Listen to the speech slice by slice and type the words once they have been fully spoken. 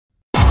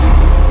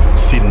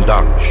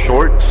Sindak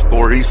Short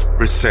Stories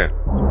present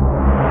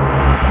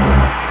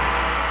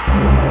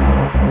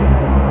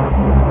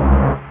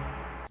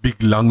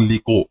Biglang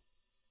Liko.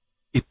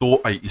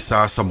 Ito ay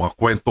isa sa mga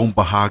kwentong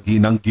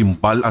bahagi ng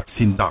Gimbal at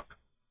Sindak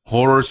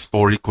Horror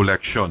Story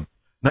Collection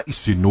na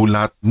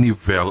isinulat ni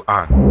Vel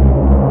Ann.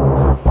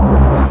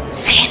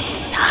 Sindak.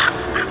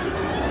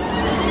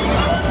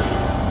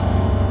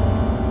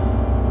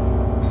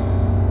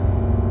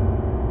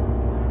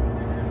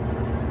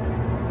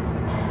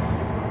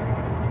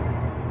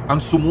 Ang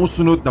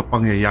sumusunod na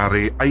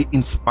pangyayari ay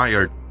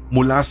inspired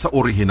mula sa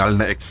orihinal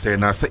na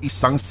eksena sa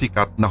isang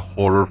sikat na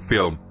horror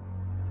film.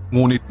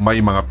 Ngunit may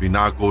mga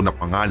binago na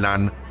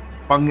pangalan,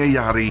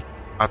 pangyayari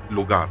at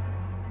lugar.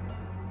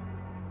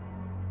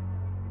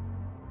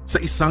 Sa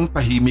isang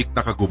tahimik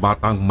na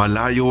kagubatang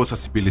malayo sa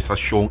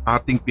sibilisasyong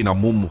ating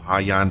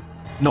pinamumuhayan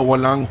na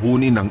walang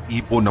huni ng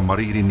ibon na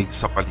maririnig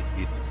sa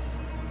paligid,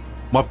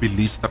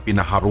 mabilis na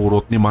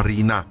pinaharurot ni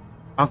Marina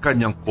ang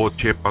kanyang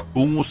kotse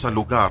patungo sa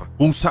lugar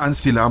kung saan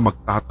sila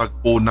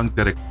magtatagpo ng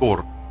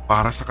direktor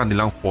para sa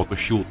kanilang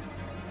photoshoot.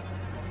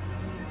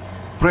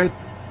 "Fred,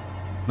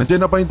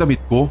 nandiyan na ba yung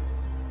damit ko?"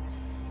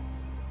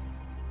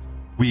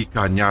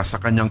 Wika niya sa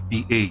kanyang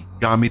PA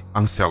gamit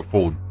ang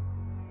cellphone.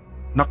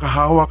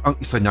 Nakahawak ang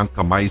isa niyang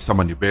kamay sa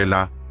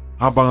manibela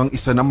habang ang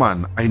isa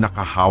naman ay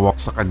nakahawak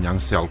sa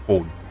kanyang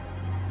cellphone.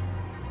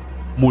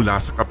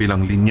 Mula sa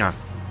kabilang linya,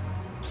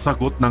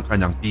 sagot ng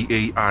kanyang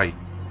PA ay,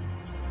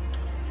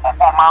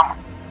 "Opo ma'am,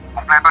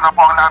 kumpleto na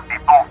po ang lahat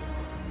dito.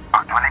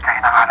 Actually kayo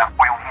na nga lang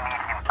po yung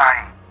hinihintay.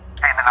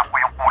 Kayo na lang po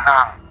yung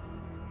kulang."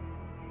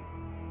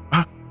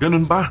 "Ah,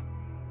 ganun ba?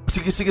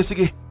 Sige.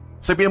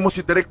 Sabihin mo si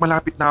Derek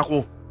malapit na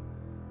ako."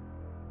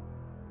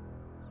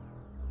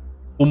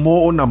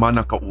 Umuo naman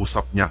ang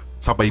kausap niya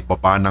sabay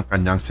baba ng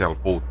kanyang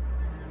cellphone.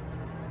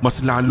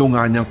 Mas lalo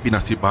nga niyang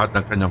pinasibad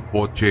ang kanyang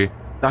kotse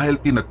dahil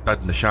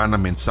tinadtad na siya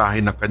ng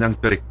mensahe ng kanyang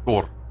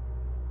direktor.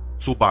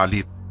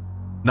 Subalit,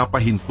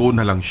 napahinto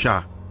na lang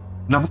siya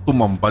nang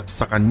tumambad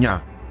sa kanya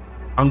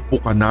ang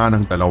pukana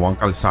ng dalawang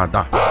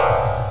kalsada.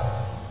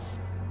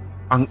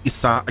 Ang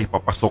isa ay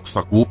papasok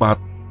sa gubat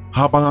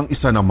habang ang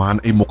isa naman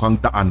ay mukhang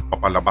daan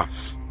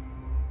papalabas.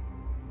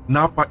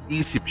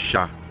 Napaisip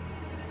siya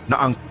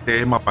na ang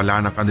tema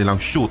pala ng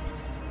kanilang shoot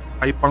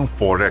ay pang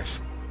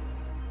forest,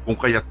 kung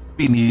kaya't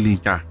pinili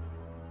niya,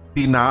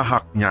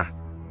 tinahak niya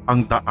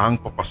ang daang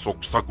papasok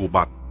sa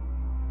gubat.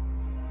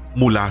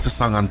 Mula sa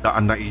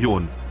sangandaan na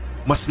iyon,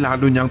 mas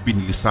lalo niyang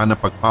binilisan ang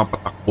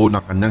pagpapatakbo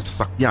ng kanyang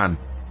sasakyan,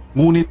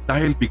 ngunit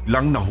dahil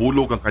biglang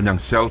nahulog ang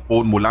kanyang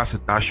cellphone mula sa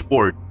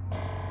dashboard,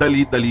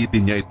 dali-dali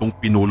din niya itong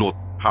pinulot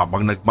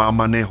habang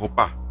nagmamaneho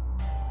pa.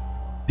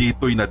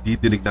 Dito'y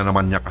nadidinig na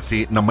naman niya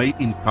kasi na may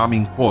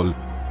incoming call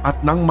at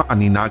nang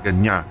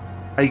maaninagan niya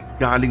ay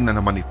galing na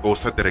naman ito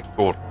sa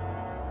direktor.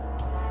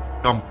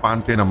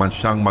 Kampante naman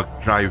siyang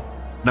mag-drive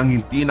nang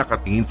hindi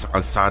nakatingin sa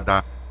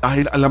kalsada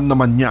dahil alam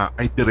naman niya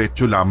ay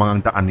diretso lamang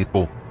ang daan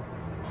nito.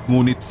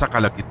 Ngunit sa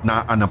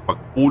kalagitnaan ng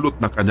pagpulot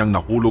ng kanyang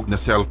nahulog na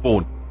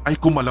cellphone ay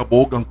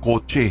kumalabog ang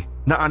kotse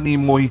na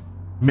animoy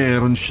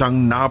meron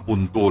siyang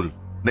nabundol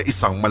na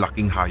isang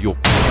malaking hayop.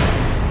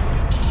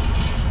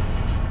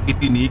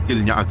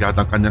 Itinigil niya agad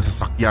ang kanyang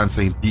sasakyan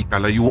sa hindi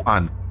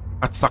kalayuan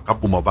at saka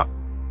bumaba.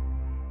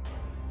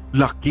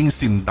 Laking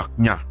sindak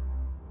niya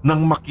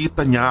nang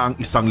makita niya ang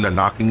isang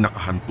lalaking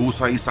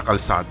nakahandusay sa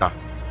kalsada.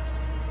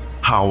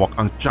 Hawak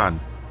ang tiyan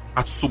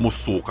at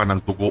sumusuka ng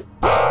dugo.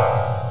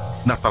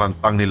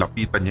 Natarantang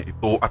nilapitan niya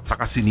ito at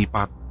saka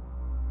sinipat.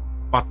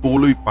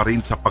 Patuloy pa rin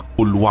sa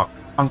pagpulwak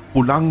ang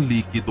pulang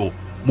likido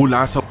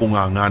mula sa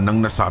bunganga ng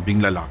nasabing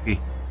lalaki.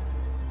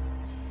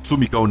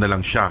 Sumigaw na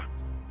lang siya,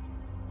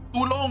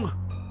 "Tulong!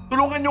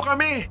 Tulungan niyo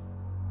kami!"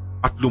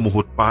 At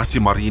lumuhod pa si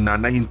Marina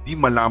na hindi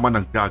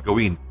malaman ang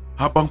gagawin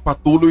habang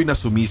patuloy na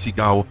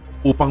sumisigaw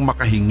upang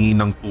makahingi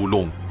ng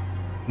tulong.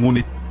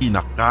 Ngunit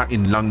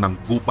kinakain lang ng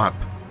gubat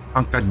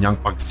ang kanyang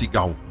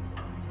pagsigaw.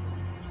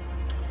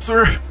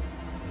 Sir!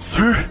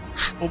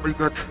 Oh my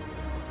God!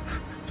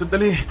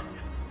 Sandali!"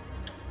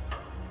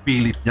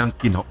 Pilit niyang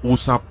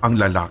kinausap ang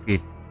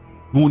lalaki,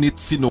 ngunit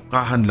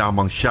sinukahan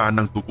lamang siya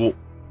ng dugo.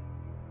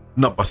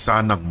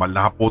 Nabasa ng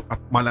malapot at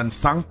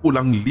malansang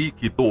pulang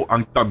likido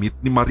ang damit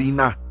ni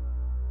Marina.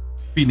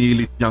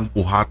 Pinilit niyang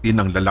buhatin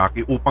ng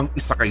lalaki upang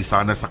isakay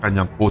sana sa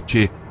kanyang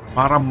kotse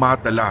para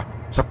madala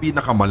sa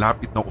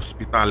pinakamalapit na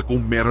ospital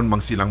kung meron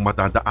mang silang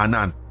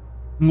madadaanan.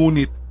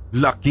 Ngunit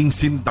laking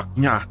sindak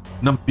niya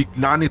nang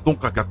bigla nitong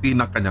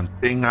kagatin ang kanyang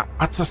tenga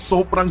at sa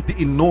sobrang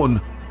diin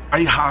noon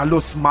ay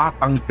halos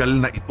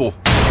matanggal na ito.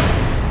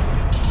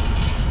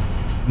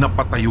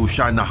 Napatayo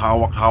siya na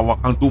hawak-hawak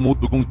ang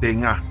dumudugong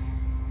tenga.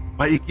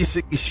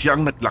 Paikis-ikis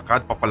siyang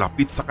naglakad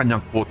papalapit sa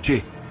kanyang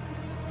kotse.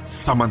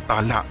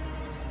 Samantala,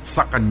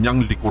 sa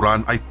kanyang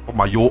likuran ay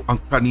tumayo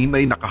ang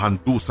kanina'y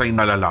nakahandusay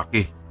na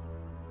lalaki.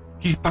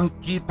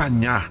 Kitang-kita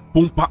niya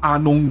kung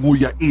paanong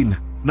nguyain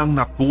ng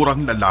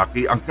naturang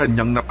lalaki ang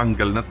kanyang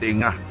natanggal na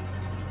tenga.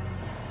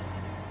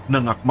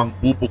 Nang akmang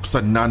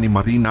bubuksan na ni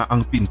Marina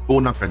ang pinto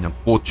ng kanyang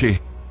kotse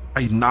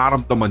ay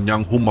naramdaman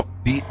niyang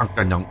humapdi ang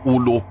kanyang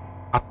ulo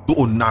at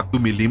doon na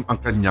dumilim ang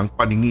kanyang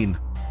paningin.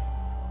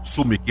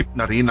 Sumikip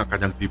na rin ang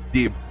kanyang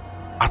dibdib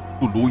at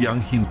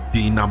tuluyang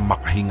hindi na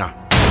makahinga.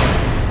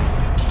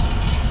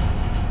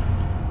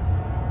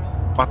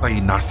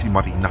 Patay na si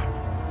Marina.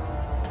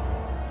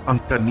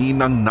 Ang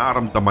kaninang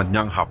naramdaman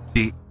niyang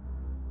hapdi,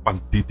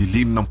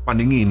 pandidilim ng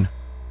paningin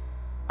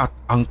at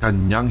ang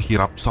kanyang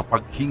hirap sa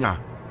paghinga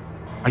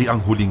ay ang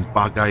huling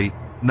bagay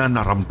na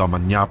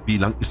naramdaman niya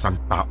bilang isang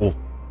tao.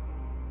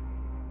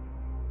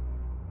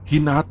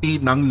 Hinati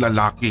ng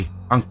lalaki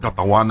ang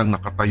katawan ng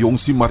nakatayong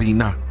si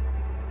Marina.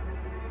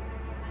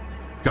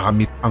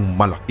 Gamit ang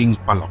malaking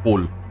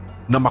palakol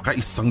na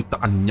makaisang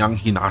daan niyang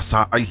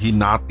hinasa ay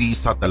hinati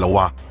sa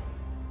dalawa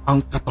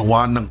ang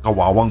katawan ng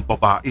kawawang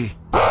babae.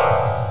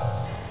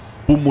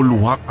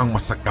 Bumuluhak ang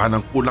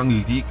masaganang pulang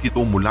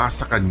likido mula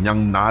sa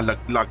kanyang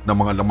nalaglag na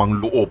mga lamang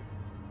loob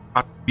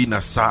at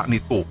binasa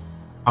nito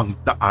ang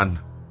daan.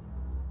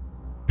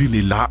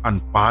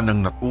 Dinilaan pa ng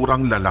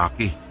naturang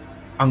lalaki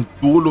ang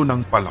dulo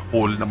ng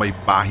palakol na may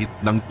bahid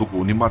ng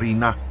dugo ni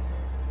Marina.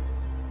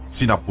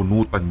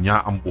 Sinapunutan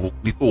niya ang buhok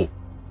nito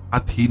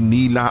at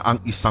hinila ang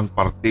isang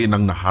parte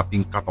ng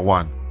nahating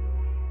katawan.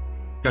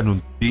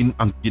 Ganun din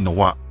ang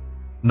ginawa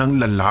ng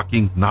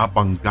lalaking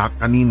nabangga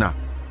kanina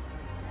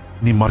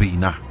ni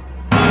Marina.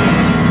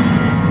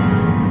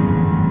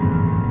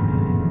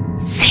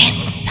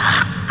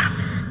 Sindak.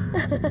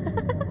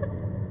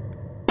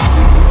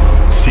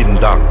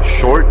 Sindak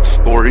Short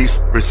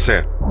Stories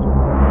present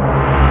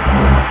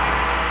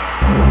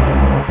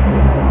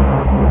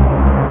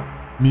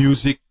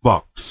Music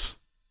Box,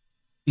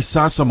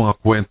 isa sa mga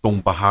kwentong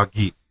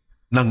bahagi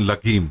ng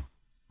LAGIM,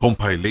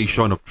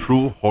 Compilation of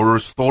True Horror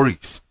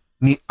Stories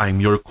ni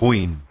I'm Your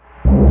Queen.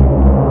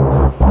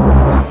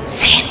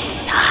 Sindak.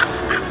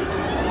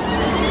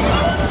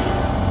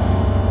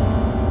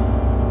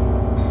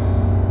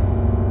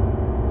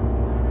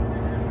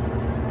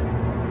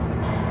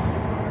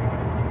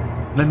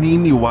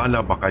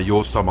 Naniniwala ba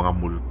kayo sa mga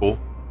multo?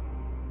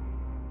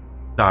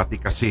 Dati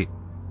kasi,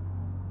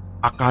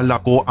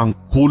 akala ko ang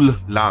cool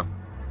lang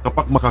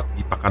kapag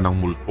makakita ka ng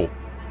multo.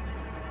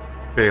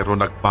 Pero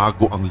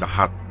nagbago ang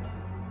lahat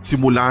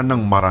simula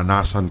nang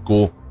maranasan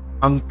ko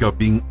ang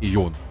gabing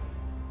iyon.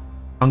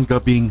 Ang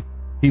gabing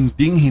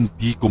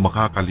hinding-hindi ko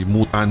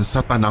makakalimutan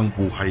sa tanang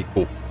buhay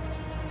ko.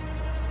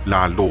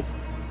 Lalo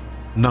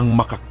nang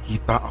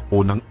makakita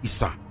ako ng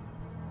isa.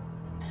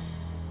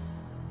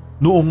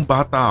 Noong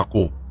bata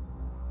ako,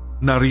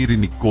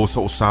 naririnig ko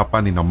sa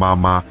usapan ni na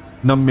mama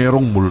na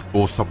merong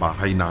multo sa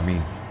bahay namin.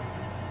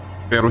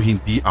 Pero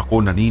hindi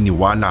ako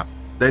naniniwala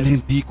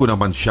dahil hindi ko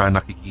naman siya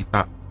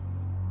nakikita.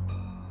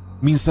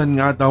 Minsan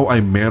nga daw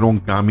ay merong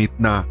gamit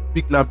na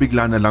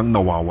bigla-bigla na lang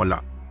nawawala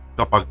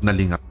kapag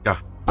nalingat ka.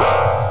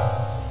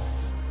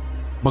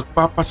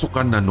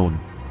 Magpapasukan na nun,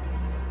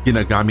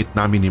 ginagamit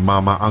namin ni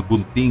mama ang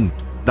gunting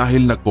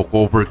dahil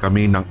nagko-cover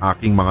kami ng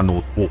aking mga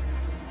notebook.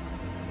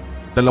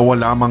 Dalawa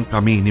lamang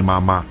kami ni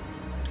mama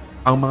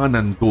ang mga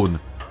nandun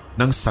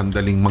nang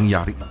sandaling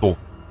mangyari ito.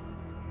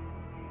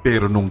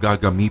 Pero nung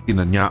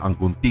gagamitin na niya ang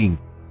gunting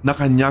na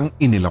kanyang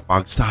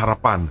inilapag sa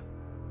harapan,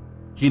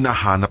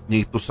 hinahanap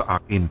niya ito sa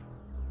akin.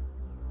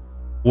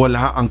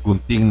 Wala ang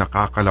gunting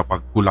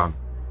nakakalapag ko lang.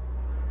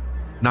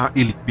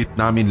 Nailigpit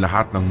namin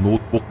lahat ng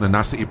notebook na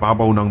nasa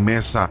ibabaw ng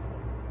mesa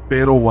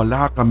pero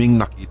wala kaming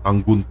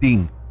nakitang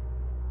gunting.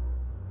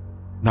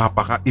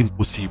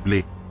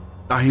 Napaka-imposible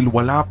dahil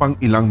wala pang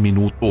ilang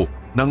minuto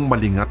nang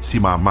malingat si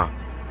mama.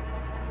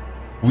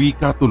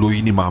 Wika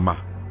tuloy ni mama.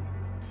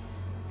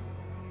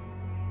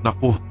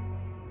 Naku,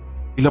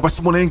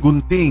 ilabas mo na yung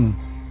gunting.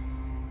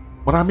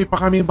 Marami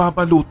pa kami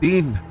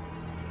babalutin.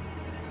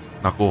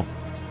 Naku,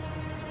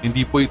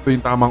 hindi po ito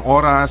yung tamang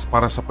oras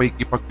para sa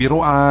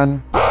pakikipagbiruan.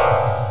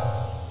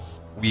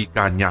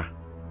 Wika niya.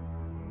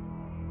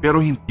 Pero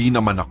hindi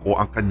naman ako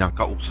ang kanyang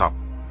kausap.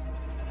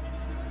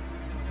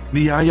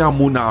 Niyaya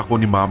muna ako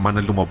ni mama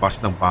na lumabas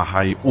ng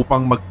bahay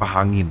upang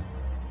magpahangin.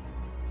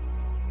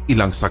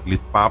 Ilang saglit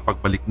pa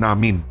pagbalik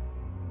namin,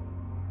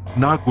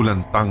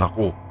 nagulantang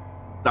ako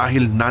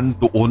dahil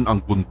nandoon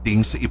ang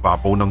gunting sa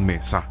ibabaw ng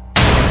mesa.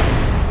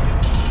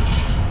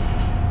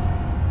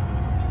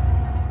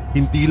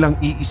 Hindi lang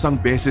iisang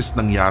beses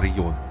nangyari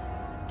yon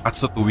at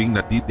sa tuwing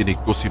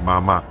nadidinig ko si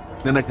mama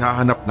na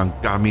naghahanap ng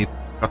gamit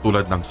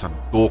katulad ng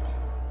sandok,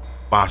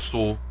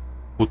 baso,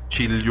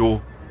 kutsilyo,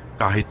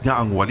 kahit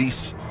nga ang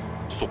walis,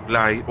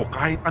 suklay o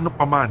kahit ano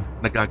paman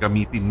na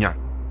gagamitin niya.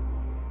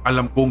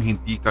 Alam kong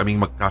hindi kaming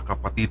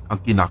magkakapatid ang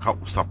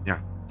kinakausap niya.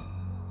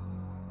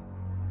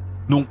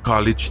 Nung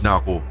college na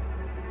ako,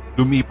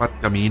 lumipat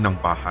kami ng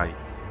bahay.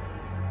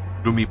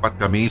 Lumipat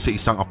kami sa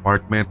isang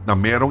apartment na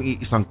merong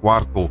iisang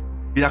kwarto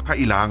kaya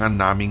kailangan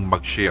naming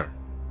mag-share.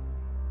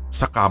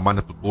 Sa kama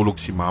natutulog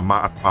si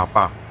mama at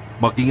papa,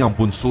 maging ang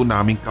bunso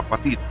naming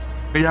kapatid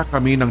kaya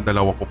kami ng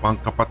dalawa ko pang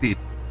kapatid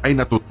ay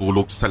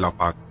natutulog sa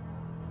lapag.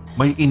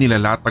 May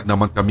inilalatag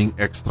naman kaming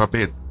extra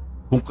bed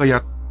kung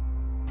kaya't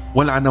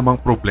wala namang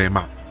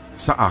problema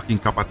sa aking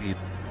kapatid.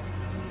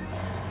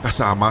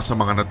 Kasama sa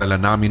mga nadala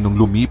namin nung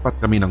lumipat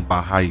kami ng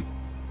bahay,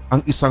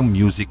 ang isang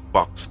music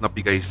box na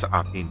bigay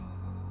sa akin.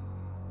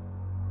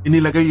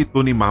 Inilagay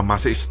ito ni Mama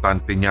sa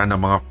estante niya ng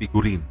mga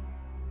figurine.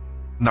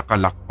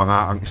 Nakalak pa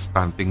nga ang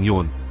estanteng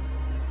yun.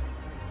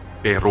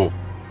 Pero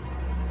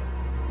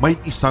may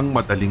isang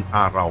madaling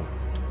araw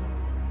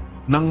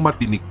nang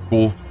madinig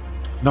ko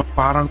na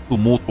parang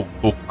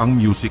tumutugtog ang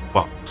music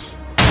box.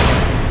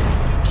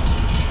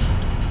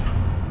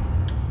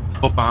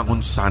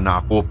 Babangon sana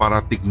ako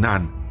para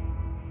tignan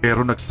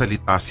pero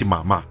nagsalita si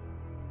Mama.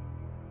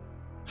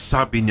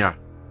 Sabi niya,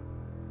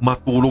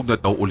 matulog na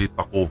daw ulit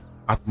ako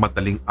at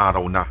madaling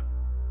araw na.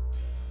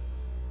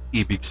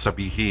 Ibig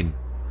sabihin,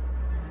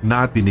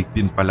 nadinig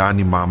din pala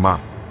ni Mama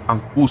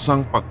ang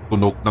kusang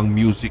pagtunog ng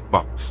music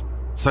box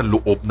sa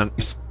loob ng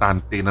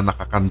istante na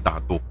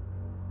nakakandado.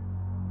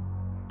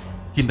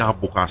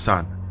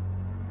 Kinabukasan,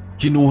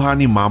 kinuha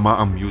ni Mama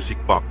ang music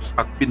box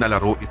at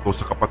pinalaro ito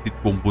sa kapatid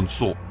kong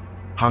bunso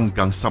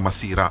hanggang sa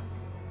masira.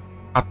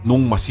 At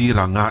nung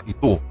masira nga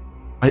ito,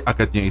 ay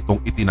agad niya itong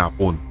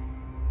itinapon.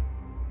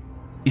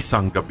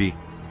 Isang gabi,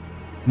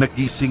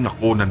 nagising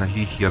ako na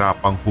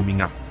nahihirapang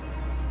huminga.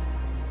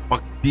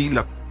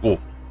 Pagdilat ko,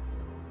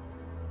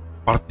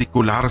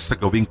 partikular sa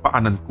gawing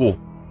paanan ko,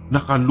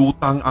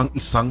 nakalutang ang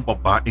isang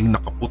babaeng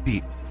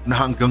nakaputi na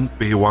hanggang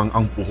bewang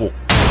ang buhok.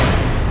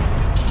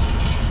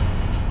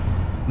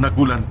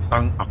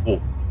 Nagulantang ako,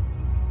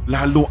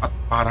 lalo at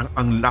parang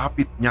ang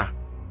lapit niya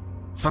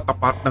sa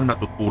tapat ng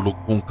natutulog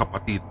kong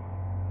kapatid.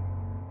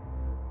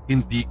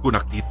 Hindi ko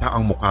nakita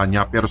ang mukha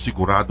niya pero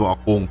sigurado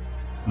akong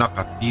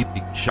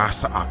nakatitig siya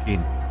sa akin.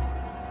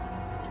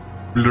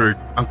 Blurred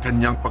ang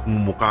kanyang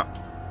pagmumuka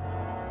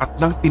at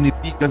nang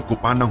tinitigan ko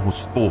pa ng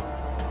husto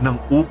ng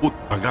ubod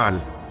tagal,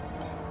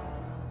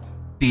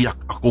 tiyak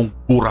akong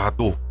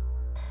burado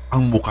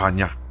ang mukha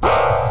niya.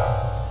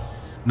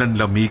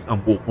 Nanlamig ang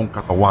buong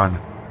katawan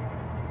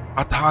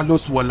at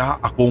halos wala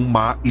akong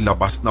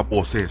mailabas na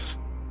boses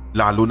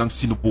lalo nang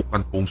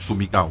sinubukan kong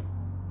sumigaw.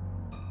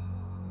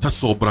 Sa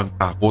sobrang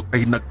takot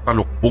ay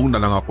nagtalokbong na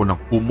lang ako ng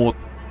kumot,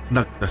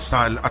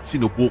 nagdasal at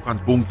sinubukan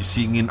kong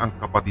gisingin ang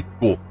kapatid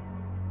ko.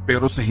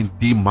 Pero sa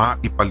hindi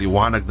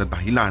maipaliwanag na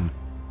dahilan,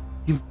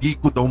 hindi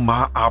ko daw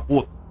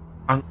maaabot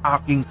ang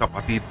aking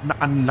kapatid na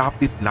ang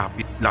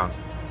lapit-lapit lang.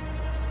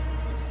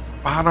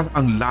 Parang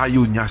ang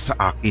layo niya sa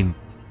akin.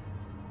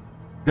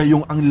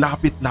 Gayong ang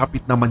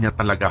lapit-lapit naman niya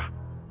talaga.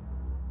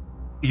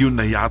 Iyon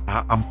na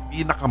yata ang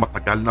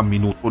pinakamatagal na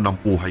minuto ng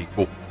buhay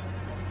ko.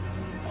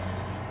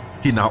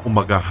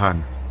 Kinaumagahan,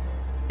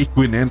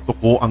 ikwinento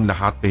ko ang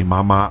lahat kay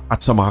Mama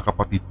at sa mga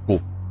kapatid ko.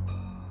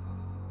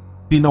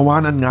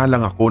 Tinawanan nga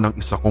lang ako ng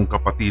isa kong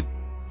kapatid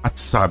at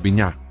sabi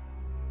niya,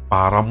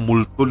 parang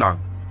multo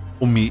lang,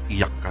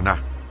 umiiyak ka na.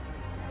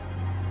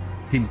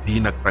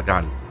 Hindi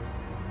nagtagal.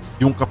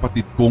 Yung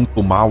kapatid kong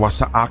tumawa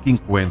sa aking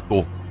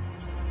kwento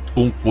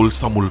tungkol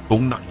sa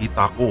multong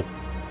nakita ko,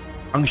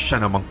 ang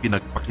siya namang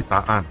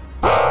pinagpakitaan.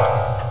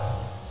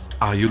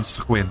 Ayon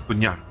sa kwento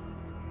niya,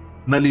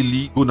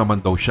 naliligo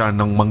naman daw siya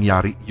nang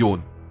mangyari iyon.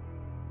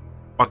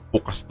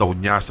 Pagbukas daw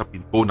niya sa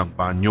pinto ng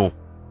banyo,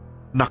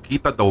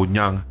 nakita daw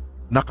niyang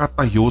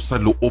nakatayo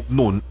sa loob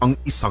nun ang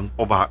isang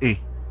babae.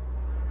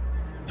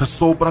 Sa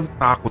sobrang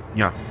takot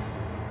niya,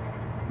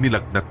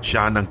 nilagnat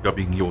siya ng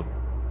gabing yun.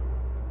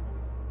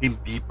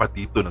 Hindi pa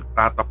dito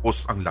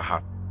nagtatapos ang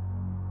lahat.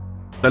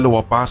 Dalawa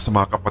pa sa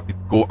mga kapatid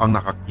ko ang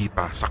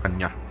nakakita sa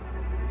kanya.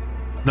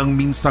 Nang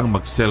minsang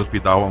mag-selfie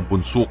daw ang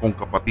bunso kong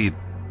kapatid,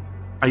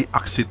 ay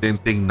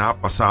aksidenteng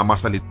napasama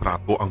sa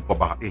litrato ang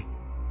babae.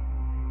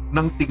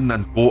 Nang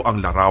tignan ko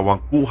ang larawang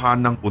kuha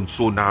ng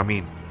bunso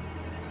namin,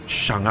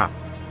 siya nga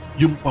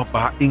yung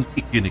babaeng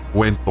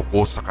ikinikwento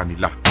ko sa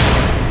kanila.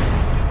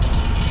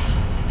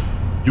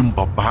 Yung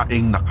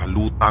babaeng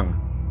nakalutang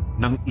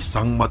ng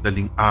isang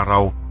madaling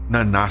araw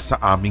na nasa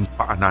aming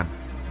paanan.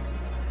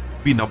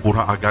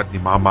 Binabura agad ni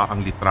Mama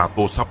ang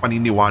litrato sa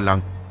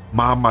paniniwalang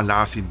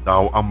mamalasin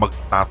daw ang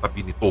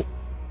magtatabi nito.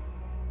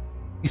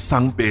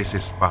 Isang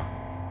beses pa,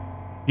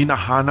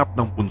 hinahanap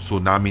ng bunso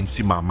namin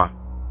si Mama.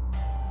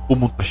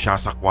 Pumunta siya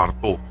sa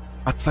kwarto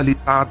at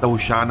salita daw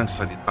siya ng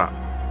salita.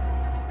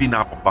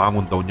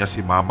 Pinapabangon daw niya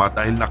si Mama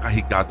dahil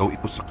nakahiga daw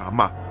ito sa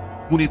kama.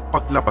 Ngunit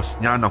paglabas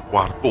niya ng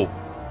kwarto,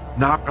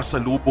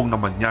 nakasalubong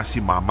naman niya si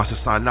Mama sa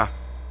sala.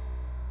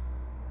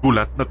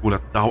 Gulat na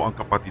gulat daw ang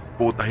kapatid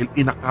ko dahil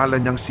inakala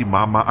niyang si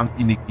Mama ang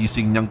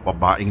kinigising niyang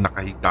babaeng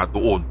nakahiga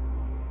doon.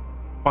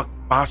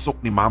 Pagpasok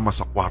ni Mama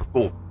sa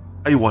kwarto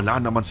ay wala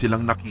naman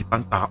silang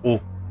nakitang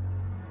tao.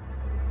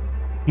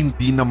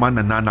 Hindi naman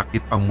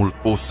nananakit ang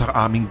multo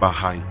sa aming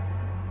bahay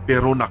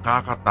pero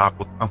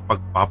nakakatakot ang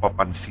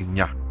pagpapapansin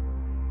niya.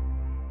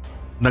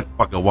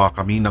 Nagpagawa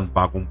kami ng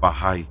bagong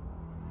bahay.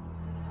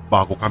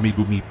 Bago kami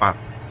lumipat,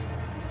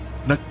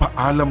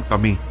 nagpaalam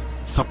kami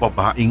sa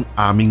babaeng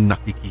aming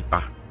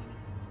nakikita.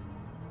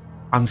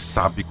 Ang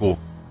sabi ko,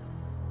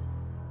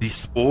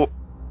 "Please po,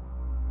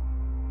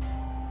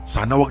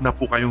 sana wag na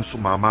po kayong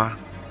sumama.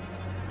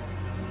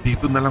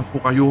 Dito na lang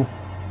po kayo.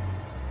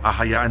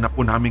 Hahayaan na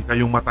po namin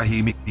kayong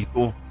matahimik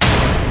dito."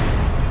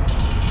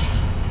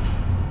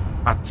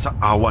 At sa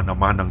awa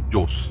naman ng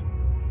Diyos,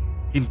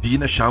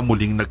 Hindi na siya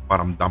muling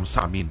nagparamdam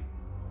sa amin.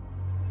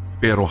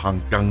 Pero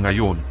hanggang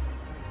ngayon,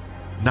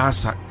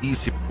 nasa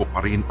isip ko pa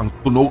rin ang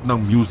tunog ng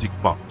music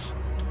box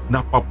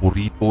na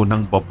paborito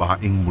ng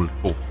babaeng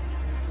multo.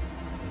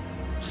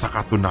 Sa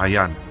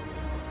katunayan,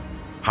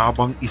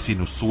 habang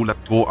isinusulat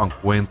ko ang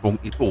kwentong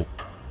ito,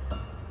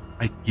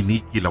 ay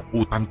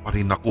kinikilabutan pa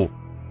rin ako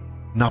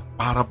na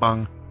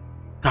parabang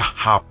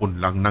kahapon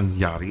lang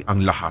nangyari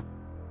ang lahat.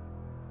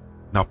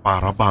 Na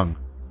parabang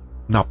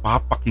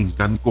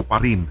napapakinggan ko pa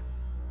rin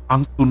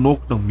ang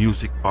tunog ng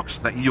music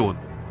box na iyon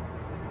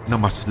na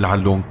mas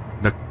lalong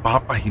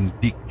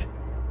nagpapahindik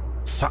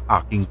sa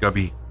aking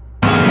gabi.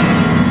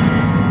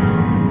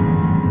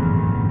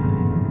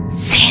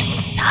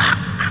 Sindak.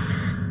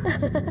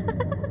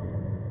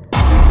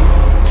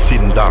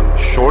 Sindak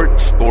Short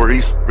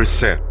Stories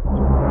present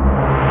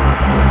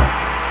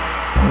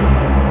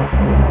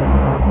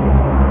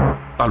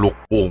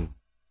Talukbong,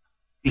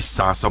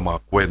 isa sa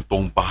mga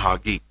kwentong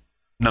bahagi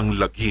ng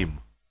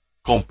LAGIM,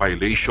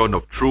 Compilation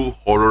of True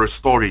Horror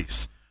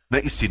Stories na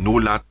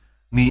isinulat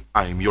ni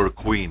I'm Your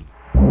Queen.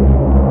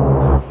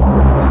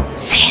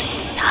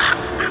 Sindak.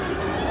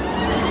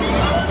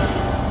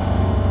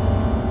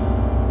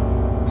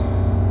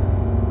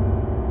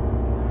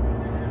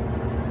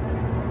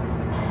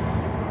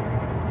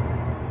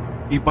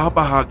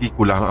 Ibabahagi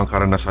ko lang ang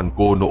karanasan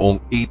ko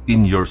noong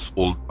 18 years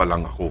old pa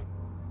lang ako.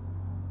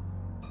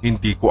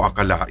 Hindi ko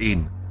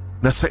akalain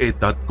na sa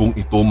edad kong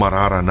ito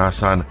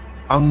mararanasan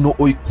ang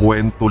nooy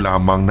kwento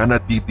lamang na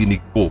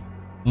nadidinig ko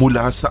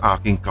mula sa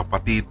aking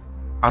kapatid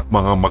at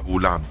mga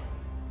magulang.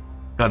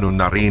 Ganun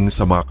na rin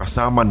sa mga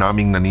kasama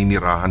naming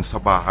naninirahan sa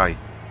bahay.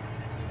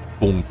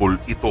 Tungkol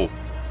ito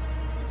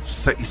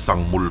sa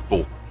isang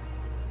multo.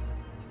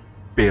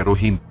 Pero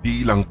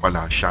hindi lang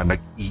pala siya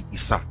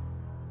nag-iisa,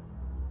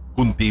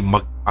 kundi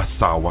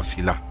mag-asawa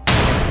sila.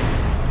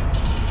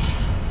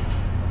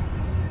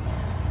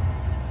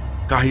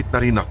 Kahit na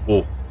rin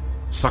ako,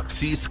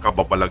 saksi sa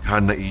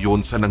kababalaghan na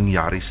iyon sa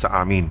nangyari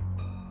sa amin.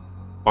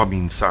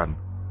 Paminsan,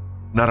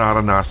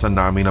 nararanasan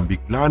namin na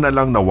bigla na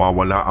lang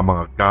nawawala ang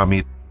mga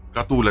gamit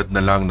katulad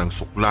na lang ng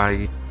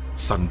suklay,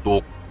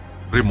 sandok,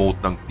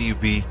 remote ng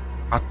TV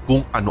at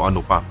kung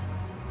ano-ano pa.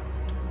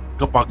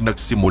 Kapag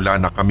nagsimula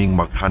na kaming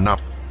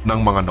maghanap ng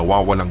mga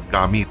nawawalang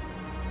gamit,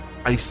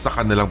 ay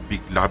saka nalang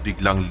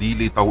bigla-biglang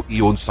lilitaw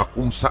iyon sa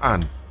kung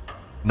saan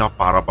na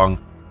parabang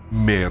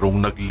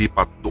merong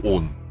naglipat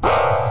doon.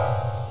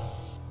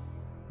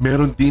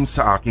 Meron din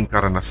sa aking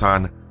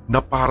karanasan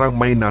na parang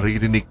may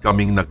naririnig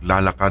kaming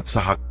naglalakad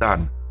sa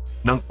hagdan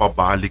ng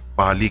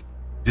pabalik-balik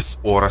 10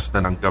 oras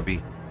na ng gabi.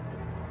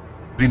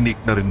 Rinig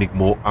na rinig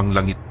mo ang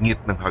langit-ngit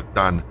ng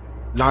hagdan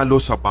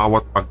lalo sa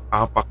bawat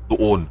pag-apak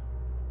doon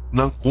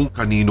ng kung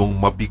kaninong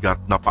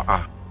mabigat na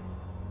paa.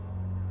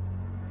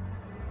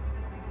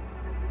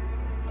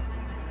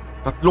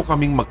 Tatlo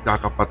kaming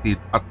magkakapatid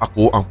at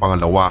ako ang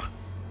pangalawa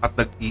at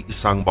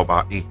nag-iisang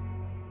babae.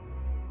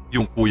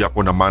 Yung kuya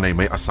ko naman ay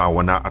may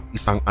asawa na at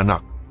isang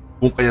anak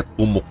kung kaya't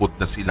bumukod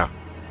na sila.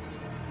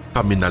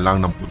 Kami na lang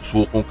ng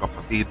bunso kong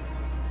kapatid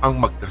ang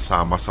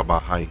magkasama sa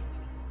bahay.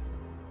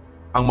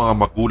 Ang mga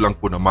magulang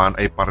ko naman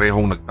ay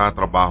parehong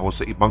nagtatrabaho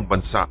sa ibang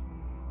bansa.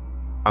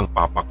 Ang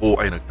papa ko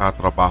ay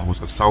nagtatrabaho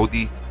sa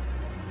Saudi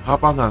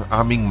habang ang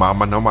aming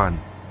mama naman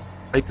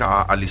ay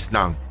kaaalis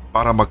lang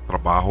para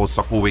magtrabaho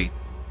sa Kuwait.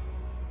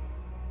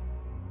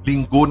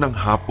 Linggo ng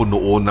hapon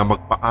noon na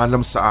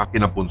magpaalam sa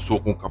akin ang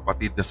bunso kong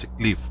kapatid na si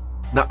Cliff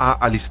na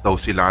aalis daw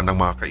sila ng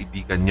mga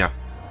kaibigan niya.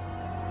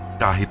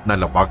 Kahit na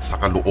labag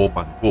sa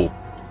kalooban ko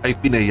ay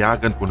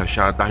pinayagan ko na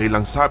siya dahil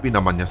ang sabi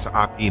naman niya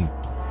sa akin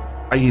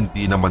ay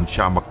hindi naman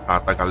siya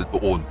magtatagal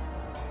doon.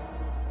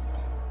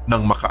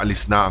 Nang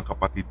makaalis na ang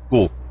kapatid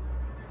ko,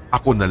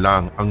 ako na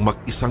lang ang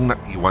mag-isang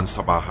naiwan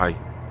sa bahay.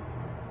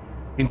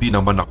 Hindi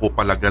naman ako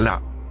palagala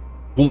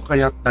kung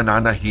kaya't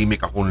nananahimik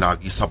akong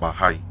lagi sa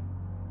bahay.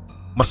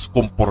 Mas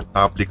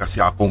komportable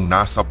kasi akong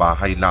nasa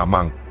bahay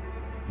lamang,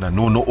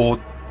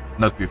 nanunood,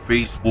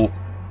 nagpe-Facebook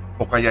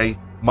o kaya'y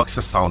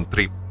magsa-sound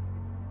trip.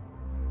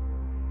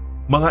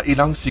 Mga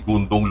ilang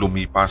segundong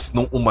lumipas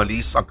nung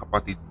umalis ang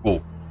kapatid ko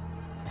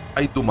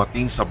ay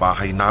dumating sa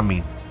bahay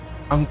namin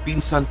ang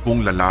pinsan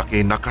kong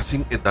lalaki na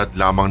kasing edad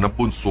lamang ng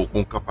bunso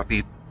kong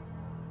kapatid.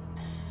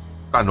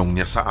 Tanong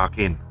niya sa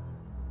akin,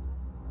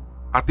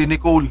 "Ate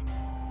Nicole,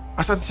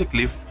 asan si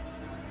Cliff?"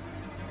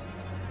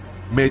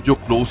 Medyo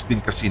close din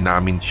kasi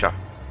namin siya.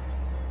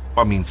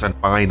 Paminsan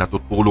pa nga'y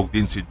natutulog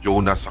din si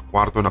Jonah sa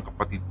kwarto ng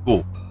kapatid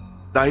ko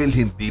dahil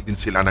hindi din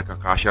sila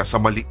nagkakasya sa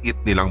maliit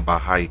nilang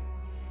bahay.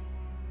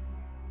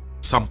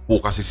 10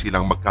 kasi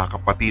silang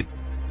magkakapatid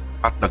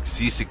at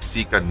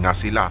nagsisiksikan nga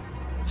sila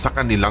sa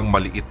kanilang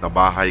maliit na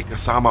bahay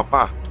kasama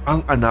pa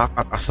ang anak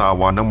at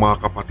asawa ng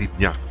mga kapatid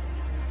niya.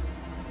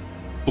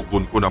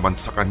 Tugon ko naman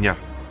sa kanya,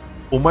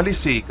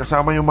 "Umalis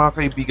kasama yung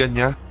mga kaibigan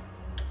niya."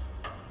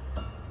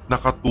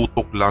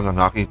 Nakatutok lang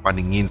ang aking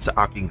paningin sa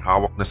aking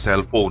hawak na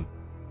cellphone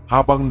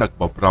habang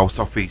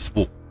nagbabrowse sa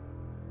Facebook.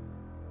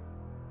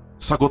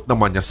 Sagot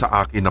naman niya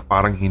sa akin na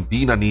parang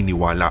hindi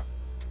naniniwala,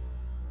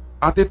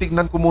 "Ate,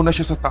 tignan ko muna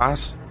siya sa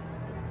taas."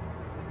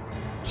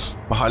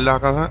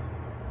 Bahala ka nga.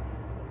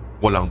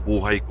 Walang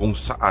buhay kong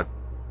saad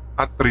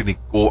at rinig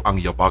ko ang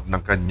yabag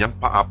ng kanyang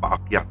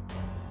paapaakyat.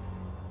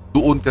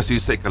 Doon kasi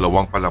sa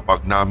ikalawang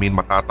palapag namin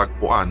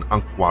matatagpuan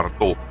ang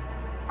kwarto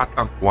at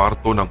ang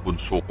kwarto ng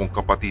bunso kong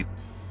kapatid.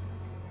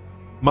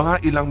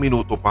 Mga ilang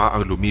minuto pa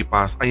ang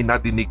lumipas ay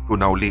nadinig ko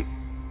na uli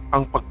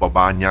ang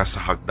pagbaba niya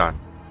sa hagdan.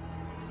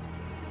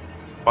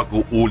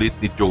 Pag-uulit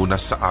ni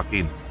Jonas sa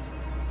akin.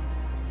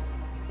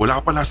 Wala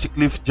pala si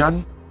Cliff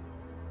dyan?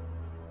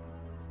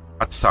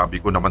 At sabi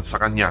ko naman sa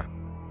kanya,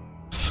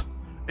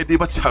 di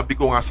ba't sabi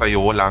ko nga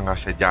sa'yo wala nga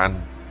siya dyan?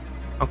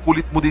 Ang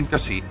kulit mo din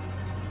kasi.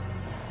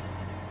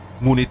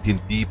 Ngunit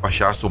hindi pa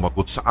siya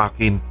sumagot sa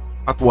akin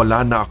at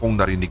wala na akong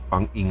narinig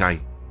pang ingay.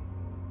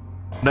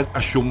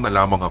 Nag-assume na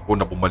lamang ako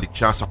na bumalik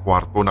siya sa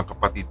kwarto ng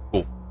kapatid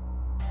ko.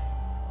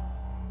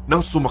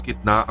 Nang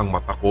sumakit na ang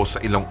mata ko sa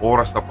ilang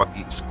oras na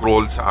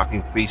pag-i-scroll sa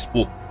aking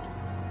Facebook,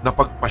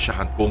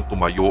 napagpasyahan kong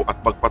tumayo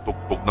at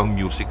magpatugtog ng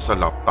music sa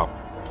laptop.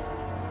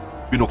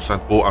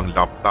 Binuksan ko ang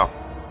laptop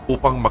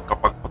upang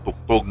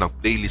magkapagpatugtog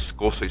ng playlist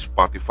ko sa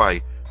Spotify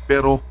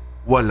pero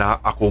wala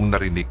akong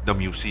narinig na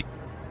music.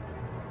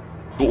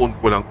 Doon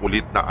ko lang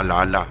ulit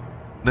naalala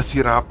na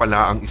sira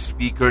pala ang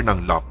speaker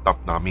ng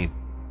laptop namin.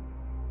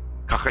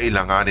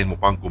 Kakailanganin mo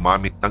pang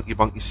gumamit ng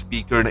ibang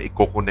speaker na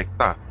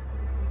ikokonekta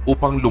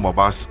upang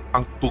lumabas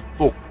ang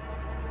tugtog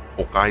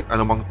o kahit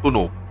anumang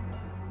tunog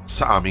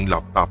sa aming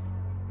laptop.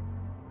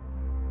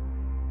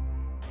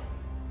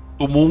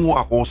 Tumungo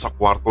ako sa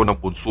kwarto ng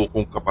bunso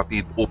kong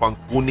kapatid upang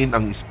kunin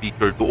ang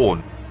speaker doon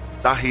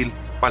dahil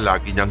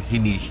palagi niyang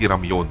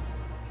hinihiram yon.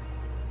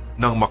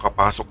 Nang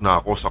makapasok na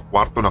ako sa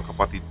kwarto ng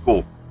kapatid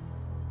ko,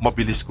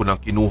 mabilis ko nang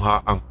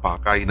kinuha ang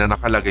pakay na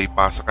nakalagay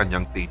pa sa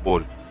kanyang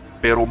table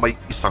pero may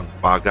isang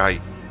bagay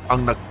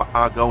ang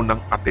nagpaagaw ng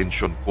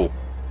atensyon ko.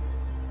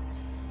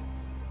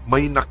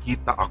 May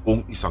nakita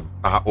akong isang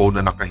tao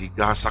na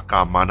nakahiga sa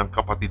kama ng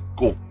kapatid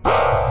ko.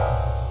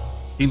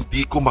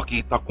 Hindi ko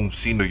makita kung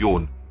sino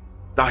yon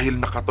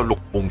dahil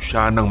nakatulukbong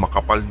siya ng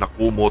makapal na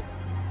kumot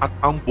at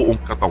ang buong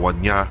katawan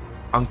niya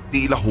ang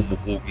tila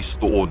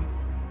humuhugis doon.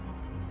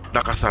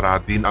 Nakasara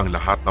din ang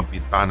lahat ng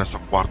bintana sa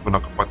kwarto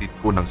ng kapatid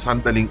ko ng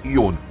sandaling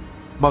iyon,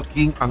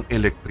 maging ang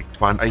electric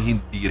fan ay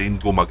hindi rin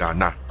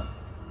gumagana.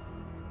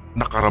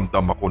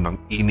 Nakaramdam ako ng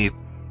init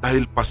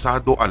dahil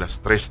pasado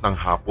 3:00 ng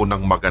hapon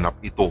nang maganap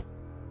ito.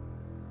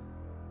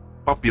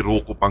 Papiro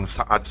ko pang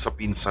saad sa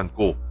pinsan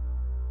ko.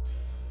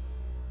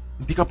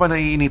 Hindi ka pa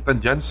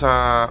naiinitan dyan sa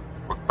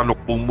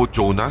pagtalukbong mo,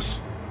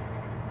 Jonas?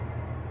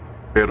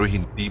 Pero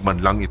hindi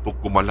man lang ito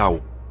gumalaw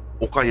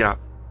o kaya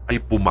ay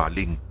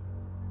pumaling.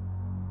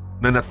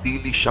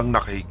 Nanatili siyang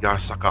nakahiga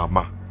sa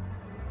kama.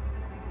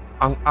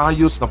 Ang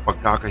ayos ng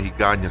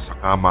pagkakahiga niya sa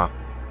kama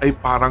ay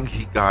parang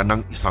higa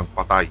ng isang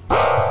patay.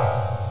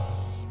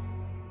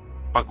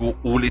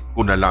 Pag-uulit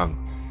ko na lang,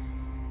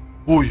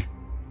 "Huy,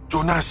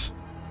 Jonas!"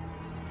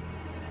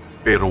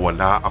 Pero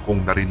wala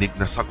akong narinig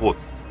na sagot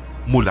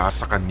mula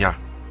sa kanya.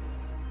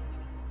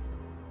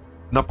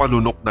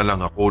 Napalunok na lang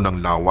ako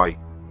ng laway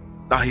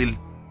dahil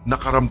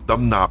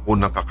nakaramdam na ako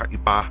ng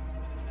kakaiba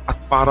at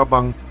para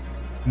bang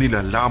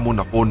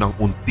nilalamon ako ng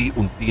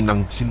unti-unti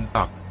ng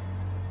sindak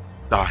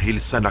dahil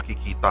sa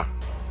nakikita.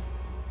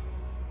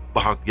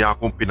 Bahagya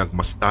kong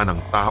pinagmasdan ng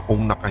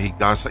taong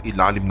nakahiga sa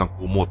ilalim ng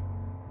kumot.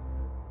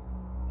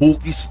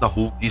 Hugis na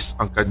hugis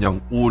ang kanyang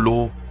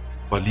ulo,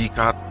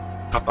 balikat,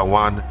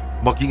 katawan,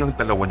 maging ang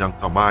dalawa niyang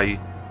kamay,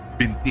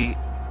 binti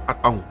at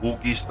ang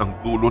hugis ng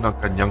dulo ng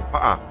kanyang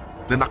paa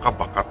na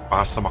nakabakat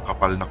pa sa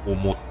makapal na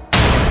kumot.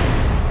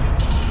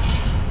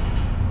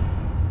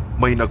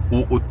 May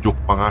nag-uudyok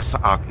pa nga sa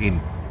akin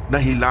na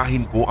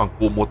hilahin ko ang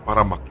kumot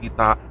para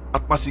makita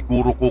at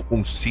masiguro ko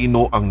kung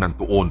sino ang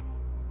nandoon.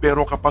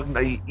 Pero kapag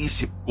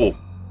naiisip ko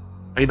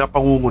ay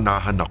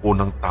napangungunahan ako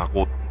ng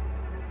takot.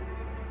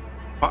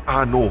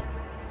 Paano?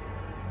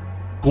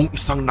 Kung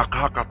isang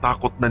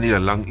nakakatakot na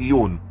nilalang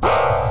iyon,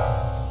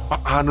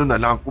 paano na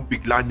lang kung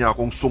bigla niya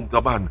akong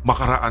sunggaban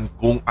makaraan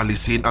kong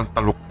alisin ang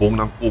talukbong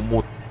ng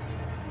kumot?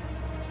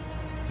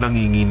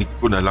 Nanginginig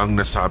ko na lang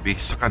nasabi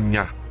sa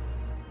kanya,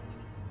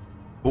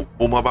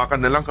 "Bumaba ka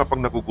na lang kapag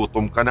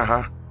nagugutom ka na,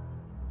 ha?"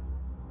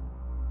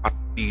 At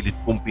pilit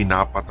kong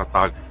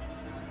pinapatatag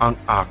ang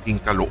aking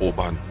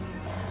kalooban.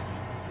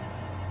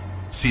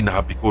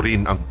 Sinabi ko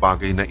rin ang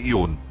bagay na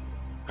iyon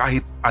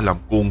kahit alam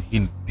kong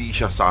hindi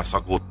siya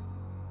sasagot.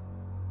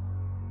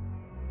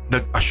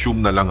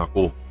 Nag-assume na lang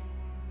ako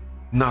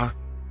na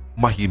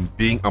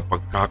mahimbing ang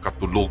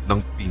pagkakatulog ng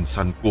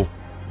pinsan ko.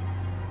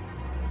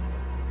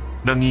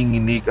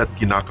 Nanginginig at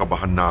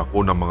kinakabahan na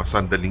ako ng mga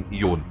sandaling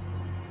iyon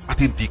at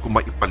hindi ko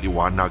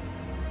maipaliwanag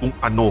kung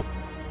ano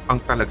ang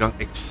talagang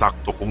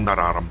eksakto kong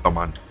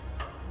nararamdaman.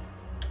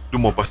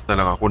 Lumabas na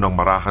lang ako ng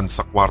marahan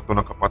sa kwarto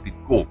ng kapatid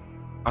ko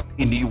at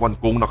iniwan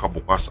kong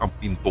nakabukas ang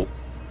pinto.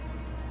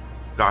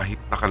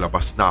 Kahit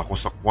nakalabas na ako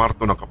sa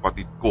kwarto ng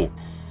kapatid ko,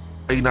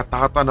 ay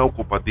natatanaw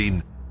ko pa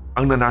din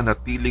ang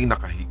nananatiling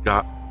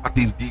nakahiga at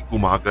hindi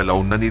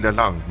gumagalaw na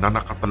nilalang na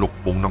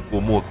nakatalukbong ng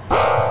kumot.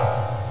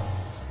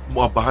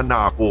 Umabahan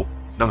na ako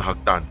ng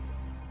hagdan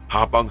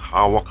habang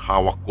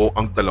hawak-hawak ko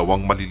ang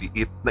dalawang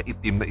maliliit na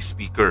itim na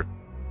speaker.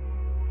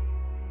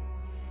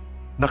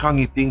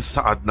 Nakangiting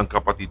saad ng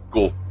kapatid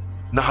ko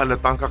na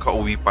halatang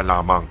kakauwi pa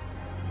lamang.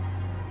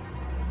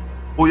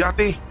 "Uy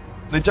ate,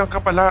 nandiyan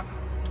ka pala."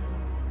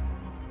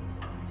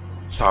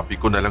 Sabi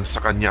ko na lang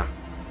sa kanya.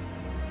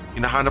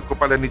 "Hinahanap ko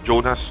pala ni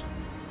Jonas.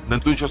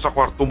 Nandun siya sa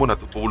kwarto mo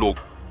natutulog."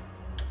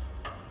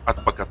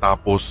 At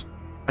pagkatapos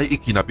ay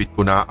ikinabit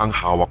ko na ang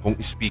hawak kong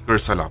speaker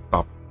sa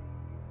laptop.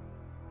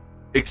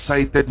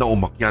 Excited na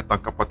umakyat ang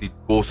kapatid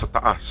ko sa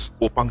taas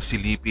upang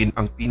silipin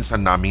ang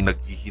pinsan naming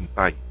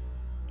naghihintay.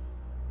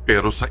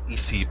 Pero sa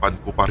isipan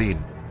ko pa rin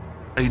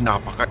ay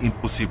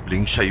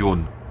napaka-imposibleng siya yun.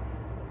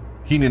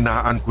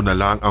 Hininaan ko na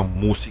lang ang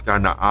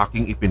musika na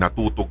aking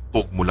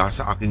ipinatutugtog mula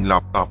sa aking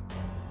laptop.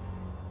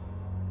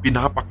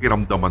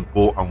 Pinapakiramdaman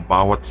ko ang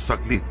bawat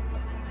saglit.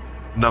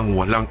 Nang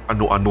walang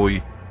ano-ano'y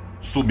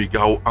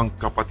sumigaw ang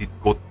kapatid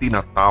ko,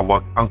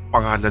 tinatawag ang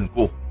pangalan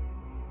ko.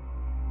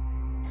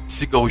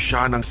 Sigaw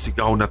siya ng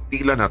sigaw na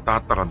tila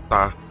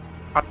natataranta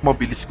at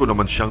mabilis ko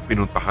naman siyang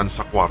pinuntahan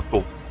sa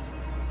kwarto.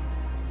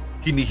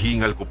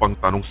 Hinihingal ko pang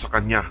tanong sa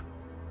kanya,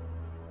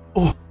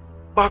 "Oh,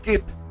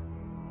 bakit?"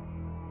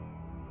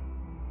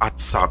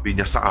 At sabi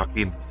niya sa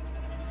akin,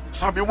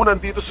 "Sabi mo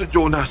nandito si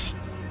Jonas.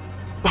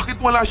 Bakit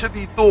wala siya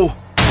dito?"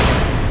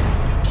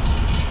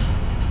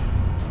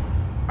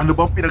 "Ano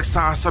bang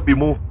pinagsasabi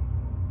mo?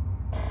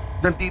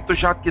 Nandito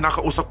siya at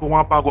kinakausap ko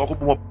nga bago ako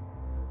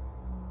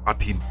At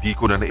hindi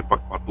ko na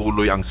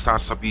naipagpatuloy ang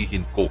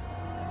sasabihin ko.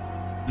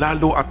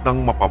 Lalo at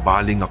nang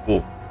mapabaling ako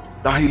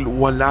dahil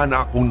wala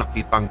na akong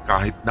nakitang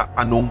kahit na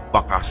anong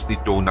bakas ni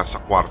Jonas sa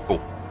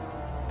kwarto.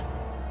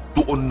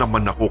 Doon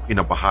naman ako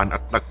kinabahan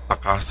at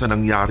nagtaka sa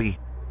nangyari.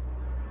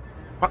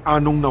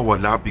 Paanong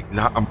nawala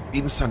bigla ang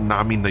pinsan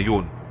namin na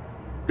yun?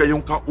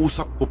 Gayong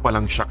kausap ko pa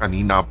lang siya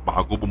kanina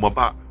bago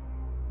bumaba.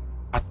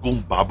 At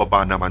kung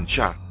bababa naman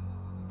siya,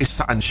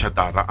 saan siya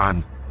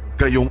daraan?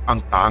 Gayong ang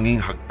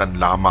tanging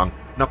hagdan lamang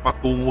na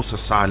patungo sa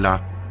sala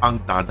ang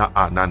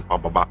dadaanan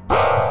pababa.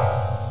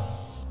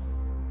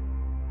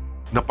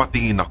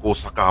 Napatingin ako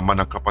sa kama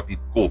ng kapatid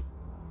ko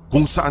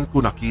kung saan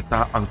ko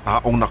nakita ang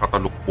taong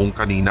nakatalukbong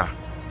kanina.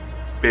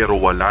 Pero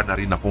wala na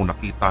rin akong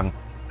nakitang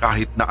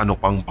kahit na ano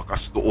pang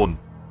bakas doon.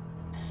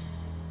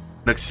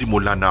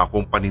 Nagsimula na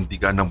akong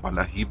panindigan ng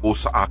balahibo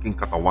sa aking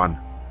katawan.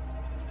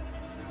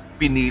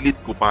 Pinilit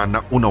ko pa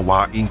na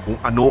unawain kung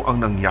ano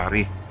ang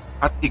nangyari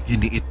at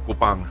iginiit ko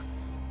pang,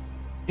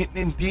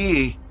 Hindi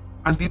eh.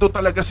 Andito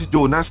talaga si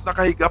Jonas,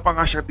 nakahiga pa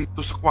nga siya dito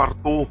sa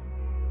kwarto.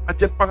 At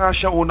yan pa nga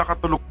siya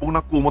nakatulukbong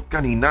ng kumot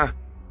kanina."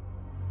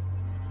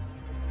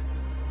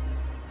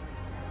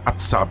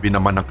 At sabi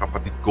naman ng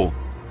kapatid ko,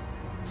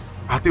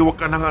 "Ate, huwag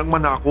ka na nga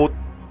manakot.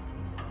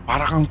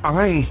 Para kang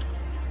tanga eh."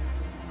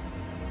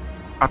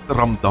 At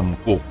ramdam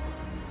ko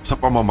sa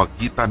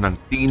pamamagitan ng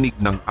tinig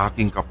ng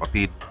aking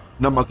kapatid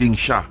na maging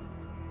siya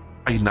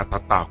ay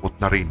natatakot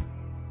na rin.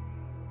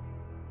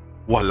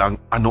 Walang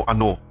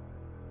ano-ano.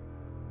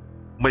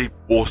 May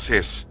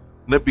boses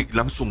na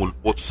biglang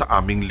sumulpot sa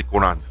aming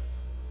likuran.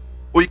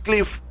 "Uy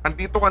Cliff,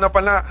 andito ka na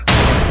pala."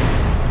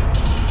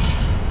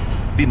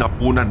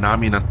 Tinapunan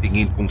namin ang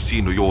tingin kung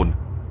sino yon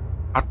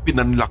at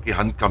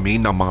pinanlakihan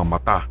kami ng mga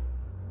mata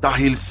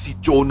dahil si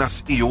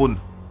Jonas iyon.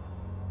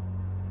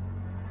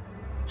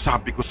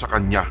 Sabi ko sa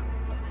kanya,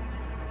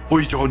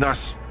 "Hoy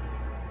Jonas,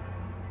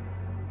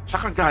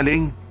 saan ka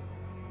galing?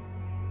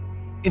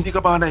 Hindi ka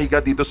ba nahiga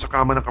dito sa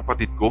kama ng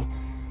kapatid ko?"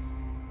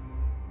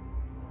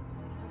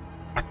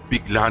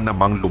 Bigla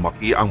namang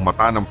lumaki ang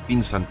mata ng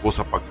pinsan ko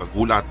sa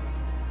pagkagulat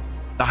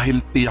dahil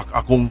tiyak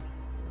akong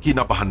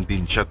kinabahan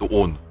din siya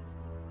doon.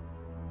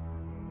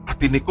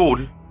 "Ate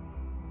Nicole,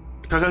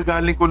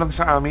 kagagaling ko lang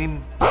sa amin."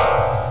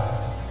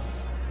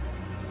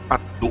 At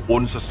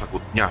doon sa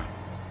sagot niya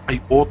ay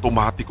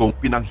otomatikong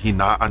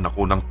pinanghinaan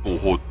ako ng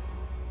tuhod.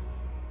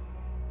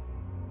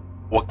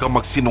 "Huwag kang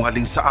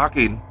magsinungaling sa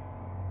akin.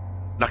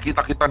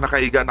 Nakita kita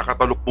nakaiga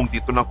nakatalukbong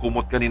dito ng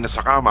kumot kanina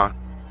sa kama.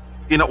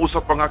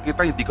 Kinausap pa nga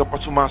kita, hindi ka pa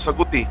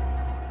sumasagot eh."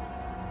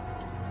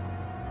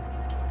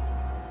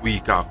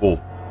 Wika ko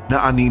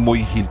na animoy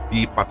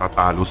hindi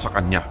patatalo sa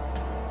kanya.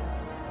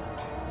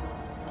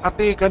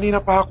 "Ate, kanina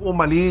pa ako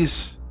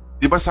umalis.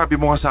 Di ba sabi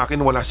mo nga sa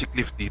akin wala si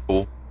Cliff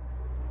dito?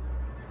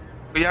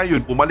 Kaya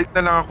yun, bumalik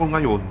na lang ako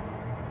ngayon.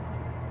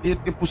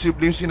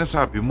 Imposible yung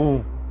sinasabi mo."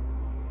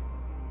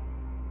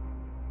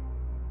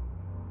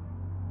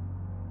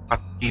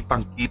 At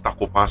kitang-kita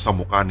ko pa sa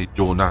mukha ni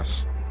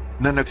Jonas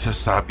na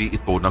nagsasabi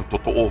ito ng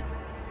totoo.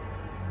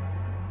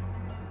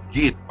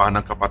 Giit pa ng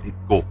kapatid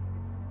ko,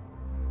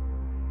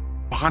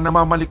 "Baka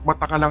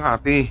namamalikmata ka lang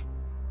ate.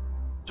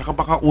 Tsaka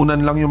baka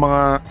unan lang yung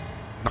mga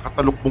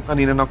nakatalukbong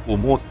kanina ng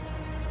kumot.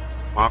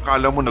 Baka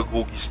akala mo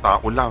naghugis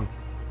tao lang."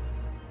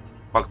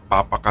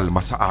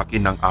 Pagpapakalma sa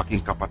akin ng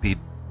aking kapatid.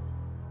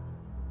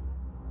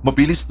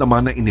 Mabilis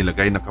naman na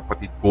inilagay ng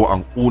kapatid ko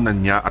ang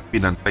unan niya at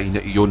pinantay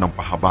niya iyon ng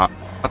pahaba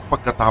at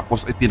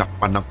pagkatapos ay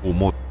tinakpan ng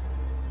kumot.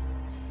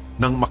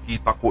 Nang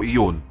makita ko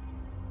iyon,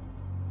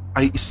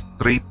 ay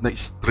straight na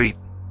straight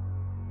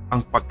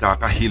ang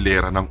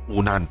pagkakahilera ng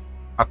unan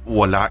at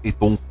wala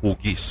itong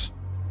hugis.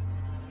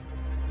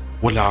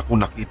 Wala akong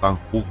nakitang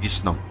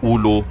hugis ng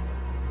ulo,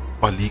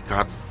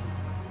 balikat,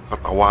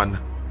 katawan,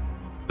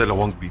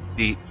 dalawang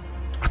binti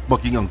at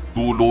maging ang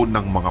dulo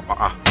ng mga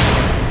paa.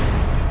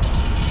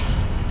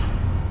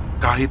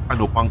 Kahit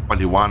ano pang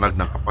paliwanag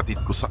ng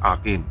kapatid ko sa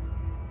akin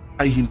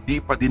ay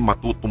hindi pa din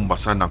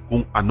matutumbasan ng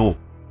kung ano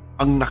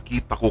ang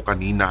nakita ko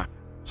kanina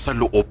sa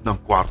loob ng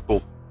kwarto.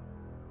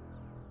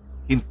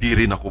 Hindi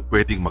rin ako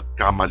pwedeng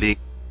magkamali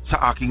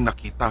sa aking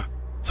nakita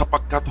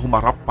sapagkat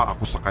humarap pa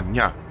ako sa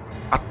kanya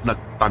at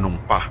nagtanong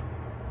pa.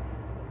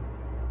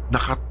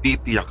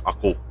 Nakatitiyak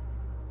ako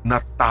na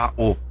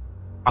tao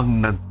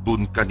ang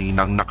nandun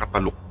kaninang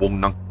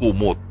nakatalukbong ng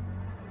kumot.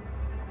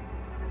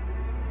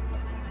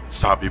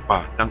 Sabi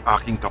pa ng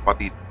aking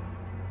kapatid,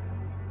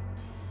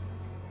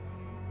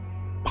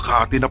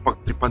 baka ate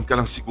napagtripan ka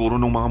lang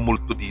siguro ng mga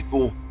multo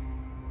dito.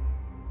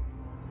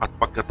 At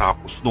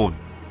pagkatapos nun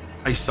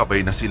ay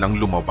sabay na silang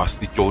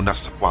lumabas ni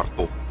Jonas sa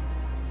kwarto.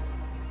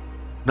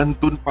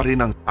 Nandun pa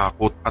rin ang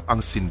takot at ang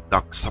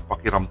sindak sa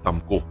pakiramdam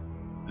ko,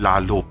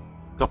 lalo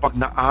kapag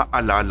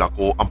naaalala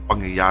ko ang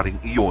pangyayaring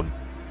iyon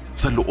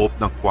sa loob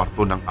ng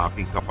kwarto ng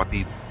aking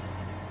kapatid.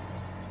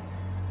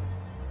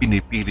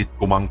 Pinipilit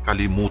ko mang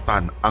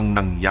kalimutan ang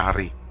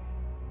nangyari.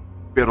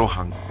 Pero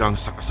hanggang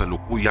sa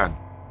kasalukuyan,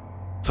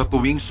 sa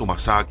tuwing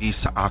sumasagi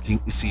sa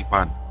aking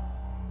isipan,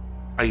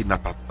 ay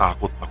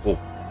natatakot ako.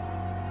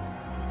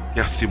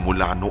 Kaya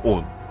simula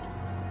noon,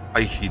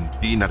 ay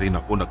hindi na rin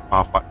ako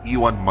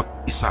nagpapaiwan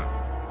mag-isa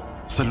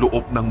sa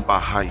loob ng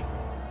bahay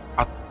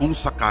at kung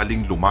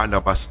sakaling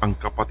lumalabas ang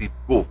kapatid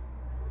ko,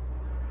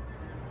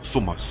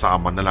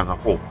 sumasama na lang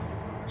ako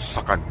sa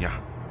kanya.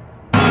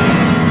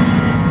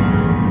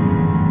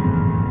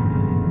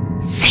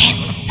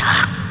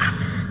 Sindak.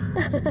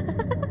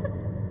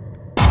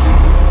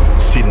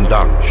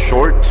 Sindak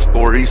Short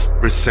Stories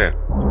present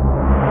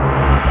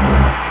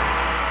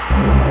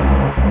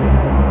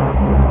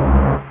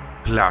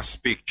Class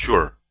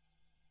Picture,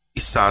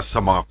 isa sa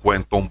mga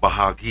kwentong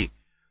bahagi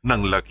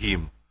ng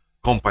LAGIM,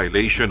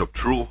 Compilation of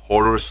True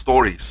Horror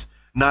Stories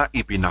na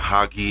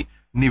ipinahagi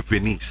ni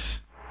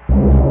Venice.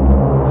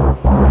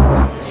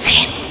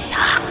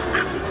 Sindak.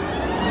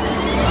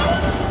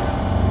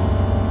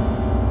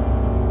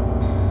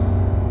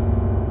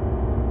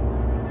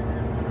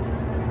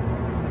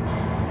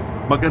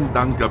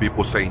 Magandang gabi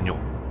po sa inyo.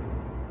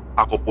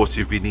 Ako po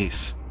si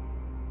Venice.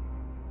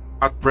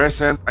 At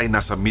present ay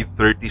nasa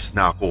mid-30s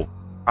na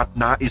ako at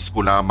nais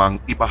ko lamang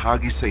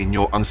ibahagi sa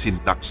inyo ang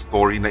sindak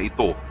story na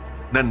ito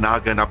na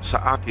naganap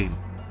sa akin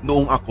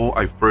noong ako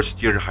ay first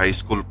year high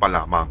school pa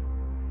lamang.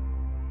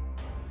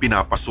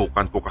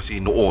 Pinapasukan ko kasi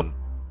noon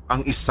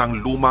ang isang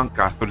lumang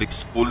Catholic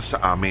school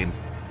sa amin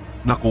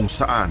na kung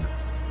saan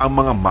ang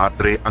mga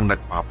madre ang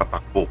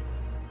nagpapatakbo.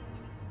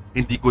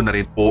 Hindi ko na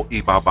rin po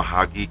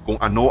ibabahagi kung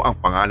ano ang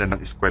pangalan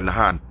ng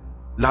eskwelahan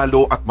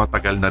lalo at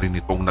matagal na rin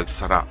itong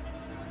nagsara.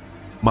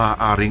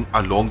 Maaaring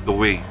along the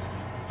way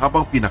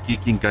habang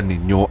pinakikinggan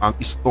ninyo ang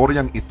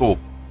istoryang ito,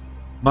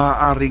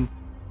 maaaring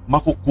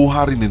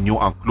makukuha rin ninyo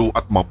ang clue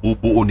at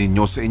mabubuo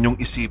ninyo sa inyong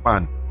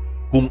isipan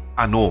kung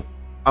ano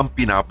ang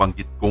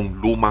pinabanggit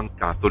kong lumang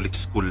Catholic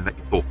school na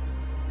ito.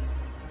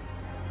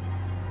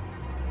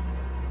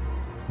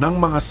 Nang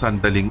mga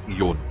sandaling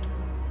iyon,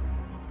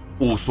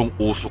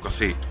 usong-uso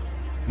kasi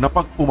na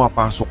pag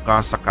pumapasok ka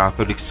sa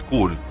Catholic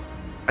school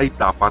ay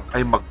dapat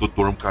ay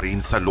magdodorm ka rin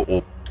sa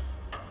loob.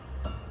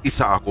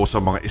 Isa ako sa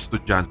mga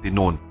estudyante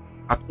noon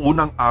at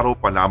unang araw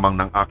pa lamang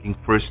ng aking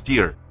first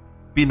year,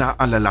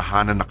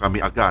 pinaalalahanan na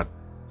kami agad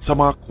sa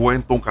mga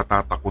kwentong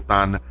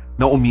katatakutan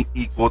na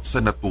umiikot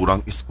sa naturang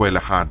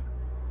eskwelahan.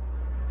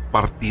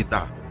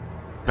 Partida,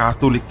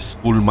 Catholic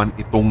school man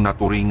itong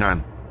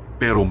naturingan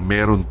pero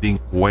meron ding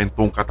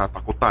kwentong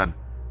katatakutan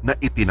na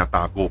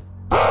itinatago.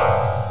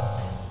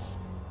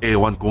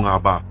 Ewan ko nga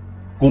ba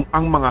kung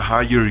ang mga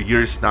higher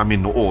years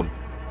namin noon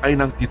ay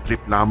nang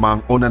titrip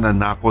lamang o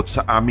nananakot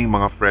sa aming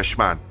mga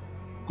freshman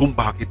kung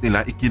bakit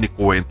nila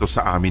ikinikwento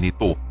sa amin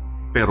ito,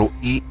 pero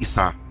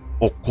iisa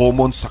o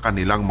common sa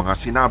kanilang mga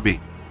sinabi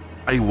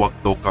ay wag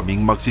daw kaming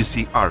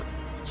magsi-CR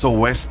sa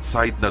west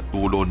side na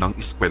dulo ng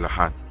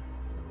eskwelahan.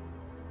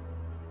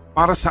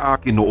 Para sa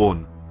akin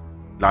noon,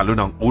 lalo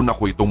nang una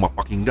ko itong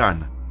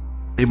mapakinggan,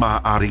 ay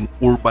maaaring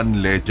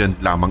urban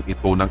legend lamang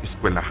ito ng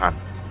eskwelahan.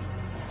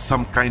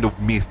 Some kind of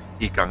myth,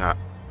 ika nga,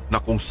 na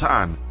kung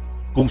saan,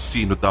 kung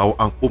sino daw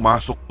ang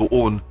pumasok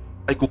doon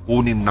ay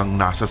kukunin ng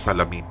nasa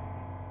salamin.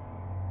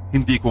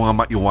 Hindi ko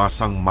nga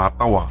maiwasang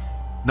matawa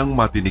nang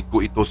madinig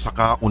ko ito sa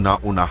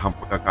kauna-unahang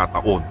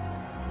pagkakataon,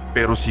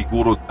 pero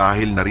siguro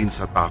dahil na rin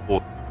sa takot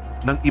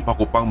ng iba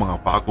ko pang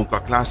mga bagong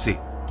kaklase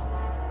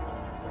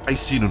ay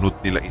sinunod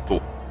nila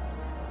ito.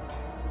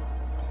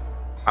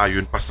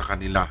 Ayon pa sa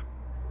kanila,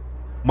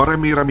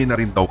 marami-rami na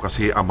rin daw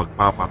kasi ang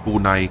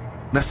magpapatunay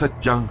na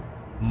sadyang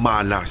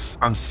malas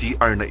ang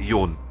CR na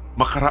iyon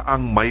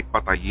makaraang may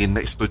patayin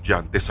na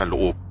estudyante sa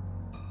loob.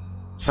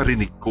 Sa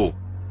rinig ko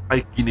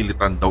ay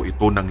kinilitan daw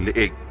ito ng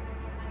leeg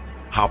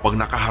habang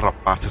nakaharap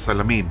pa sa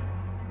salamin.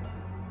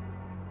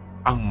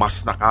 Ang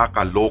mas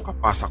nakakaloka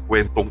pa sa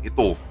kwentong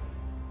ito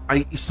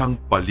ay isang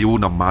baliw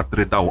na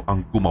madre daw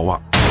ang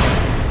gumawa.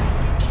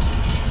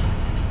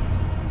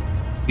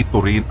 Ito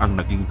rin ang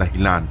naging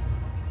dahilan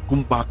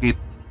kung bakit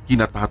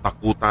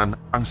kinatatakutan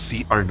ang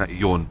CR na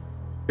iyon.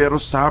 Pero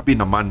sabi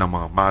naman ng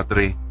mga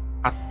madre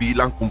at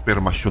bilang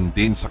kumpirmasyon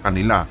din sa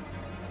kanila,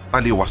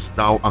 taliwas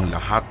daw ang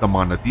lahat ng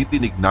mga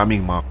nadidinig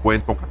naming mga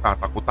kwentong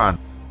katatakutan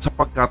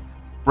sapagkat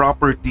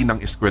property ng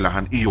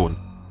eskwelahan iyon,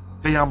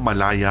 kaya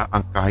malaya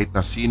ang kahit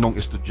na sinong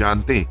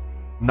estudyante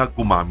na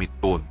gumamit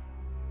doon.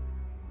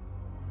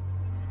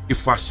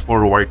 I-fast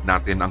forward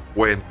natin ang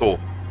kwento.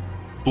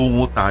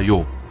 Tungo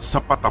tayo sa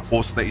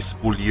patapos na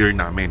school year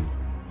namin.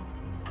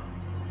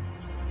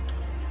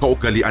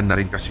 Kaugalian na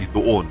rin kasi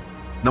doon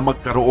na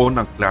magkaroon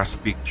ng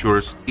class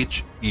pictures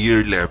each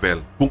year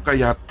level, kung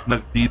kaya't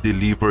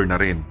nagdi-deliver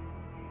na rin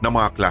ng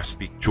mga class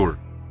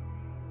picture.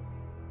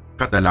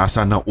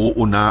 Kadalasan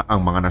nauuna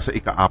ang mga nasa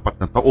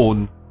ika-4 na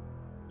taon,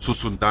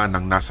 susundan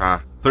ng nasa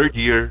 3rd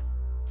year,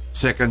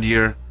 2nd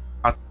year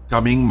at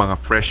kaming mga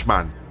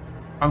freshman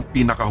ang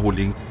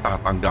pinakahuling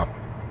tatanggap.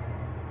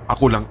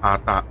 Ako lang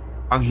ata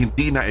ang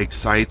hindi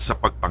na-excite sa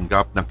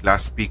pagtanggap ng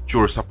class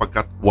picture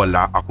sapagkat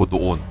wala ako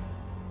doon.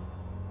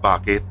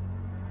 Bakit?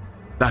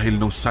 Dahil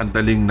nung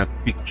sandaling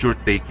nag-picture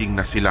taking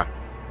na sila,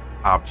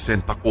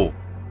 absent ako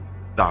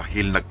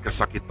dahil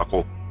nagkasakit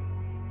ako.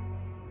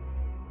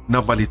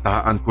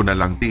 Nabalitaan ko na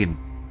lang din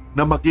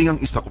na maging ang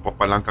isa ko pa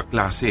palang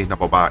kaklase na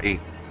babae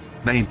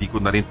na hindi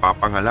ko na rin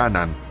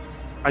papangalanan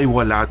ay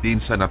wala din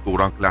sa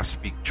naturang class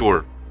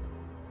picture.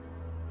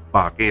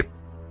 Bakit?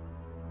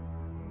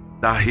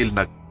 Dahil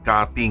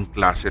nag-cutting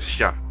classes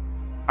siya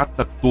at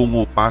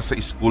nagtungo pa sa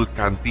school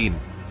canteen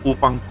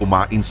upang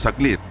kumain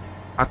saglit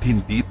at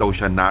hindi daw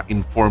siya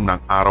na-inform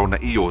ng araw na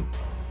iyon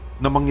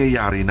na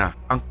mangyayari na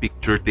ang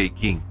picture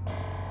taking.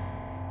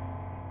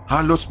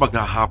 Halos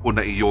maghahapon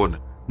na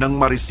iyon nang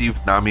ma-receive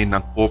namin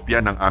ng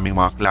kopya ng aming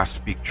mga class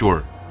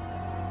picture.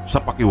 Sa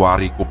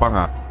pakiwari ko pa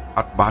nga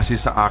at base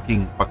sa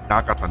aking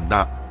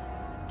pagkakatanda,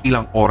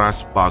 ilang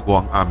oras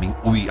bago ang aming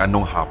uwian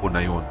nung hapon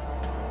na yon.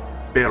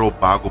 Pero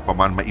bago pa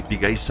man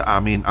maibigay sa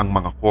amin ang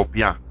mga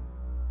kopya,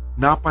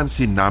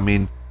 napansin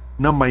namin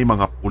na may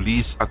mga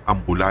pulis at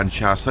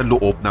ambulansya sa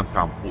loob ng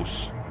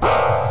campus.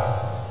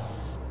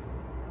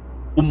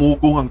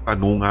 Umugong ang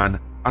tanungan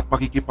at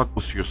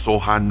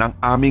pakikipag-usyosohan ng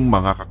aming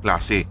mga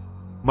kaklase,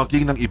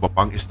 maging ng iba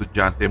pang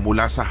estudyante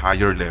mula sa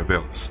higher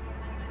levels.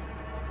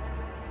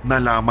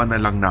 Nalaman na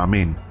lang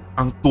namin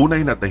ang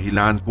tunay na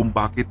dahilan kung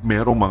bakit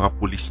merong mga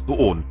pulis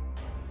doon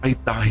ay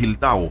dahil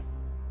daw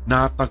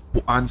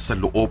natagpuan sa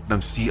loob ng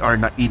CR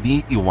na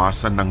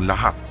iniiwasan ng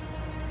lahat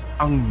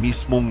ang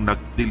mismong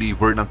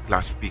nag-deliver ng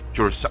class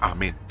picture sa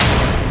amin.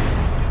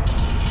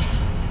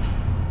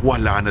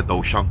 Wala na daw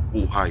siyang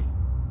buhay.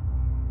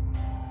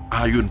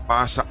 Ayon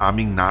pa sa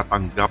aming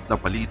natanggap na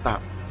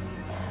balita,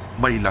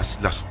 may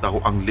laslas daw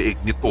ang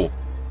leeg nito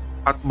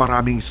at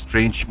maraming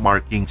strange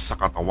markings sa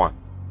katawan.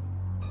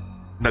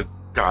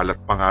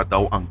 Nagkalat pa nga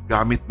daw ang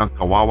gamit ng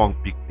kawawang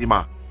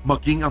biktima,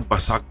 maging ang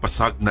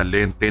basag-basag na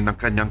lente ng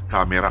kanyang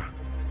kamera.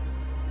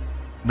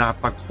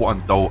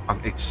 Natagpuan daw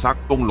ang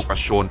eksaktong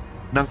lokasyon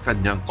ng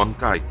kanyang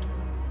bangkay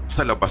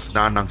sa labas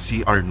na ng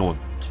CR noon,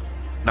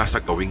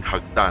 nasa gawing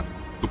hagdan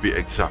to be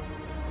exact.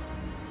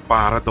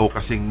 Para daw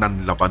kasing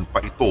nanlaban pa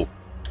ito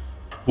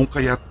kung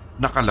kaya't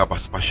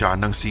nakalabas pa siya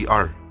ng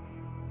CR.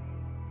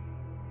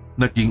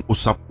 Naging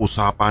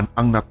usap-usapan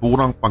ang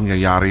naturang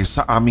pangyayari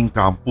sa aming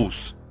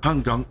campus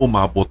hanggang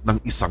umabot ng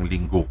 1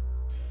 linggo.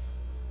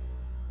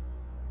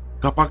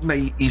 Kapag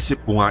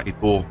naiisip ko nga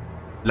ito,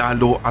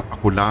 lalo at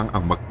ako lang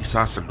ang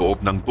mag-isa sa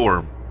loob ng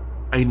dorm,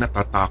 ay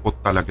natatakot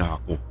talaga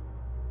ako.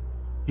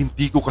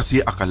 Hindi ko kasi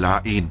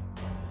akalain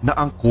na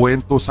ang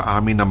kwento sa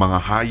amin ng mga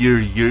higher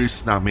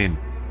years namin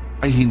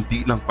ay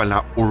hindi lang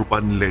pala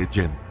urban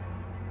legend,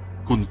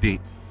 kundi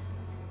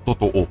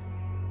totoo.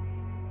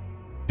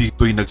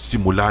 Dito'y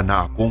nagsimula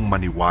na akong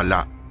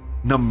maniwala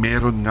na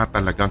meron nga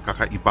talagang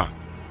kakaiba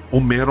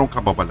o merong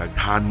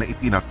kababalaghan na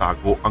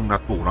itinatago ang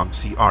naturang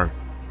CR.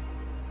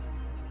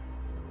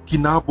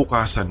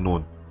 Kinabukasan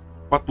nun,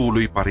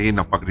 patuloy pa rin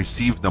ang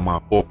pag-receive ng mga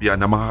kopya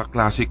ng mga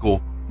kaklase ko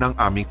ng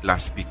aming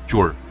class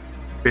picture,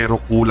 pero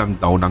kulang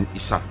daw ng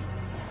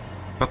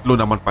 1. 3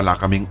 naman pala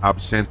kaming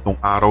absent nung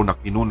araw na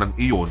kinunan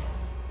iyon,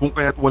 kung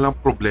kaya't walang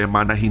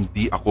problema na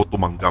hindi ako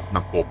tumanggap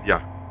ng kopya.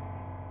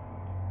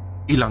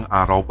 Ilang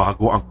araw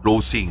bago ang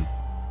closing,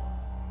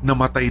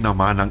 namatay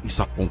naman ang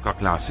isa kong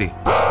kaklase.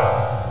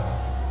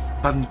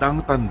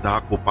 Tandang-tanda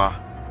ko pa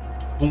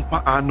kung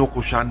paano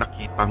ko siya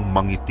nakitang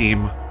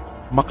mangitim,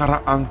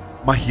 makaraang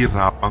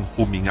mahirapang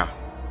huminga.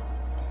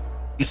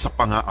 Isa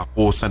pa nga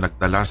ako sa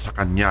nagdala sa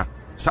kanya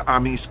sa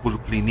aming school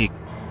clinic,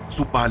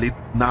 subalit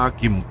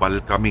nagimbal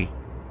kami,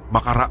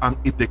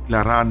 makaraang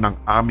ideklara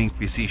ng aming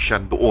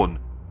physician doon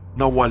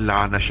na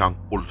wala na siyang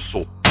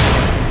pulso.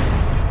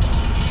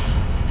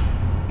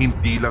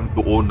 Hindi lang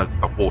doon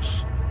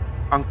nagtapos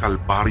ang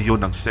kalbaryo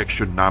ng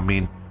section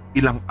namin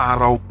ilang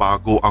araw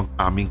bago ang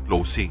aming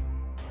closing.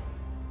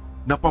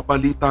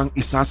 Napabalita ang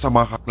isa sa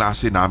mga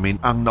kaklase namin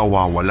ang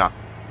nawawala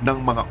ng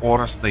mga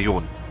oras na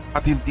yon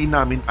at hindi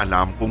namin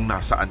alam kung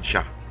nasaan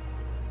siya.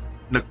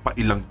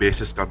 Nagpailang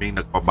beses kaming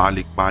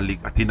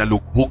nagpabalik-balik at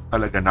hinalughog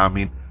talaga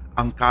namin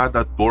ang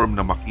kada dorm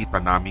na makita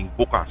naming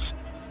bukas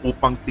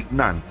upang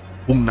tignan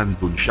kung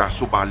nandun siya,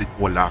 subalit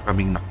wala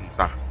kaming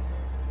nakita.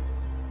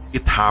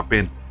 It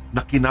happened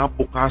na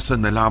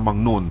kinabukasan na lamang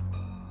nun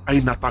ay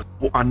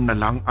natagpuan na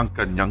lang ang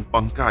kanyang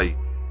bangkay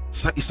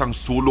sa isang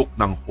sulok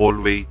ng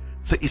hallway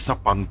sa isa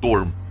pang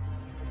dorm.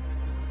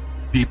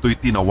 Dito'y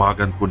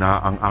tinawagan ko na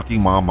ang aking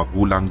mga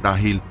magulang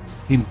dahil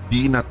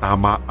hindi na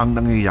tama ang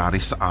nangyayari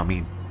sa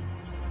amin.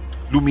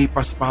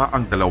 Lumipas pa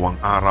ang 2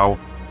 araw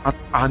at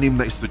 6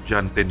 na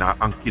estudyante na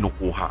ang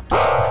kinukuha.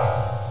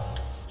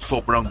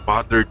 Sobrang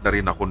bothered na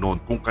rin ako noon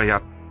kung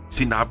kaya't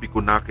sinabi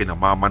ko na kina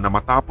mama na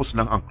matapos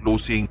lang ang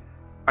closing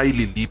ay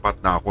lilipat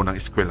na ako ng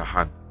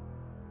eskwelahan.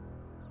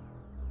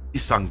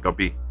 Isang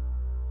gabi,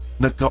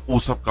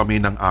 nagkausap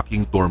kami ng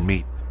aking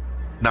dormmate.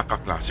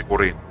 Nakaklase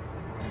ko rin.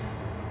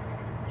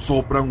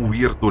 Sobrang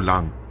weirdo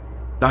lang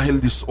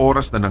dahil 10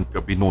 oras na ng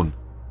gabi noon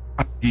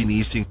at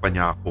ginising pa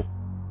niya ako.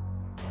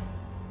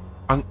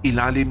 Ang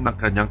ilalim ng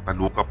kanyang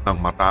talukap ng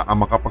mata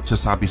ang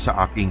makapagsasabi sa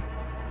aking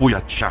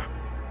puyat siya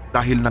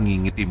dahil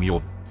nangingitim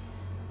yun.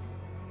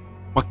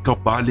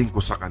 Pagkabaling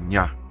ko sa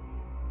kanya,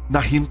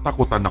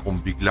 nahintakutan akong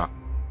bigla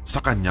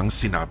sa kanyang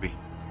sinabi.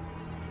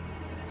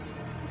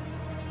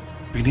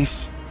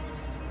 Finis,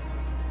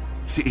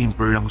 si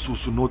Amber ang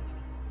susunod.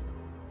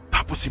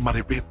 Tapos si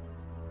Maribeth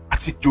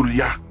at si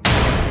Julia.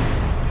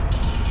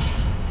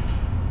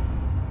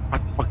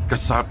 At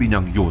pagkasabi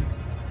niyang yun,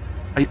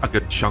 ay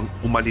agad siyang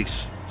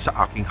umalis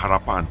sa aking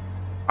harapan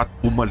at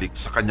bumalik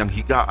sa kanyang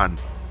higaan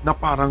na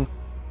parang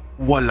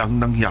walang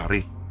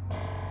nangyari.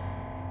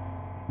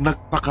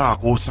 Nagtaka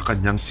ako sa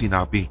kanyang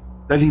sinabi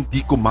dahil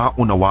hindi ko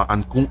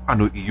maunawaan kung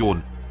ano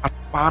iyon at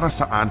para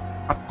saan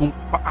at kung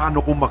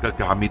paano ko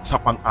magagamit sa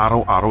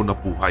pang-araw-araw na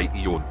buhay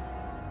iyon.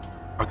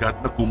 Agad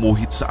na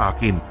gumuhit sa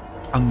akin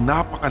ang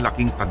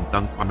napakalaking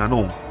tandang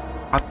pananong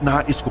at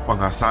nais ko pa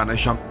nga sana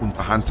siyang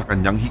puntahan sa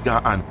kanyang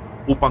higaan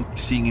upang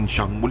kisingin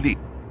siyang muli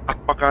at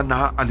baka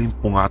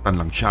naalimpungatan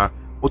lang siya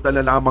o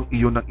dala lamang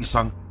iyon ng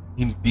isang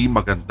hindi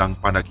magandang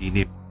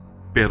panaginip.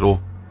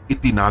 Pero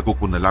itinago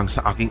ko na lang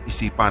sa aking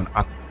isipan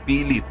at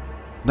pilit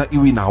na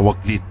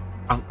iwinawaglit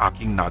ang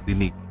aking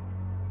nadinig.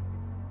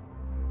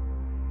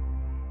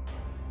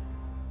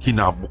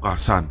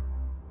 Kinabukasan,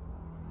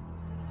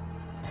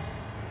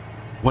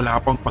 wala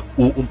pang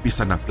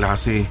pag-uumpisa ng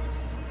klase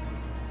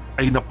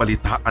ay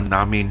napalitaan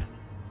namin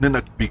na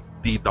nag-big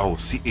D daw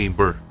si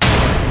Amber.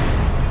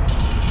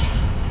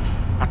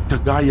 At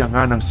kagaya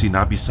nga ng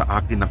sinabi sa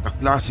akin ng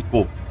kaklase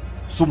ko,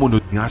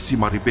 sumunod nga si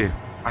Maribeth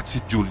at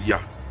si Julia.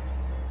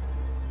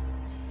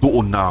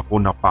 Doon na ako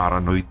na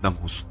paranoid ng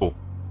husto.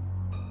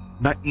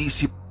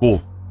 Naisip ko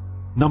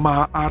na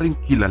maaaring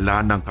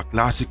kilala ng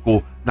kaklase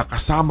ko na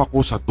kasama ko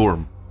sa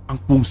dorm ang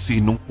kung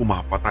sinong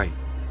pumapatay.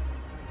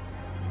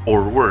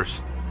 Or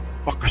worst,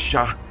 baka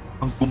siya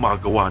ang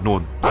gumagawa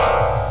nun.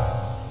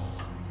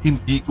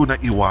 Hindi ko na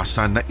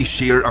iwasan na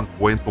i-share ang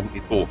kwentong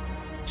ito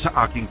sa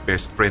aking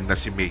best friend na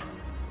si May.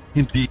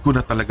 Hindi ko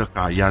na talaga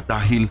kaya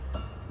dahil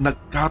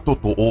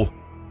nagkatotoo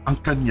ang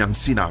kanyang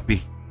sinabi.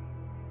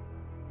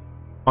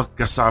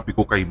 Pagkasabi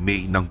ko kay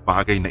May ng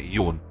bagay na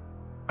iyon,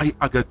 ay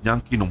agad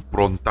niyang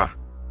kinumpronta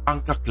ang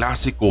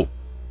kaklase ko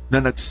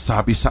na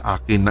nagsabi sa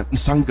akin ng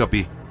isang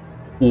gabi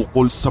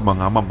ukol sa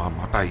mga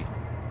mamamatay.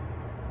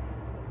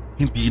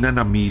 Hindi na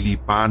namili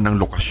pa ng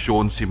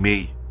lokasyon si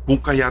May kung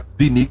kaya't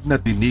dinig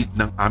na dinig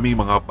ng aming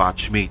mga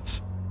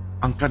batchmates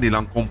ang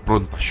kanilang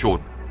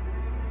komprontasyon.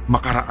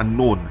 Makaraan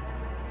nun,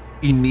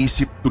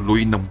 inisip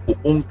tuloy ng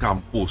buong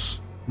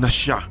campus na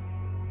siya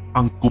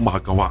ang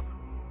gumagawa.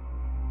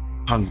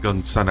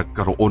 Hanggang sa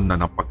nagkaroon na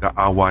ng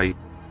pag-aaway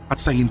at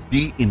sa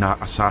hindi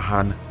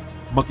inaasahan,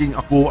 maging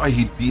ako ay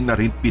hindi na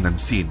rin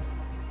pinansin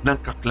ng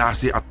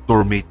kaklase at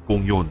dormmate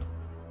kong yun.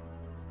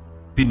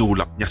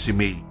 Tinulak niya si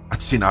May at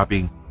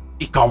sinabing,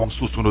 "Ikaw ang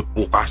susunod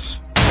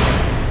bukas."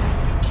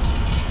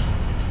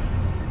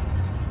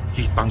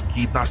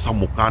 Kitang-kita sa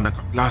mukha ng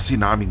kaklase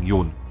naming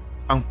yun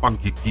ang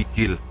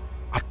panggigigil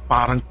at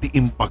parang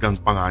tiimbagang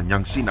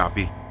panganyang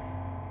sinabi.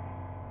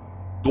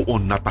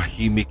 Doon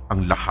natahimik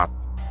ang lahat.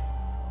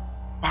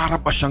 Para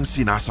ba siyang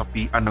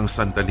sinasapian ng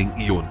sandaling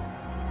iyon?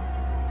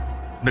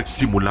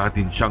 Nagsimula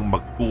din siyang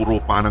magturo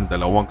pa ng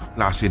 2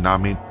 kaklase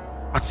namin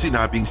at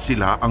sinabing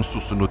sila ang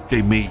susunod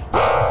kay May.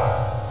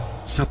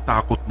 Sa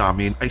takot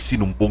namin ay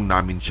sinumbong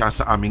namin siya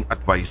sa aming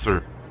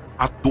advisor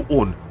at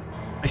doon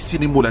ay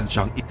sinimulan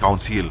siyang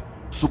i-counsel,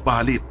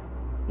 subalit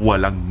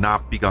walang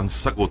napigang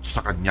sagot sa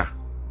kanya.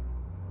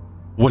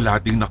 Wala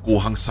ding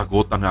nakuhang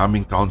sagot ang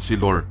aming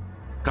counselor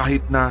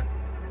kahit na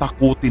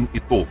takutin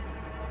ito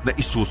na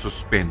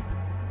isususpend.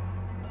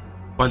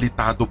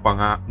 Balitado pa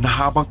nga na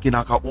habang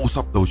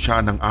kinakausap daw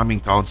siya ng aming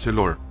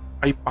counselor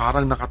ay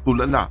parang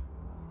nakatulala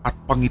at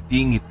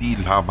pangiti-ngiti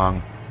lamang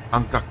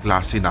ang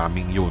kaklase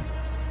naming yun.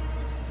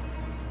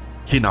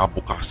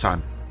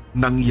 Kinabukasan,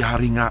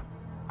 nangyari nga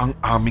ang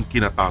aming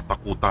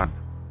kinatatakutan.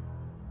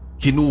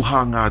 Kinuha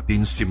nga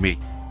din si May.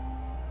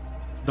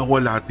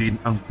 Nawala din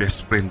ang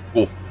best friend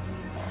ko.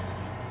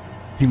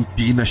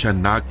 Hindi na siya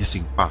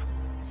nagising pa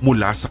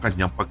mula sa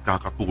kanyang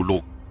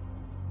pagkakatulog.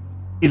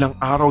 Ilang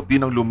araw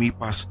din ang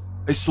lumipas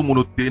ay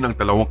sumunod din ang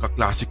dalawang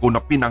kaklase ko na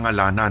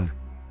pinangalanan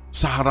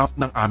sa harap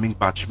ng aming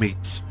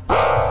batchmates.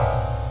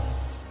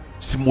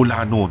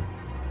 Simula noon,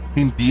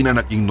 hindi na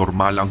naging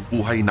normal ang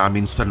buhay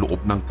namin sa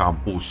loob ng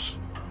campus.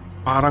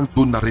 Parang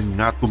doon na rin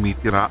nga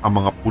tumitira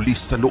ang mga pulis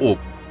sa loob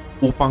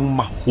upang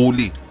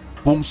mahuli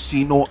kung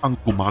sino ang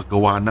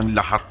gumagawa ng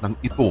lahat ng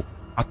ito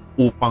at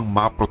upang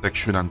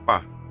maproteksyonan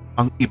pa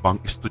ang ibang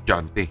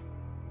estudyante.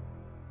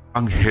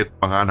 Ang head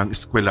pa nga ng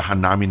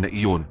eskwelahan namin na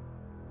iyon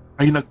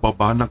ay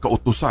nagbaba ng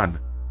kautusan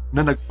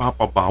na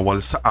nagpapabawal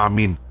sa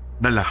amin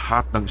na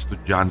lahat ng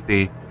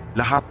estudyante,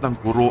 lahat ng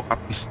guro at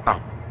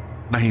staff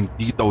na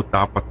hindi daw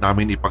dapat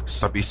namin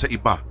ipagsabi sa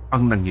iba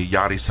ang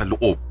nangyayari sa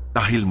loob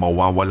dahil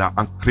mawawala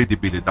ang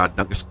kredibilidad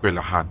ng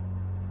eskwelahan.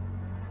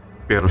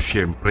 Pero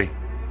syempre,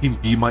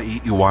 hindi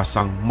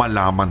maiiwasang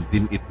malaman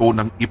din ito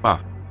ng iba,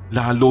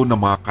 lalo na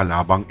mga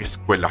kalabang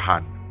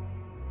eskwelahan.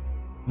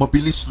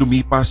 Mabilis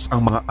lumipas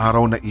ang mga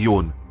araw na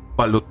iyon,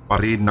 balot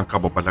pa rin ng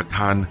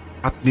kababalaghan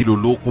at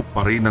niluloko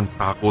pa rin ng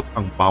takot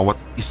ang bawat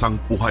isang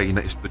buhay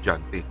na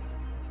estudyante.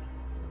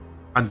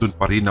 Andun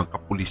pa rin ang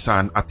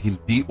kapulisan at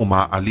hindi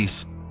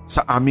umaalis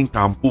sa aming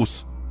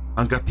campus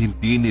hanggat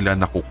hindi nila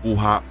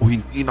nakukuha o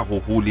hindi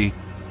nahuhuli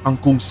ang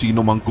kung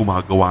sino mang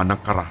gumagawa ng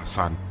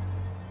karahasan.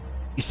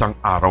 Isang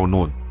araw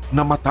noon,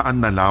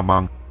 namataan na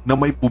lamang na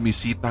may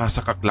bumisita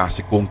sa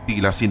kaklase kong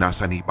tila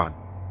sinasaniban.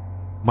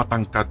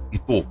 Matangkad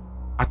ito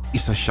at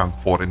isa siyang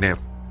foreigner.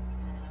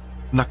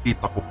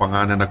 Nakita ko pa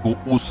nga na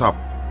nag-uusap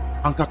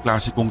ang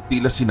kaklase kong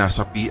tila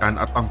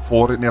sinasapian at ang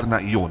foreigner na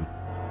iyon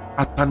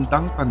at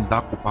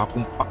tandang-tanda ko pa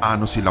kung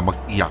paano sila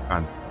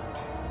mag-iyakan.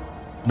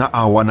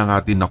 Naawa na nga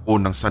din ako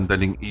ng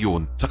sandaling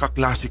iyon sa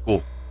kaklase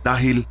ko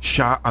dahil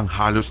siya ang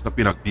halos na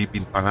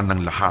pinagbibintangan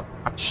ng lahat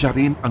at siya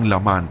rin ang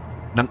laman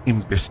ng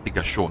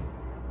investigasyon.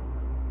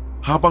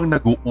 Habang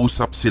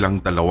nag-uusap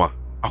silang dalawa,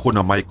 ako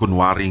na may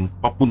kunwaring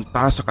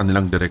papunta sa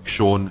kanilang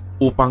direksyon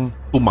upang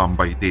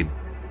tumambay din.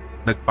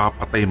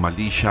 Nagpapatay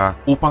mali siya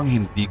upang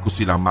hindi ko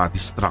sila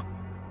ma-distract.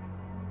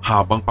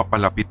 Habang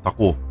papalapit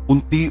ako,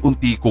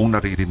 unti-unti kong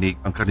naririnig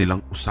ang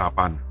kanilang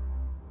usapan.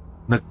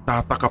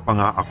 Nagtataka pa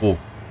nga ako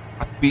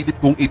at pilit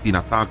kong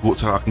itinatago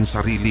sa aking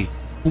sarili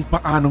kung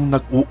paanong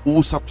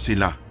nag-uusap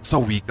sila sa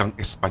wikang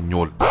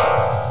Espanyol.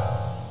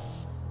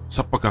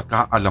 Sa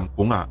pagkakaalam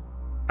ko nga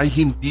ay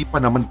hindi pa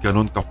naman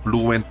ganun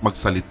ka-fluent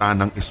magsalita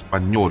ng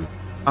Espanyol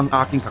ang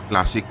aking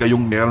kaklase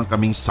gayong meron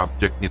kaming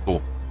subject nito.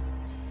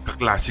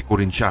 Kaklase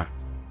ko rin siya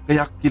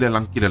kaya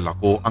kilalang kilala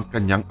ko ang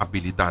kanyang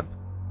abilidad,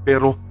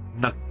 pero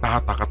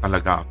nagtataka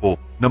talaga ako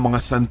na mga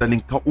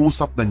sandaling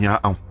kausap na niya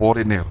ang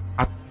foreigner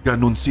at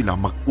ganun sila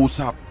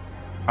mag-usap.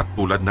 At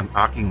tulad ng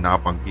aking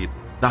nabanggit,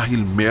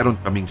 dahil meron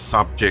kaming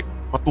subject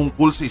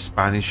patungkol sa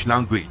Spanish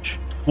language,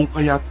 kung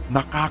kaya't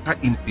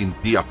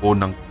nakakaintindi ako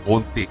ng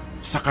konti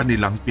sa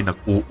kanilang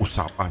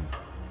pinag-uusapan.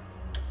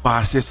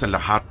 Base sa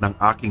lahat ng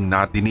aking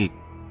nadinig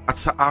at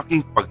sa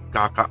aking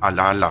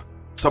pagkakaalala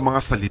sa mga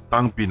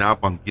salitang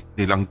binabanggit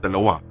nilang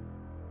dalawa,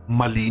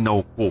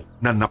 malinaw ko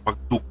na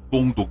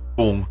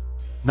napagdugtong-dugtong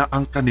na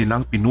ang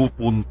kanilang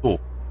pinupunto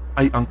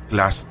ay ang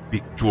class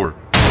picture.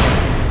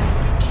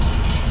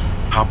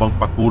 Habang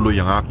patuloy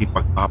ang aking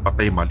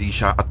pagpapatay mali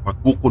siya at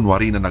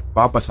pagkukunwari na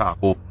nagbabasa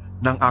ako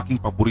ng aking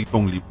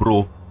paboritong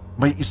libro,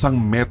 may 1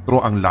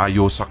 metro ang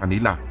layo sa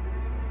kanila.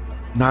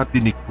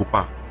 Nadinig ko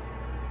pa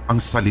ang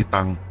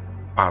salitang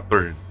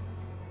pattern.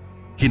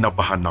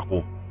 Kinabahan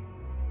ako.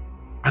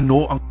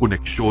 Ano ang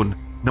koneksyon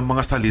ng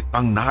mga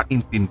salitang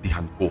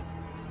naintindihan ko?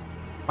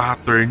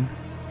 Pattern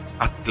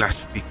at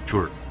class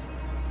picture.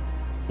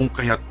 Kung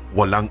kaya't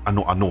walang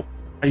ano-ano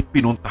ay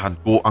pinuntahan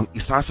ko ang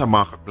isa sa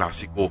mga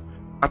kaklase ko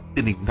at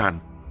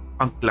tinignan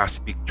ang class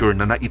picture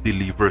na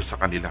na-deliver sa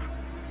kanila.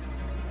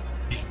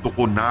 Dito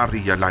ko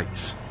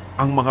na-realize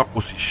ang mga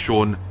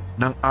posisyon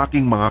ng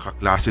aking mga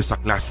kaklase sa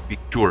class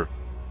picture,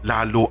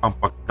 lalo ang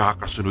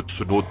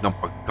pagkakasunod-sunod ng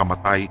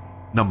pagkamatay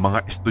ng mga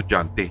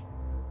estudyante.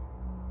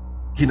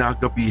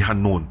 Kinagabihan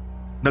noon,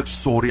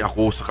 nagsorry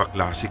ako sa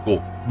kaklase ko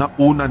na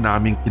una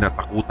naming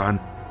kinatakutan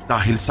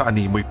dahil sa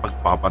animoy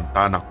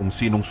pagbabanta na kung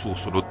sinong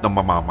susunod na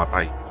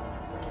mamamatay.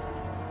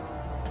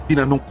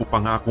 Tinanong ko pa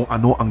nga kung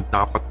ano ang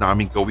dapat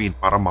naming gawin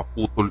para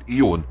maputol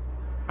iyon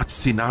at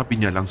sinabi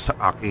niya lang sa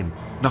akin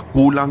na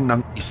kulang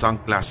ng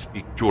 1 class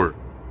picture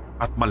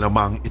at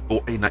malamang ito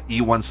ay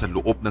naiwan sa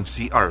loob ng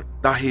CR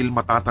dahil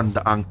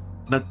matatandaang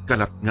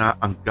nagkalat nga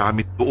ang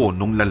gamit doon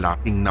ng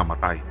lalaking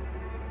namatay.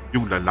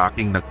 Yung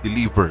lalaking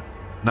nag-deliver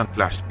ng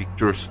class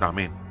pictures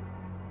namin.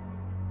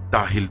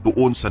 Dahil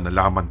doon sa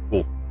nalaman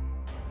ko,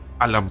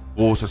 alam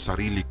ko sa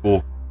sarili ko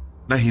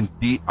na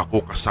hindi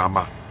ako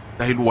kasama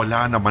dahil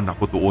wala naman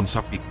ako doon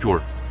sa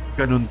picture.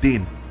 Ganon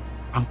din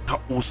ang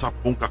kausap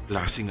kong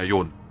kaklase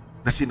ngayon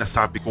na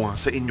sinasabi ko nga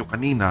sa inyo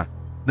kanina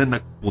na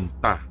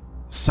nagpunta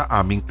sa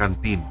aming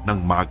kantin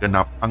nang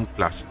maganap ang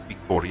class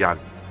pictorial.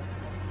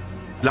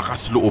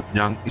 Lakas loob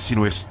niyang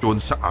isinuwestiyon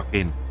sa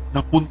akin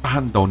na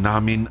puntahan daw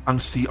namin ang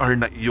CR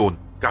na iyon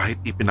kahit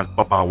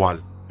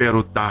ipinagbabawal,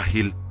 pero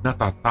dahil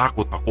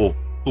natatakot ako,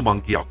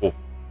 tumanggi ako.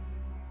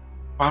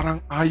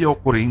 Parang ayaw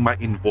ko ring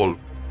ma-involve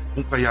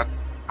kung kaya't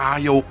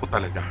ayaw ko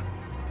talaga.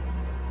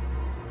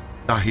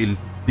 Dahil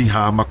di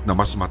hamak na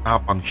mas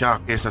matapang siya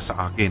kesa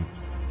sa akin,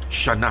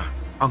 siya na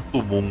ang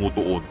tumungo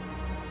doon.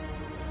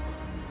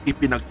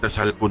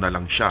 Ipinagdasal ko na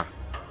lang siya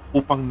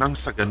upang nang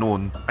sa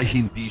ganon ay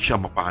hindi siya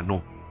mapano.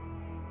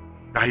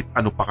 Kahit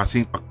ano pa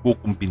kasing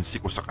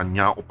pagkukumbinsi ko sa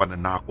kanya o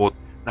pananakot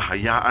na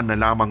hayaan na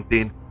lamang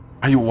din,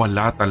 ay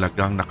wala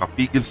talagang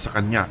nakapigil sa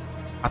kanya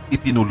at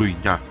itinuloy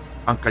niya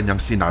ang kanyang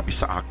sinabi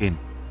sa akin.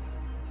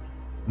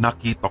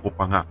 Nakita ko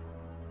pa nga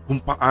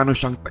kung paano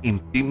siyang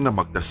taimtim na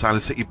magdasal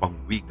sa ibang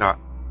wika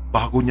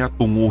bago niya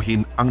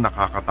tunguhin ang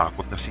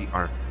nakakatakot na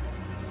CR.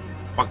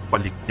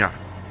 Pagbalik niya,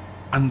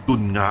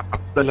 andun nga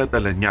at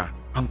dala-dala niya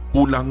ang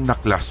kulang na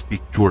class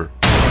picture.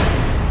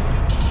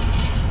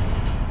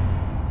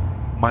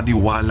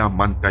 Maniwala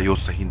man kayo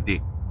sa hindi,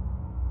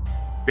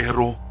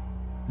 pero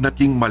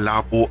naging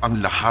malabo ang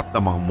lahat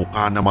ng mga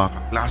mukha ng mga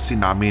kaklase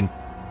namin,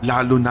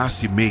 lalo na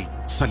si May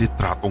sa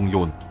litratong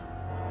yon.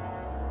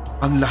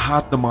 Ang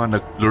lahat ng mga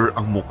nag-blur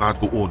ang mukha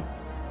doon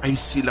ay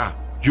sila,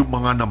 yung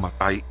mga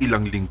namatay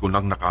ilang linggo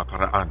lang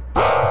nakakaraan.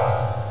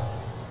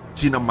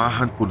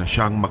 Sinamahan ko na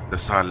siyang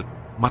magdasal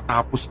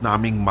matapos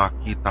naming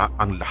makita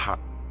ang lahat.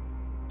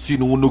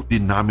 Sinunog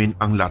din namin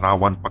ang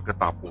larawan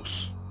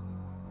pagkatapos.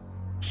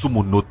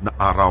 Sumunod na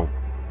araw,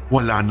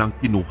 wala nang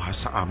kinuha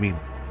sa amin.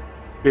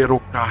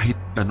 Pero kahit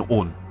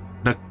ganoon,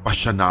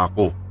 nagpasya na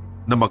ako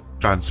na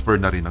mag-transfer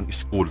na rin ang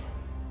school.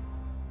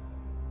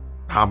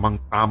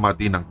 Tamang-tama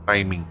din ang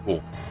timing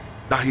ko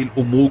dahil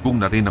umugong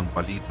na rin ang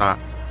balita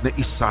na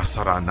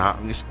isasara na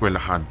ang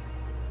eskwelahan.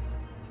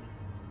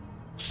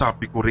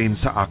 Sabi ko rin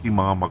sa aking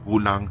mga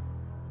magulang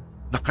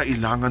na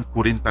kailangan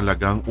ko rin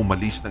talagang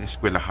umalis ng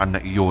eskwelahan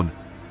na iyon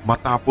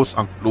matapos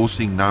ang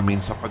closing namin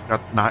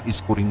sapagkat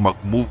nais ko ring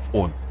mag-move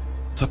on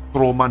sa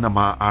trauma na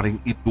maaaring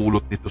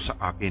idulot nito sa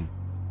akin.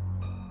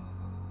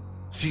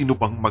 Sino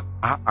bang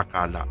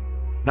mag-aakala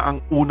na ang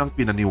unang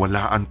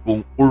pinaniwalaan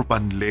kong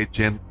urban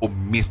legend o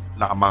myth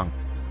lamang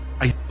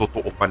ay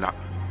totoo pala?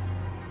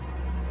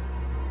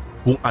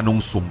 Kung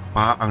anong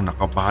sumpa ang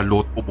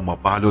nakabalot o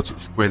bumabalot sa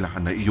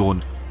eskwelahan na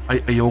iyon ay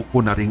ayaw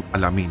ko na ring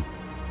alamin.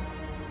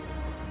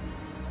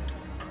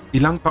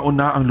 Ilang taon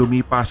na ang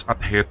lumipas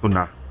at heto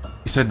na,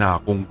 isa na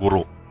akong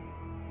guro.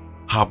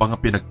 Habang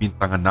ang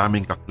pinagbintangan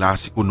naming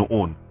kaklase ko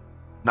noon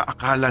na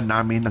akala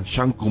namin ang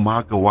siyang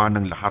gumagawa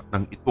ng lahat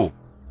ng ito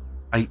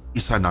ay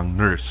isa ng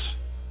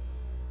nurse.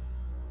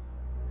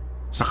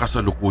 Sa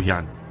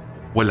kasalukuyan,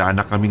 wala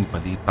na kaming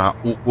balita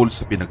ukol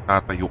sa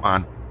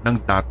pinagtatayuan ng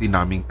dati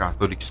naming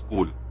Catholic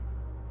school.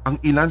 Ang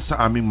ilan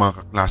sa aming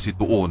mga kaklase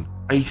doon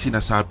ay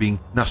sinasabing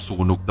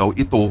nasunog daw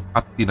ito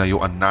at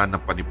tinayuan na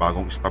ng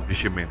panibagong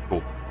establishmento.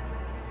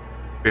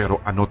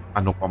 Pero ano't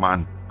ano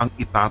paman ang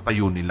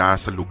itatayo nila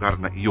sa lugar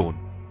na iyon,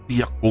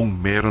 tiyak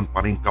kong meron pa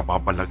rin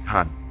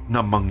kababalaghan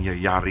na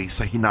mangyayari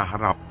sa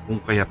hinaharap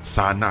kung kaya't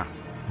sana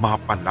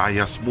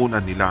mapalayas muna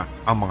nila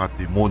ang mga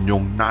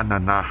demonyong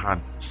nananahan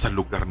sa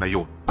lugar na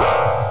iyon.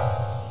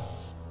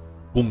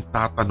 Kung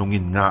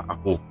tatanungin nga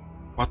ako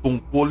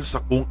patungkol sa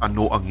kung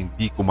ano ang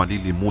hindi ko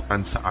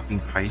malilimutan sa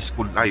aking high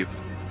school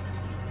life,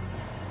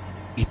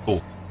 ito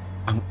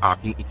ang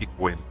aking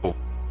ikikwento.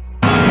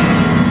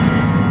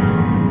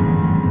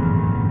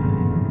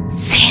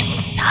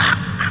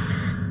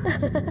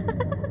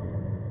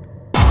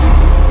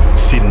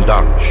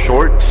 Sindak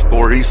Short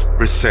Stories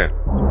present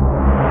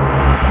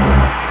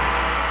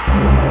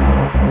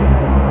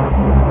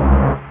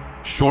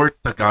Short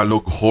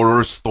Tagalog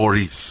Horror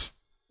Stories,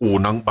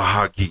 unang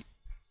bahagi,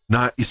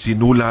 na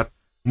isinulat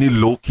ni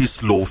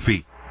Lokis Lofi.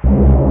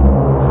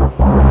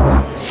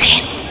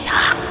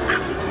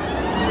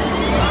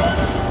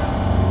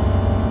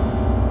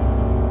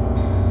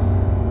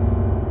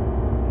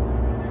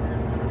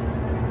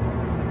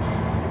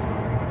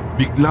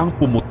 Biglang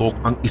pumutok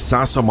ang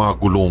isa sa mga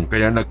gulong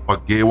kaya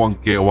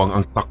nagpagewang-gewang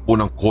ang takbo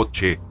ng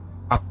kotse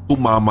at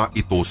tumama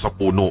ito sa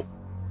puno.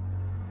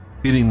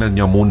 Tiningnan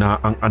niya muna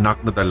ang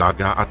anak na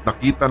dalaga at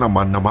nakita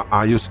naman na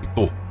maayos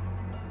ito.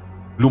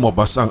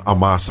 Lumabas ang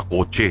ama sa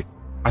kotse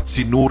at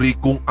sinuri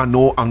kung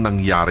ano ang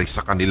nangyari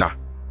sa kanila.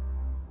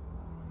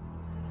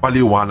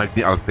 Paliwanag ni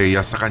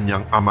Althea sa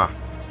kanyang ama.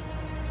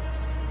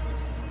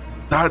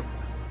 Dad,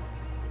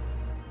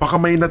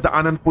 baka may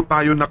nadaanan po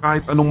tayo na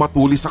kahit anong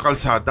matuli sa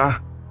kalsada.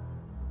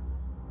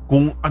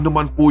 Kung ano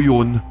man po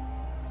yun,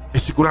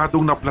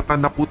 siguradong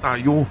naplatan na po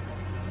tayo.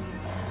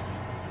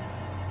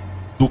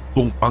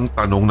 Duktong pang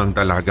tanong ng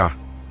dalaga.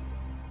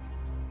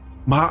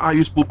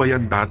 Maayos po ba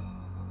yan, Dad?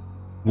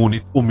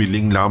 Ngunit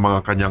umiling lamang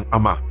ang kanyang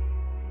ama.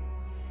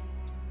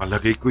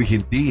 Palagay ko'y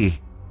hindi eh.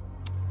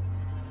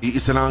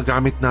 Iisa lang ang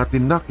gamit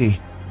natin, nak eh.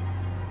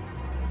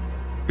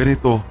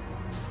 Ganito,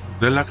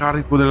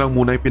 lalakarin ko na lang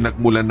muna yung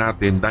pinagmulan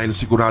natin dahil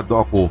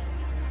sigurado ako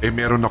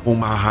meron akong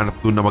mahahanap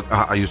doon na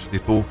mag-aayos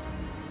nito.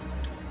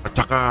 At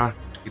saka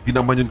Hindi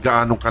naman yun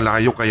gaanong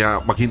kalayo kaya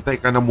maghintay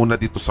ka na muna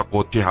dito sa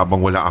kotse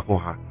habang wala ako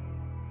ha.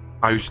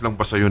 Ayos lang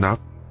ba sa'yo, nak?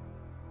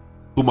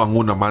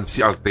 Tumango naman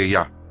si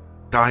Althea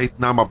kahit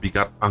na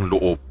mabigat ang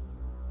loob.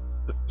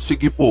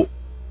 Sige po.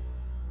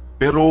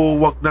 Pero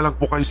wag na lang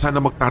po kayo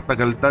sana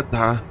magtatagal, Dad,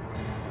 ha?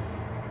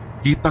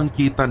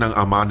 Kitang-kita ng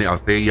ama ni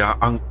Althea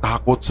ang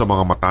takot sa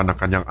mga mata ng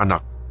kanyang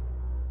anak.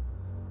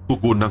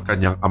 Tugon ng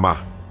kanyang ama.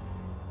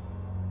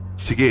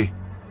 Sige,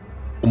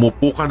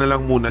 umupo ka na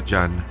lang muna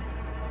dyan.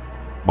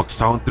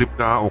 Mag-sound trip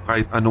ka o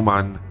kahit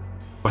anuman,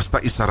 basta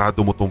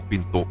isarado mo tong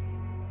pinto.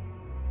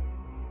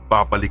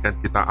 Babalikan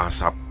kita,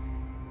 ASAP.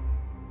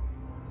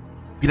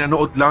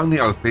 Pinanood lang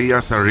ni Althea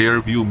sa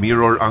rearview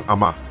mirror ang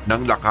ama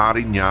nang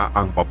lakarin niya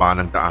ang baba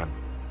ng daan.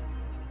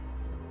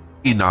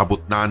 Inabot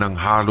na ng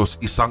halos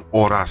 1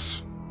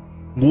 oras,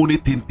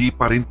 ngunit hindi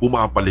pa rin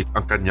bumabalik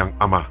ang kanyang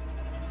ama.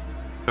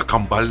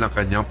 Kakambal ng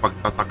kanyang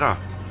pagtataka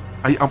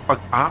ay ang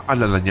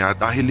pag-aalala niya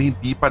dahil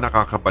hindi pa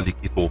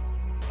nakakabalik ito.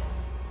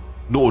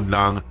 Noon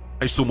lang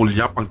ay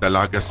sumulyap ang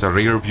dalaga sa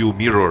rearview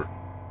mirror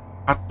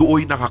at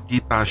dooy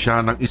nakakita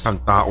siya ng isang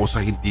tao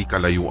sa hindi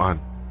kalayuan.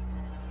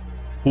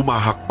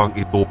 Humahakbang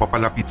ito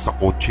papalapit sa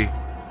kotse.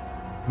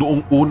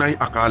 Noong unay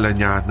akala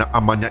niya na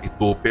ama niya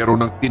ito pero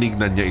nang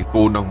tinignan niya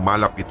ito ng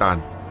malapitan,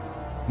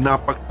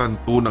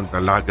 napagtanto ng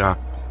dalaga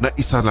na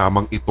isa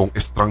lamang itong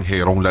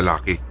estrangherong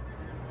lalaki.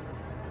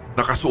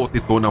 Nakasuot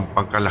ito ng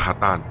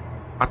pangkalahatan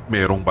at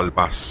merong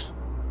balbas.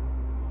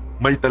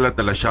 May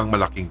dala-dala siyang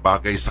malaking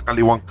bagay sa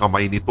kaliwang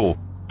kamay nito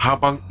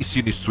habang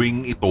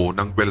isiniswing ito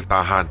ng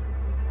beltahan.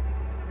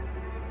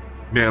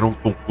 Merong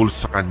tungkol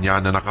sa kanya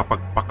na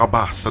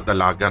nakapagpakaba sa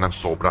dalaga ng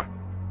sobra.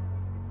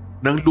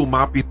 Nang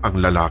lumapit ang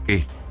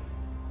lalaki,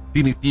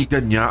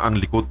 tinitigan niya ang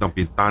likod ng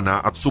bintana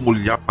at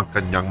sumulyap ang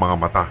kanyang mga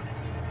mata.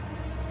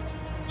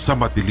 Sa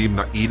madilim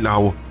na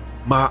ilaw,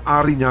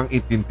 maaari niyang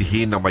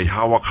intindihin na may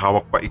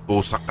hawak-hawak pa ito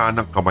sa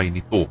kanang kamay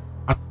nito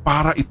at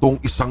para itong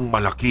isang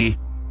malaki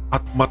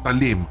at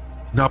matalim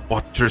na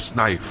butcher's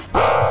knife.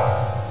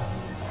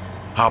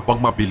 Habang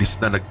mabilis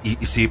na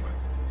nag-iisip,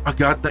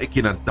 agad na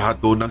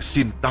ikinandado ng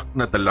Sindak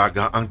na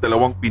dalaga ang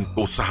 2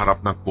 pinto sa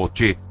harap ng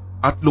kotse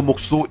at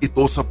lumukso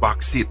ito sa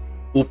backseat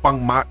upang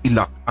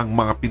mailak ang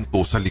mga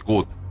pinto sa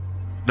likod.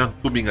 Nang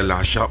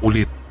tumingala siya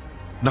ulit,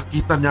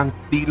 nakita niyang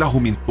tila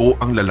huminto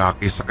ang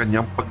lalaki sa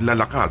kanyang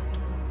paglalakad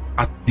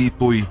at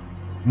dito'y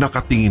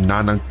nakatingin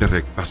na ng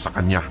direkta sa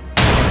kanya.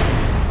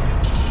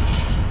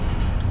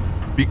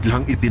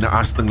 Biglang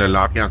itinaas ng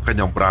lalaki ang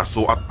kanyang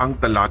braso at ang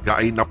dalaga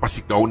ay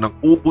napasigaw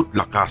ng ubod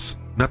lakas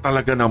na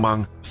talaga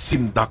namang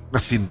sindak na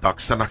sindak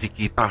sa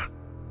nakikita.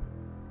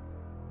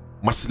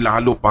 Mas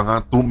lalo pa nga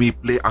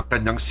tumiple ang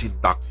kanyang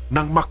sindak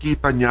nang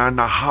makita niya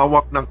na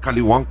hawak ng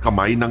kaliwang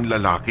kamay ng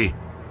lalaki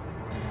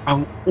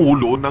ang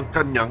ulo ng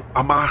kanyang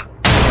ama.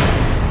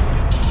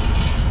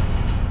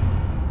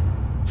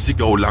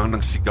 Sigaw lang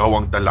ng sigaw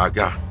ang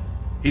dalaga.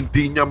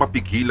 Hindi niya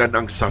mapigilan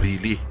ang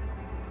sarili.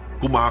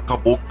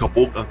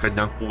 Kumakabog-kabog ang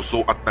kanyang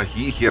puso at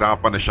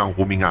nahihirapan na siyang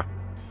huminga.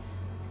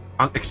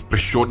 Ang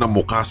ekspresyon ng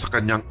mukha sa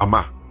kanyang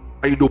ama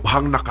ay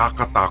lubhang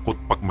nakakatakot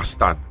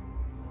pagmasdan.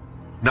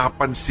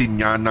 Napansin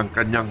niya ng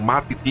kanyang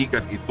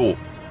matitigan ito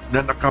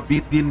na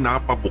nakabitin na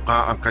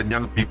pabuka ang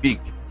kanyang bibig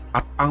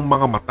at ang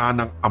mga mata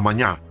ng ama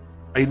niya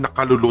ay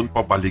nakalulon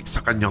pabalik sa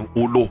kanyang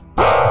ulo.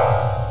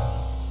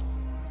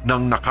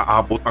 Nang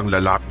nakaabot ang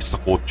lalaki sa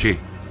kotse,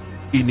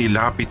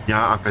 inilapit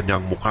niya ang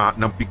kanyang mukha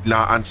ng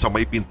biglaan sa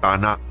may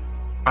pintana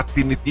at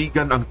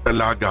tinitigan ang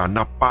dalaga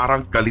na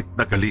parang galit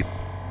na galit.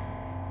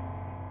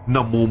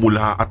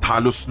 Namumula at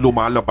halos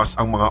lumalabas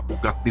ang mga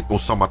ugat nito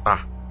sa mata.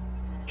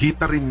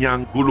 Kita rin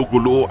niyang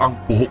gulo-gulo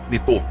ang buhok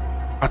nito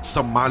at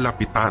sa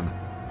malapitan,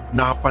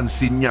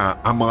 napansin niya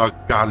ang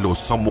mga galos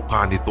sa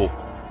mukha nito.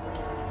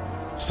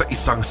 Sa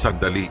isang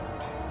sandali,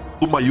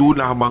 tumayo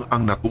lamang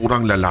ang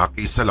naturang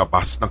lalaki sa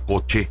labas ng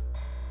kotse.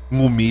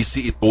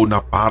 Ngumisi ito na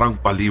parang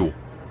baliw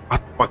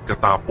at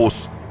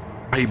pagkatapos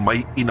ay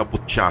may inabot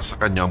siya sa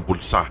kanyang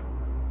bulsa.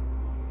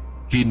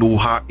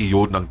 Kinuha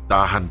iyon ng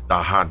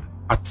dahan-dahan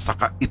at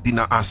saka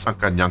itinaas ang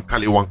kanyang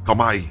kaliwang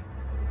kamay.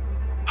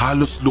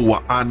 Halos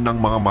luwaan ng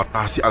mga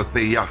mata si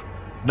Althea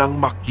nang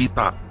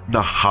makita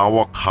na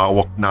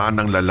hawak-hawak na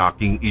ng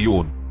lalaking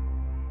iyon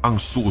ang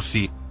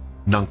susi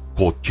ng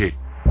kotse.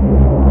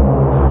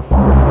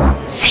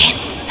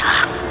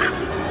 Sindak.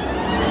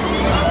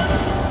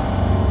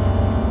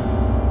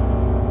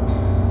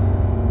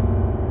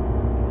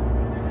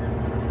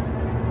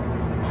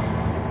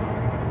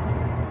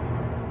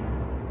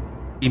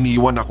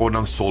 Iniwan ako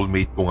ng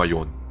soulmate ko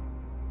ngayon.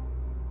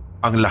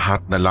 Ang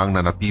lahat na lang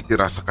na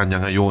natitira sa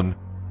kanya ngayon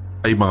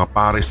ay mga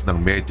pares ng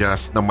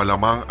medyas na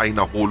malamang ay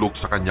nahulog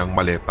sa kanyang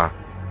maleta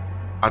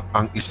at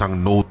ang isang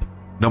note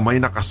na may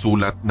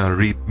nakasulat na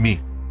 "Read me"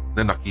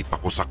 na nakita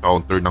ko sa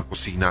counter ng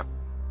kusina.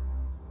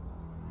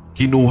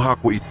 Kinuha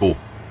ko ito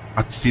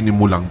at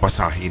sinimulang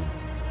basahin.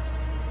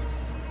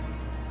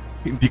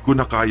 Hindi ko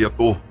na kaya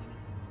to.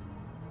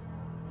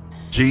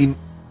 Jane,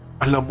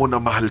 alam mo na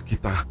mahal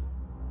kita.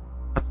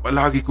 At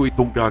palagi ko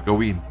itong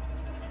gagawin.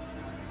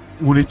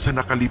 Ngunit sa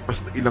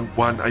nakalipas na ilang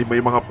buwan ay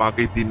may mga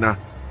bagay din na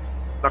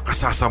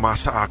nakasasama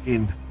sa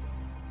akin.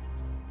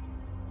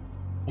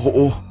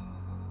 Oo,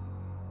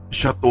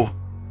 siya to.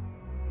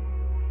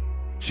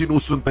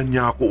 Sinusundan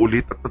niya ako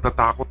ulit at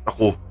natatakot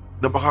ako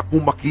na baka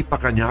kung makita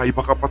ka niya ay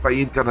baka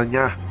patayin ka na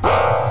niya.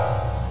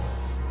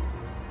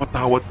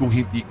 Patawad kung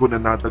hindi ko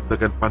na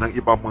nadagdagan pa ng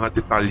ibang mga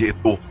detalye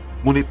ito,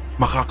 ngunit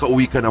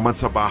makakauwi ka naman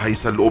sa bahay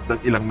sa loob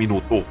ng ilang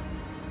minuto.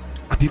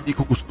 At hindi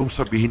ko gustong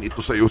sabihin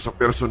ito sa iyo sa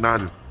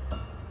personal.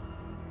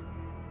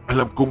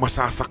 Alam kong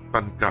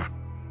masasaktan ka.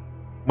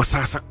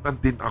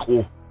 Masasaktan din ako.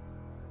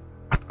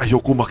 At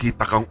ayoko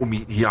makita kang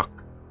umiiyak.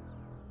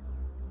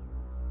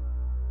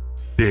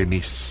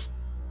 Dennis.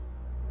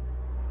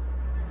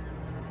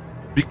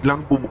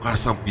 Biglang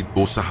bumukas ang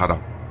pinto sa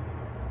harap.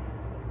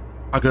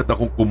 Agad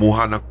akong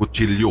kumuha ng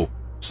kutsilyo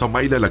sa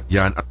may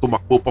lalagyan at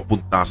tumakbo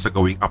papunta sa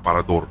gawing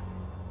aparador.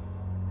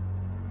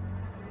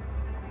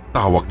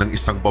 Tawag ng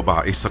isang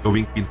babae sa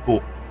gawing pinto.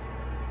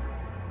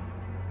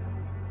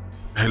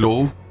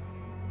 Hello?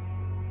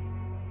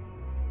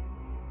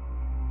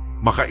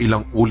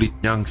 Makailang ulit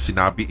niyang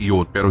sinabi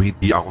iyon pero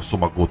hindi ako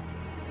sumagot.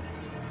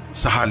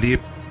 Sa halip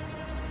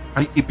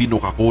ay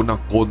ibinuka ko ng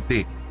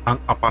konti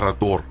ang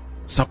aparador,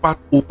 sapat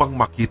upang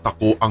makita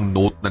ko ang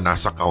note na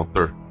nasa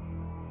counter.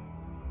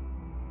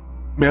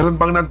 Meron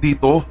bang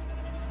nandito?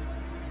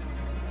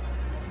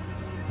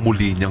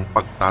 Muli niyang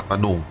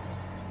pagtatanong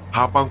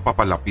habang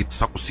papalapit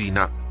sa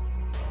kusina.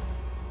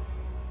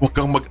 Huwag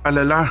kang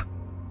mag-alala.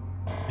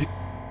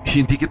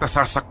 Hindi kita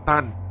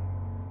sasaktan.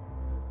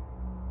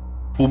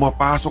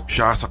 Pumapasok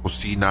siya sa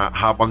kusina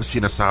habang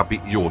sinasabi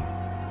iyon,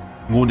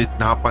 ngunit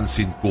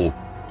napansin ko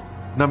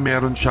na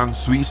meron siyang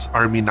Swiss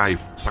Army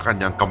knife sa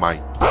kanyang kamay.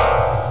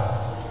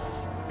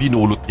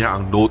 Pinulot niya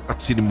ang note at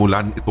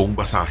sinimulan itong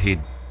basahin.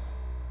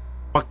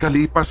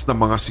 Pagkalipas ng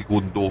mga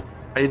segundo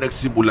ay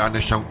nagsimula na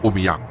siyang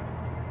umiyak.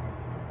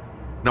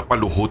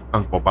 Napaluhod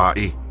ang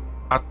babae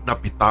at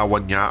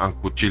napitawan niya ang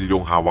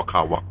kutsilyong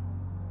hawak-hawak.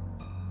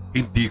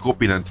 Hindi ko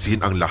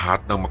pinansin ang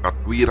lahat ng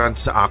makatwiran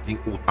sa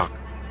aking utak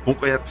kung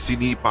kaya't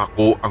sinipa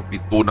ko ang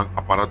pinto ng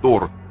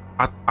aparador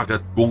at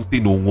agad kong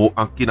tinungo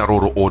ang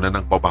kinaroroonan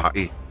ng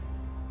babae.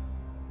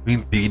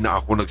 Hindi na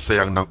ako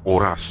nagsayang ng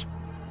oras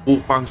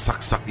upang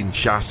saksakin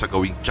siya sa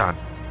gawing tiyan.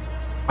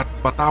 At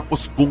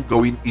matapos kong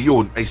gawin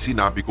iyon ay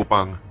sinabi ko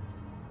pang,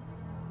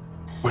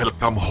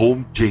 "Welcome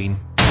home, Jane."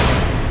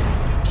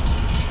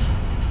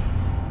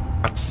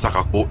 At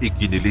saka ko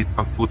iginilit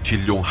ang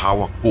kutsilyong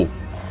hawak ko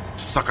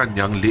sa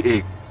kanyang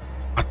leeg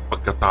at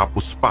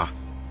pagkatapos pa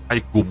ay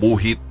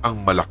gumuhit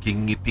ang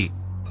malaking ngiti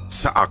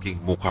sa aking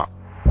muka.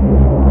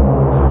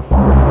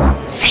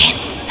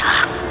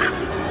 Sindak.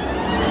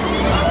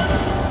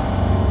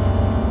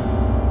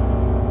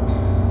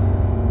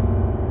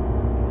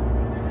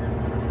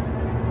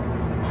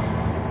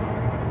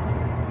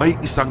 May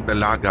isang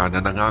dalaga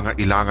na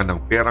nangangailangan ng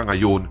pera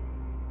ngayon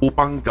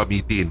upang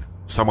gamitin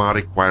sa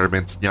mga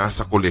requirements niya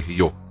sa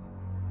kolehiyo.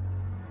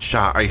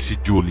 Siya ay si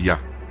Julia.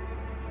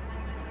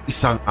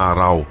 Isang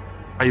araw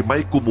ay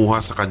may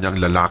kumuha sa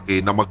kanyang lalaki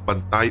na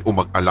magbantay o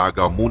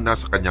mag-alaga muna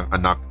sa kanyang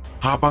anak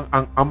habang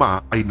ang ama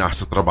ay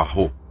nasa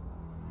trabaho.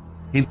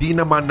 Hindi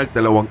naman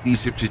nagdalawang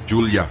isip si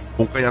Julia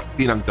kung kaya't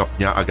tinanggap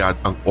niya agad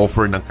ang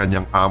offer ng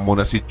kanyang amo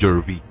na si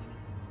Jervy.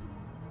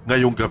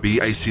 Ngayong gabi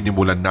ay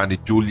sinimulan na ni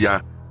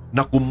Julia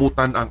na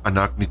kumutan ang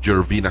anak ni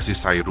Jervy na si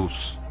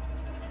Cyrus.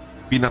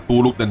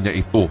 Pinatulog na niya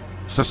ito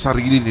sa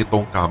sarili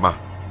nitong kama.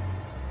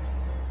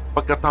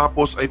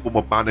 Pagkatapos ay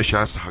bumaba na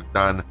siya sa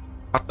hagdan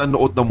at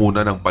nanood na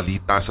muna ng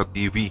balita sa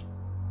TV.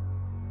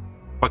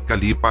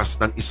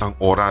 Pagkalipas ng isang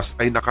oras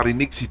ay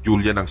nakarinig si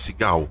Julia ng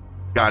sigaw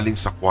galing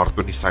sa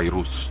kwarto ni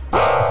Cyrus.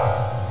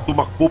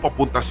 Tumakbo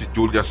papunta si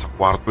Julia sa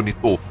kwarto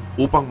nito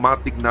upang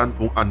matignan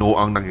kung ano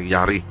ang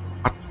nangyayari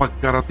at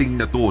pagkarating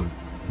na doon,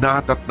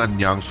 natatnan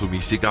niyang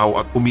sumisigaw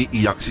at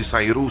umiiyak si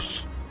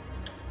Cyrus.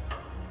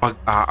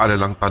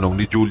 Pag-aalalang tanong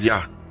ni Julia,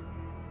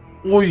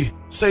 "Uy,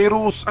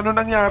 Cyrus, ano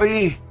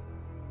nangyari?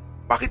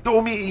 Bakit ka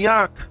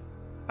umiiyak?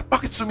 At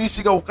bakit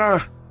sumisigaw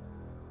ka?"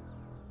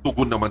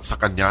 Tugon naman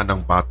sa kanya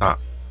ng bata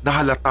na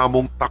halata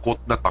mong takot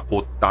na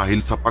takot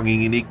dahil sa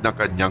panginginig ng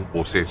kanyang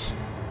boses.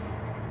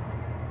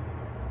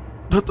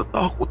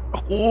 "Natatakot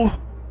ako."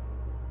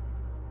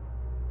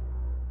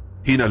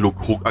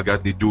 Hinalughog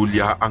agad ni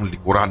Julia ang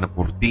likuran ng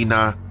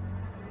kurtina,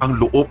 ang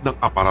loob ng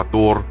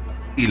aparador,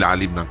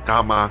 ilalim ng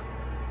kama,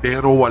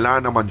 pero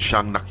wala naman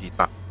siyang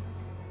nakita.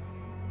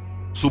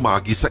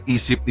 Sumagi sa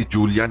isip ni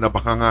Julia na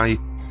baka nga'y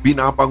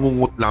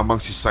binabangungot lamang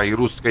si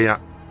Cyrus kaya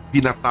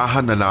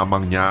pinatahan na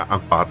lamang niya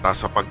ang bata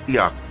sa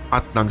pag-iyak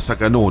at nang sa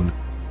ganon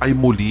ay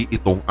muli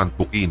itong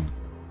antukin.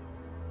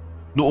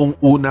 Noong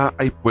una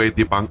ay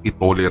pwede pang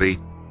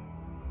itolerate.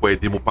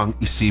 Pwede mo pang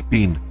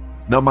isipin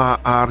na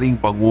maaaring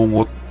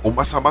bangungot o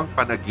masamang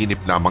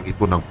panaginip lamang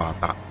ito ng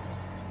bata.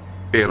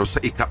 Pero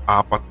sa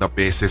ika-4 na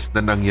beses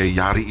na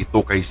nangyayari ito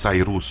kay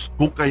Cyrus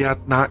kung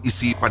kaya't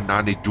naisipan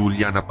na ni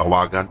Julia na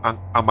tawagan ang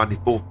ama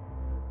nito.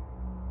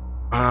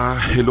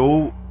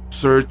 Hello,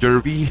 Sir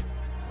Jervy?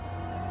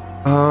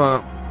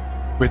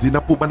 Pwede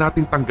na po ba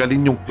nating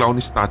tanggalin yung clown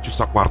statue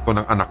sa kwarto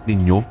ng anak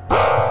ninyo?"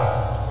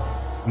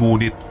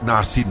 Ngunit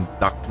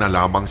nasindak na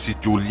lamang si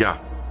Julia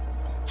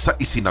sa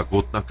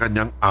isinagot ng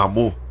kanyang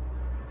amo.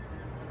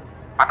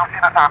 Anong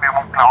sinasabi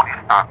mong clown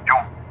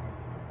statue?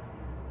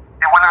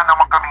 Wala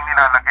naman kaming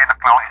nilalagay na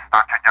clown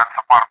statue dyan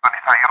sa kwarto ni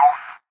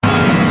Cyrus.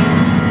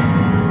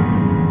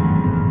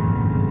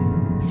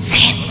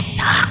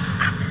 Sindak.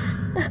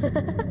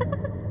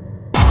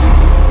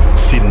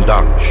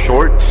 Sindak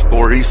Short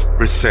Stories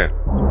present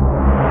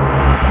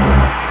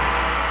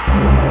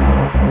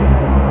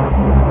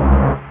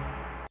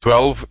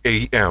 "12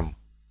 AM",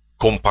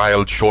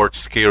 compiled short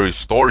scary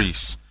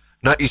stories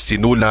na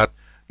isinulat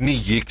ni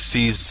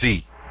Yixi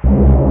Z.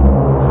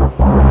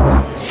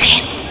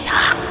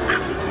 Sindak.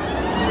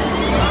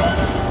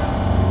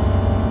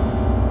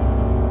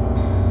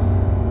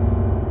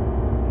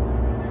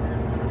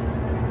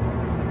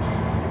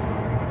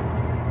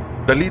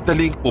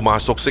 Dali-daling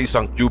pumasok sa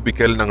isang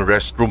cubicle ng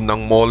restroom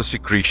ng mall si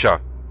Krisha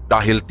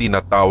dahil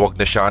tinatawag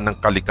na siya ng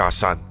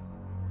kalikasan.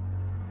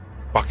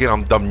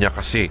 Pakiramdam niya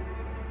kasi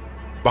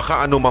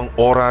baka anumang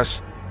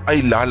oras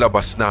ay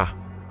lalabas na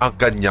ang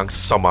kanyang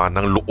sama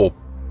ng loob.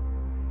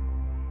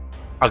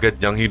 Agad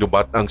niyang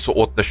hinubat ang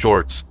suot na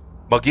shorts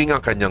maging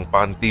ang kanyang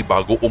panty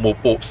bago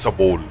umupo sa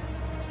bowl.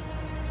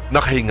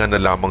 Nakahinga na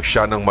lamang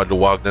siya ng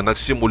maluwag na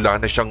nagsimula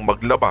na siyang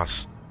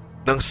maglabas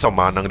ng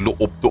sama ng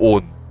loob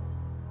doon.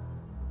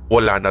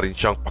 Wala na rin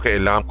siyang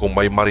pakialam kung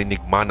may marinig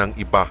man ng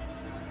iba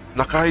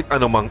na kahit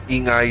anumang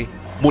ingay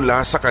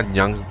mula sa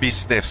kanyang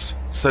business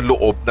sa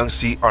loob ng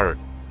CR.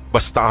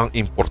 Basta ang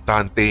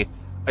importante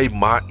ay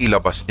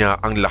mailabas niya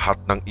ang lahat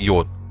ng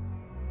iyon.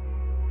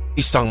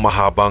 Isang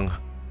mahabang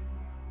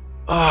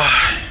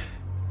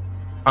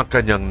ang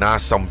kanyang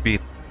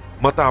nasambit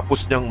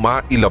matapos niyang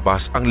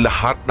mailabas ang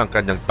lahat ng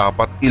kanyang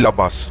dapat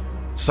ilabas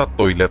sa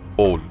toilet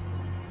bowl.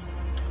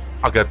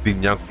 Agad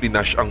din niyang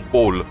flush ang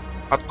bowl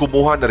at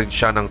kumuha na rin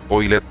siya ng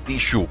toilet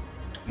tissue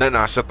na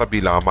nasa tabi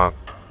lamang.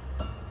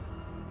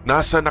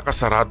 Nasa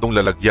nakasaradong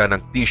lalagyan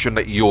ng tissue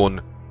na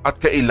iyon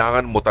at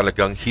kailangan mo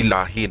talagang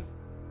hilahin,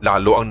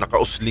 lalo ang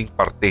nakausling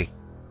parte.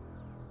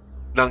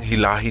 Nang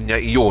hilahin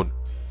niya iyon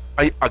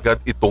ay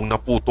agad itong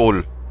naputol.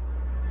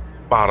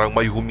 Parang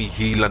may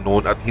humihila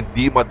noon at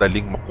hindi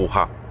madaling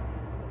makuha.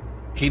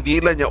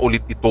 Hinila niya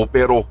ulit ito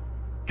pero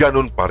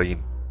ganun pa rin.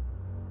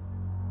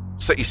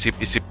 Sa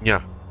isip-isip niya,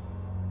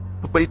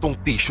 ano ba itong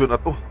tissue na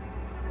to?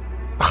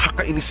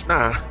 Nakakainis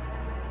na.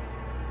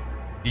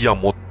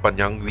 Yamot pa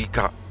niyang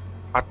wika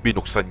at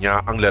binuksan niya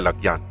ang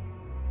lalagyan.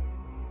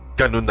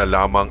 Ganun na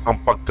lamang ang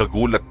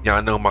pagkagulat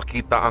niya nang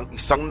makita ang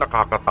isang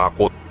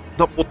nakakatakot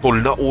na putol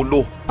na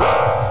ulo.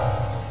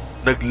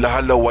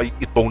 Naglalaway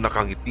itong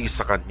nakangiti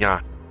sa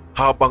kanya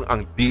habang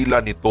ang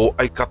dila nito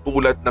ay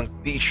katulad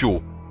ng tissue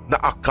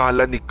na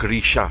akala ni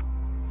Krisha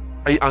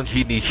ay ang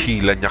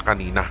hinihila niya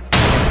kanina.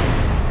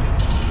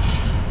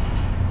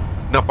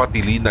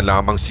 Napatili na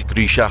lamang si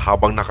Krisha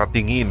habang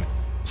nakatingin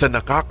sa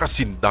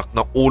nakakasindak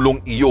na ulong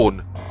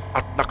iyon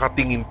at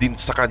nakatingin din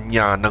sa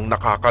kanya ng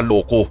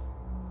nakakaloko.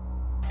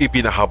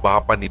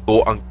 Ipinahaba pa nito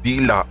ang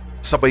dila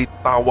sabay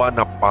tawa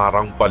na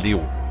parang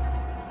baliw.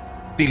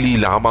 Tili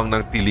lamang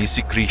ng tili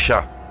si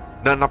Krisha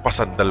na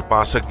napasandal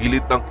pa sa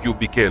gilid ng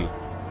cubicle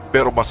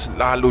pero mas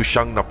lalo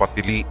siyang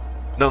napatili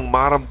nang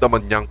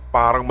maramdaman niyang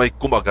parang may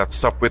kumagat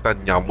sa puwetan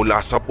niya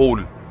mula sa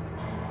bowl.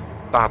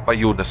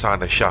 Tatayo na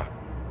sana siya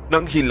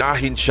nang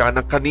hilahin siya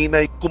ng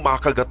kanina'y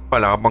kumakagat pa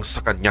lamang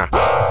sa kanya.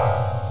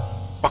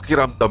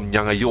 Pakiramdam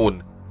niya ngayon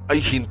ay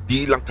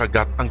hindi lang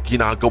kagat ang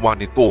ginagawa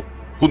nito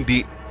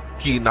kundi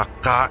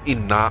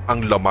kinakain na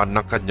ang laman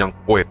ng kanyang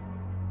puwet.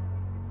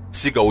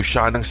 Sigaw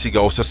siya ng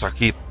sigaw sa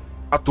sakit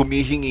at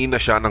humihingi na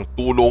siya ng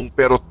tulong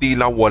pero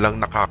tila walang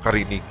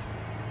nakakarinig.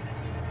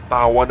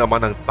 Tawa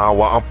naman ng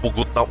tawa ang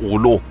pugot na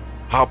ulo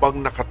habang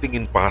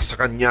nakatingin pa sa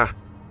kanya.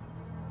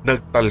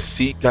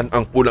 Nagtalsikan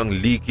ang pulang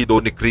likido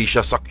ni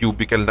Krisha sa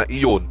cubicle na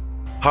iyon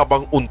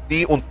habang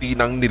unti-unti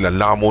nang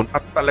nilalamon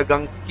at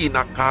talagang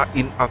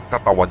kinakain ang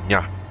katawan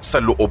niya sa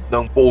loob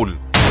ng bowl.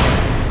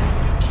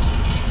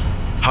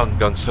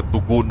 Hanggang sa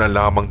dugo na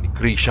lamang ni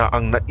Krisha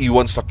ang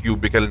naiwan sa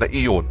cubicle na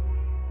iyon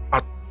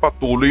at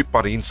patuloy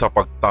pa rin sa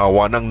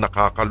pagtawa ng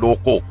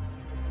nakakaloko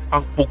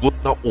ang pugot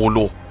na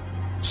ulo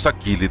sa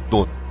gilid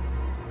nun.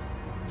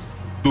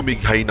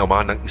 Dumighay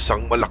naman ang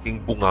isang malaking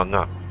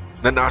bunganga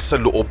na nasa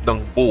loob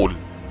ng bowl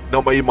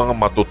na may mga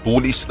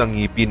matutulis na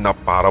ngipin na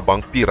parabang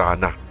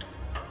pirana.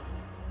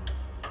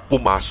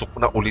 Pumasok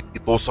na ulit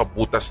ito sa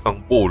butas ng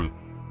bowl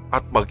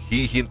at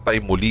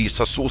maghihintay muli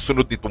sa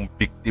susunod nitong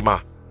biktima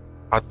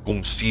at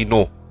kung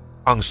sino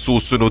ang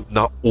susunod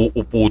na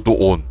uupo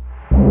doon.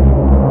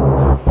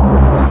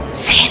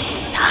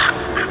 Sindak.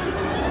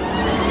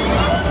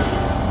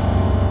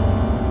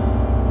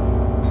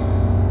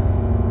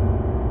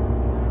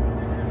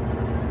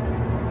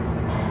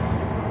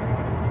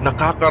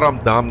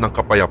 Nakakaramdam ng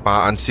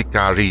kapayapaan si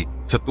Carrie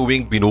sa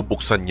tuwing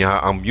binubuksan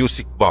niya ang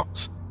music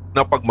box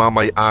na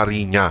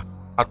pagmamay-ari niya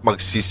at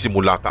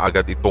magsisimula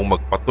kaagad itong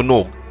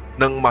magpatunog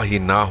ng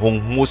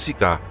mahinahong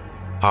musika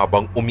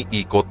habang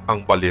umiikot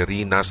ang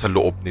balerina sa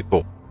loob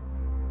nito.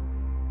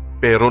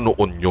 Pero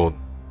noon yun,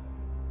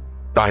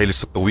 Dahil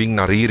sa tuwing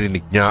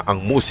naririnig niya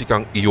ang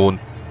musikang iyon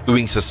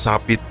tuwing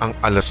sasapit ang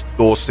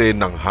 12:00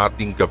 ng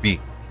hating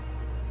gabi,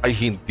 ay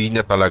hindi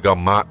niya talaga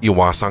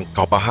maiwasang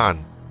kabahan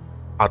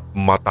at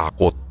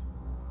matakot.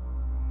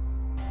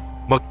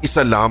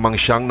 Mag-isa lamang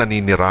siyang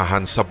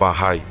naninirahan sa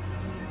bahay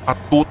at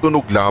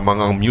tutunog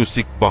lamang ang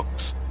music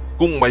box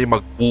kung may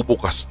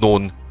magbubukas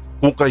noon,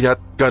 kung kaya't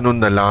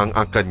ganun na lang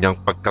ang kanyang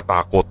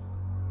pagkatakot.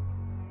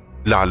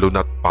 Lalo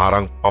na't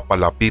parang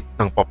papalapit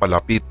ng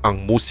papalapit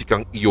ang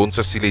musikang iyon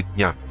sa silid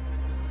niya.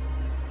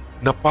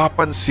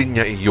 Napapansin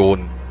niya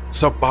iyon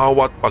sa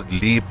bawat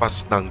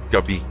paglipas ng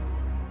gabi.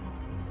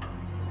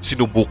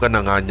 Sinubukan na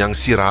nga niyang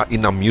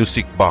sirain ang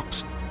music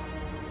box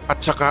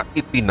at saka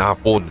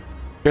itinapon,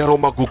 pero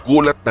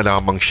magugulat na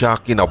lamang siya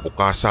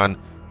kinabukasan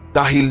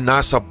dahil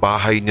nasa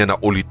bahay niya na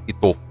ulit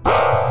ito.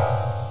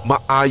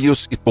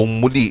 Maayos itong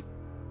muli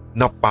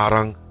na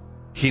parang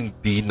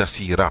hindi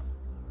nasira.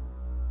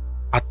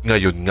 At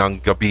ngayon ngang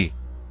gabi,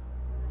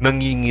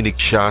 nanginginig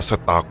siya sa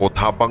takot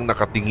habang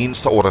nakatingin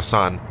sa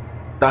orasan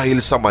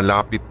dahil sa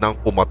malapit nang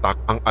pumatak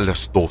ang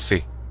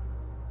 12:00.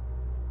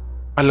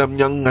 Alam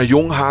niyang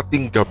ngayong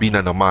hating gabi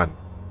na naman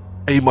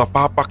ay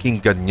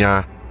mapapakinggan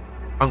niya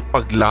ang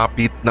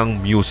paglapit ng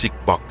music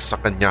box sa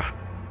kanya.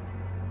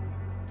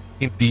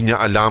 Hindi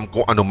niya alam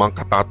kung anumang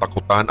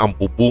katatakutan ang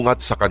bubungad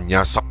sa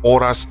kanya sa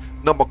oras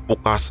na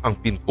magbukas ang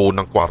pinto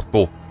ng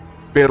kwarto,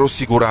 pero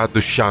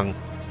sigurado siyang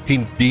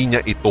hindi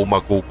niya ito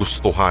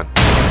magugustuhan.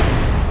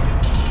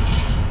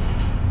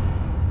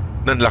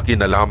 Nanlaki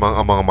na lamang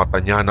ang mga mata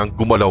niya nang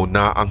gumalaw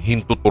na ang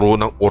hintuturo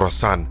ng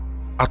orasan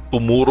at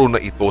tumuro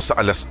na ito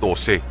sa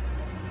 12:00.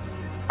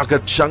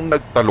 Agad siyang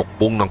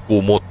nagtalukbong ng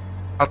kumot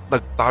at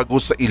nagtago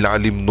sa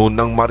ilalim noon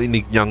nang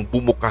marinig niyang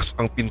bumukas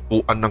ang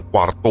pintuan ng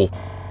kwarto.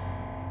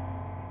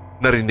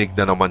 Narinig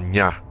na naman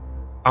niya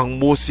ang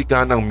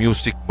musika ng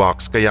music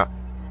box kaya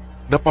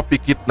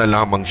napapikit na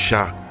lamang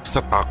siya sa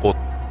takot.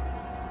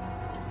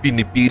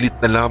 Pinipilit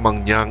na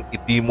lamang niyang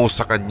itimo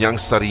sa kanyang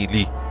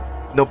sarili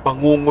na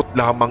bangungot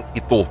lamang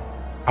ito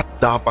at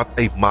dapat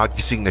ay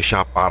magising na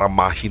siya para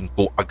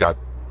mahinto agad.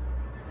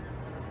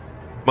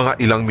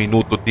 Mga ilang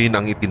minuto din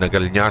ang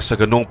itinagal niya sa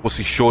ganong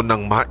posisyon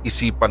nang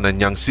maisipan na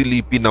niyang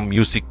silipin ang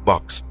music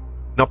box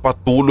na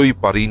patuloy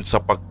pa rin sa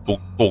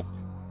pagtugtog.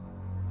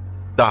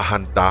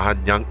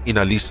 Dahan-dahan niyang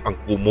inalis ang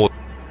kumot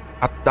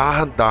at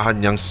dahan-dahan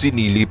niyang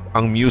sinilip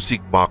ang music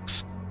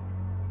box.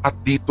 At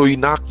dito'y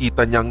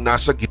nakita niyang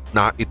nasa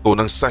gitna ito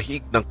ng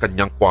sahig ng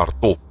kanyang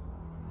kwarto.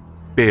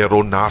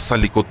 Pero nasa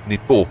likod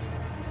nito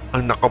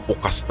ang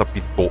nakabukas na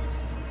pinto.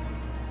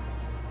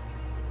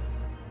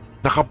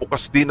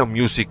 Nakabukas din ang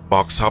music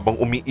box habang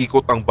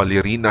umiikot ang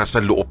balerina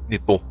sa loob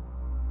nito.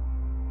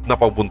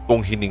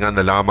 Napabuntong hininga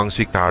na lamang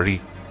si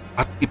Carrie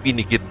at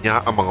ipinikit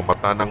niya ang mga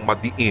mata ng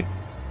madiin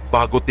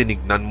bago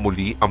tinignan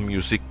muli ang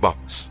music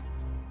box.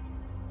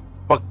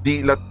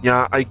 Pagdilat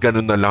niya ay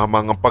ganun na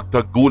lamang ang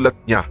pagkagulat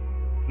niya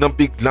nang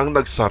biglang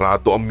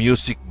nagsarado ang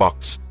music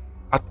box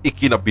at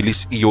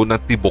ikinabilis iyon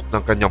ng tibok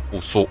ng kanyang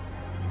puso.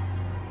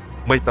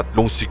 May 3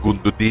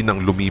 segundo din ang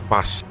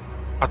lumipas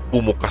at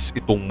bumukas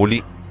itong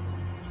muli.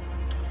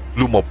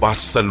 Lumabas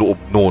sa loob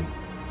noon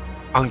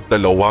ang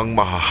 2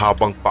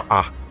 mahahabang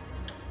paa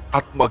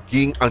at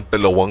maging ang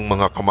 2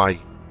 mga kamay.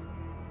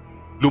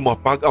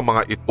 Lumapag ang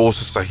mga ito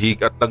sa sahig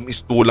at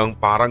nagmistulang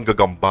parang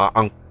gagamba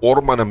ang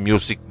forma ng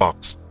music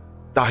box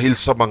dahil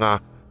sa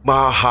mga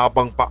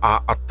mahahabang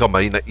paa at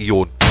kamay na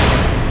iyon.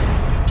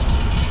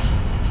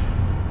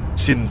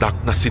 Sindak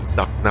na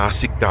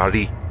si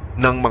Carrie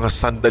ng mga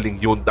sandaling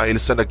yun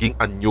dahil sa naging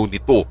anyo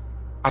nito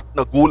at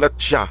nagulat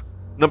siya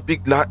nang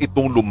bigla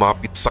itong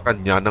lumapit sa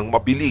kanya ng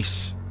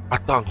mabilis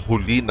at ang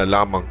huli na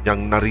lamang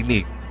niyang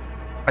narinig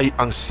ay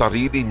ang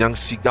sarili niyang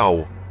sigaw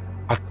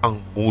at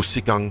ang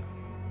musikang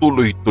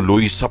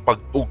tuloy-tuloy sa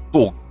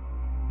pagtugtog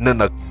na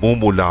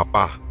nagmumula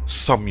pa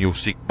sa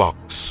music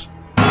box.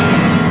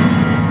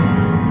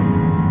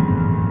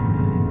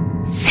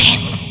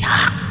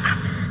 Sindak.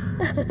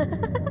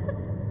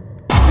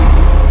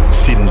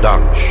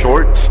 Sindak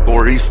Short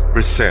Stories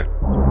present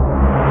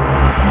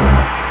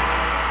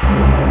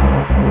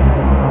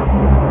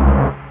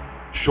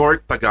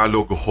Short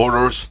Tagalog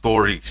Horror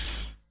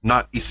Stories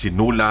na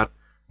isinulat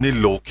ni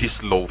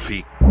Lokis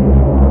Lofi.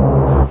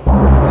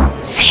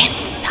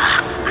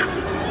 Sindak.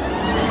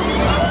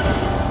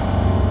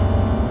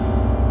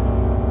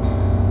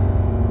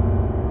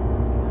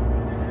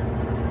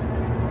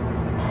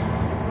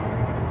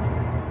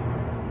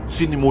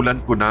 Sinimulan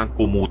ko na ang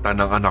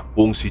kumutan ng anak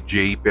kong si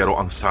Jay pero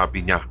ang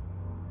sabi niya,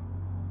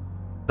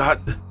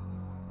 "Dad,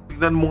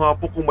 tignan mo nga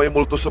po kung may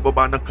multo sa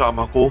baba ng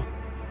kama ko."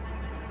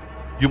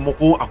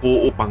 Yumuko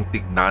ako upang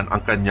tignan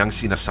ang kanyang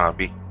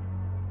sinasabi.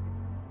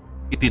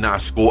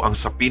 Itinaas ko ang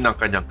sapin ng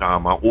kanyang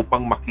kama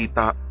upang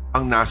makita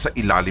ang nasa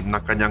ilalim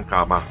ng kanyang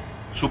kama.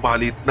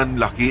 Subalit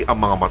nanlaki ang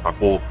mga mata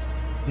ko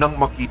nang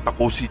makita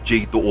ko si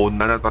Jay doon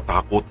na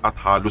natatakot at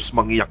halos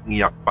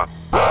mangiyak-ngiyak pa.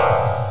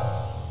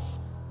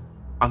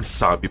 Ang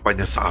sabi pa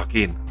niya sa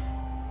akin,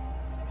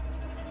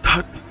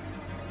 "Dad,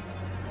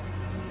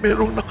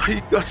 merong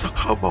nakahiga sa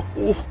kama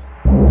ko."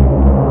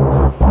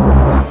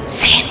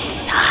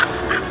 Sindak.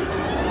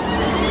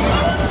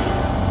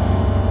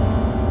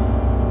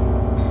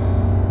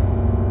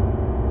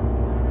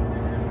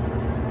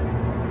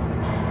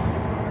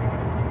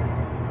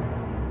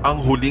 Ang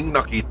huling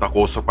nakita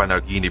ko sa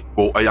panaginip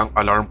ko ay ang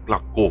alarm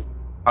clock ko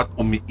at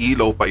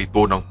umiilaw pa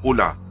ito ng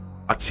pula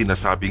at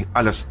sinasabing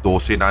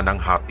 12:00 na ng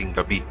hating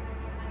gabi.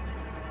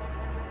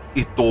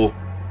 Ito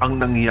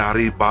ang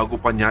nangyari bago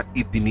pa niya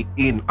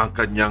idiniin ang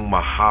kanyang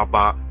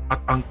mahaba at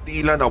ang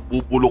tila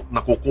nabubulok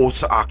na kuko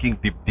sa aking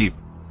dibdib,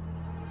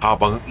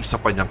 habang ang isa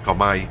pa niyang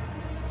kamay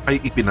ay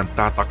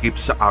ipinantatakip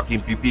sa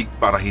aking bibig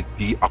para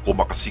hindi ako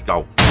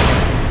makasigaw.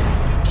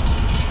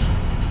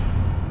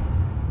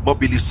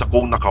 Mabilis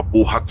akong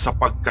nakabuhat sa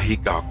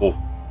pagkahiga ko.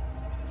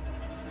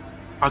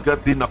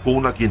 Agad din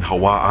akong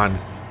naginhawaan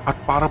at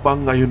para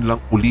bang ngayon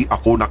lang uli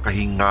ako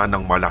nakahinga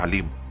ng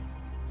malalim.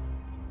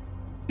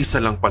 Isa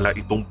lang pala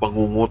itong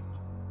bangungot.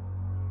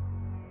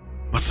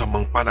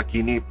 Masamang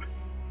panaginip.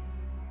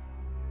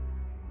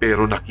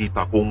 Pero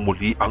nakita kong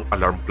muli ang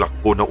alarm clock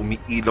ko na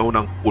umiilaw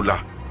ng pula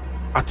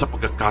at sa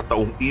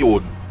pagkakataong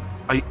iyon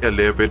ay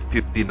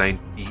 11:59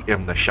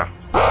 PM na siya.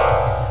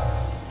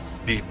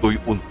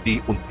 Dito'y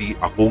unti-unti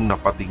akong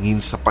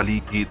napatingin sa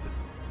paligid,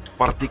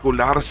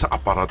 partikular sa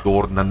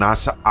aparador na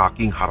nasa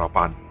aking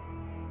harapan.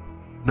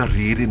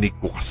 Naririnig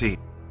ko kasi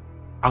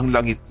ang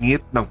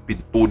langit-ngit ng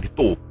pinto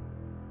nito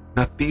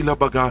na tila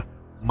baga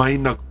may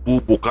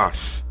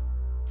nagbubukas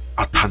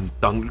at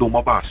handang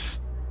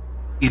lumabas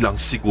ilang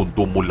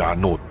segundo mula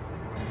nun.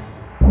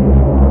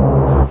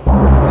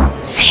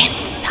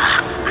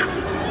 Sindak.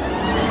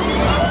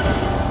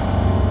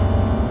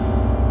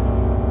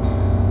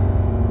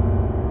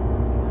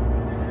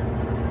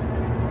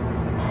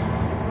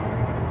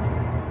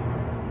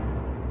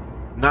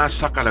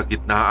 Nasa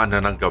kalagitnaan na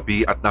ng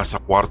gabi at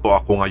nasa kwarto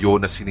ako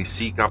ngayon na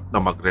sinisikap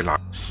na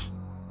mag-relax.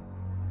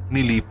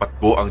 Nilipat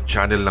ko ang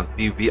channel ng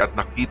TV at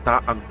nakita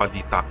ang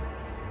balita.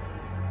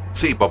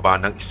 Sa ibaba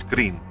ng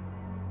screen,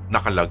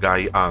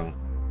 nakalagay ang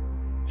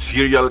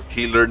serial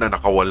killer na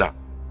nakawala,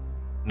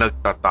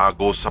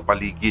 nagtatago sa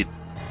paligid.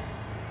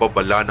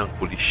 Babala ng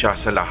pulisya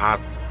sa lahat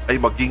ay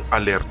maging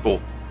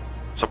alerto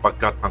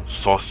sapagkat ang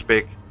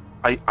suspect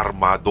ay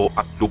armado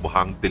at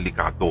lubhang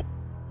delikado.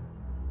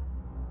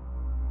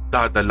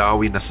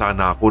 Dadalawin na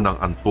sana ako ng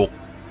antok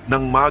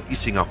nang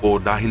magising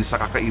ako dahil sa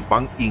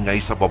kakaibang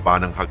ingay sa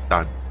baba ng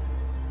hagdan.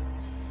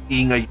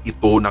 Ingay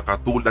ito na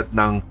katulad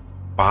ng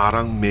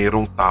parang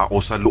merong tao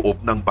sa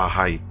loob ng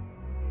bahay.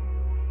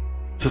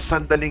 Sa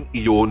sandaling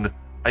iyon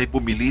ay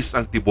bumilis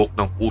ang tibok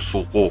ng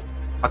puso ko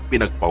at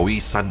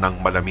pinagpawisan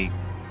ng malamig.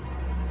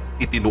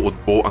 Itinuon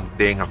ko ang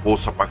tenga ko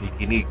sa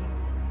pakikinig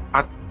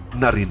at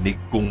narinig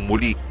kong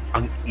muli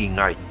ang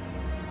ingay.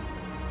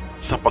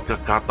 Sa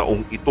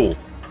pagkakataong ito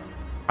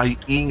ay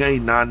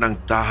ingay na ng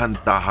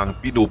dahan-dahang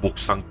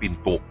binubuksang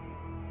pinto.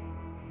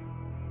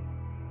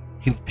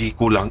 Hindi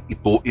ko lang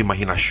ito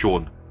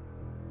imahinasyon.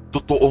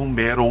 Totoong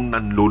merong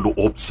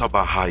nanluloob sa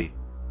bahay.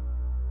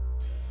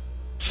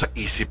 Sa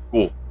isip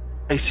ko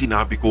ay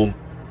sinabi kong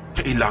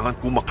kailangan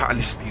kong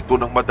makaalis dito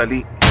ng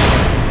madali.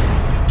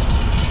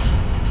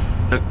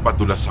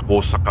 Nagpadulas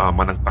ako sa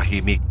kama ng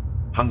tahimik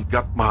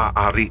hanggat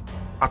maaari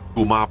at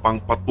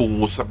gumapang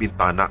patungo sa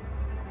bintana.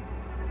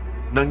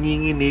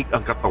 Nanginginig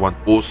ang katawan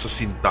ko sa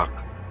sindak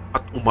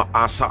at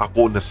umaasa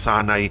ako na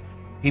sana'y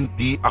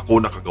hindi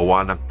ako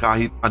nakagawa ng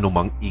kahit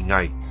anumang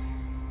ingay.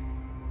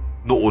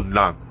 Noon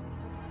lang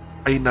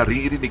ay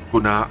naririnig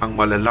ko na ang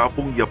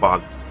malalabong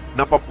yabag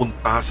na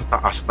papunta sa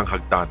taas ng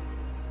hagdan.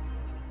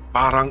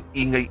 Parang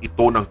ingay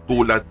ito ng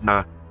tulad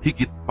na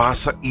higit pa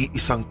sa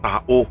iisang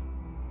tao.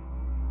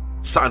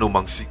 Sa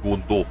anumang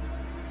segundo,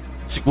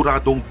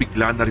 siguradong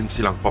bigla na rin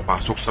silang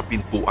papasok sa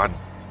pintuan.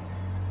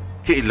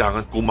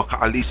 Kailangan kong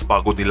makaalis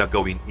bago nila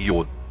gawin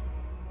iyon.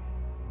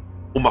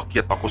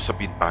 Umakyat ako sa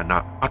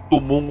bintana at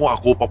tumungo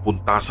ako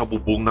papunta sa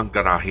bubong ng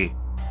garahe.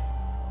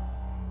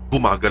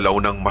 Gumagalaw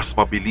ng mas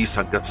mabilis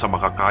hanggat sa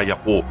makakaya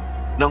ko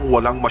nang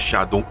walang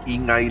masyadong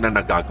ingay na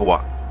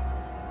nagagawa.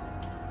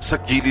 Sa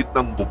gilid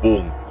ng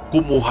bubong,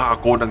 kumuha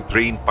ako ng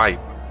drain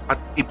pipe at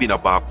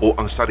ibinaba ko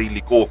ang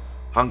sarili ko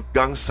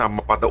hanggang sa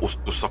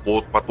mapadaustos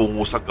ako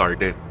patungo sa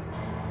garden.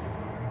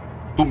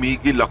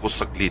 Tumigil ako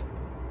saglit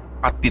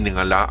at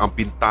tiningala ang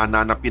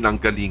bintana na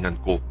pinanggalingan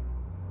ko.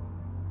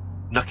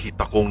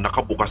 Nakita kong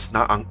nakabukas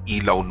na ang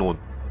ilaw noon.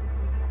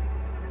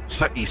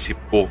 Sa isip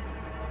ko,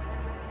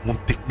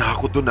 muntik na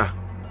ako dun ah.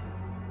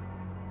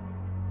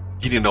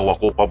 Gininawa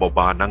ko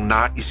pababa nang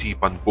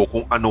naisipan ko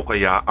kung ano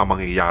kaya ang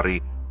mangyayari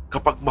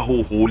kapag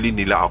mahuhuli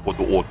nila ako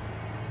doon.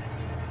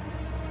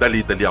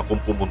 Dali-dali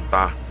akong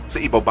pumunta sa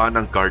ibaba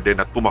ng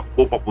garden at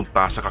tumakbo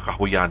papunta sa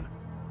kakahuyan.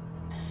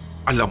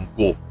 Alam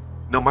ko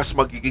na mas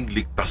magiging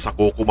ligtas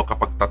ako kung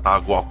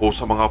makapagtatago ako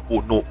sa mga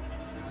puno.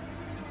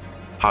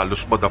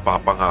 Halos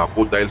madapa pa nga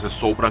ako dahil sa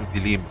sobrang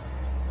dilim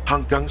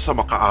hanggang sa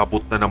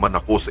makaabot na naman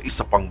ako sa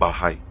isa pang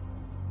bahay.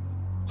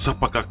 Sa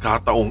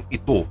pagkakataong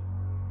ito,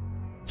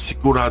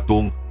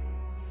 siguradong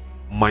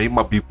may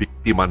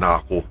mabibiktima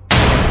na ako.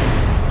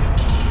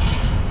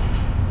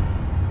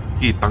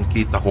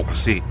 Kitang-kita ko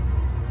kasi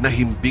na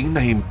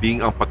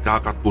himbing ang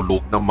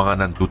pagkakatulog ng mga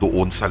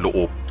nandoon sa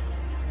loob.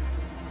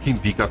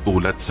 Hindi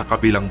katulad sa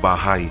kabilang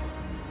bahay,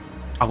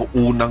 ang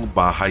unang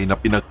bahay na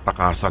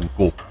pinagtakasan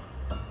ko.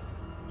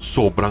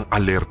 Sobrang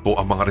alerto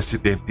ang mga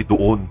residente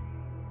doon,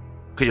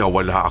 kaya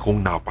wala akong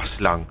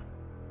napaslang.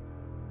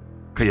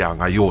 Kaya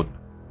ngayon,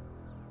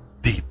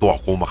 dito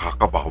ako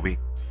makakabawi.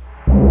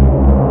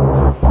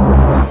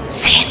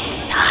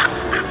 Sindak.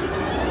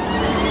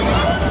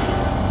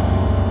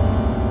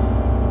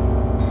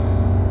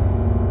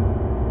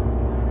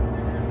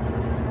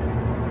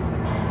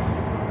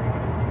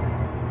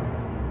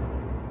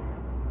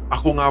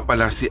 Ako nga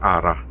pala si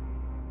Ara.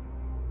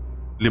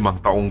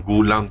 5 taong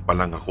gulang pa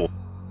lang ako.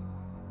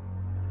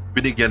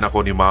 Binigyan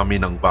ako ni Mami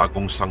ng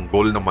bagong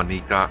sanggol na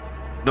manika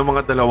na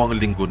mga 2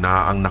 linggo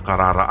na ang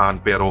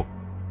nakararaan pero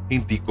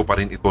hindi ko pa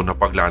rin ito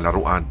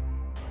napaglalaruan.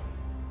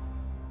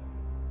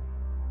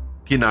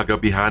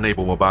 Kinagabihan ay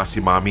bumaba si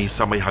Mami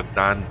sa may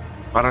hagdan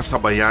para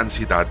sabayan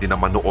si Daddy na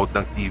manood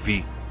ng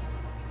TV.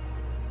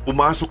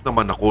 Pumasok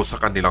naman ako sa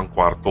kanilang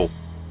kwarto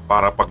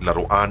para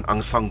paglaruan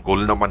ang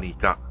sanggol na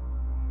manika.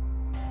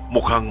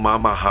 Mukhang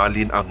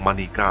mamahalin ang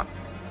manika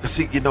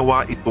kasi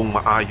ginawa itong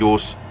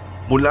maayos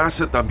mula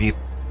sa damit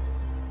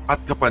at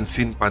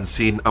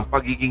kapansin-pansin ang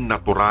pagiging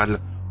natural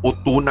o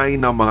tunay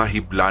na mga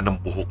hibla ng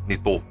buhok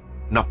nito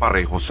na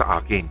pareho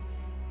sa akin.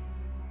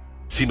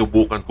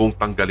 Sinubukan kong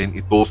tanggalin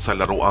ito sa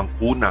laruang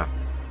kuna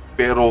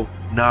pero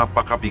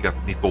napakabigat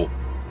nito.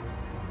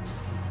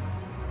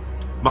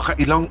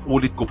 Makailang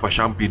ulit ko pa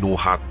siyang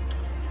binuhat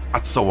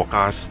at sa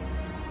wakas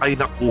ay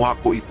nakuha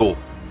ko ito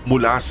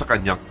mula sa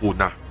kanyang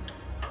kuna.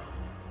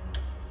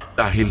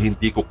 Dahil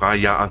hindi ko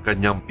kaya ang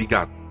kanyang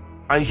bigat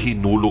ay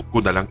hinulog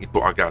ko na lang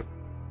ito agad.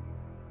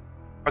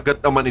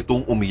 Agad naman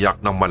itong umiyak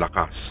ng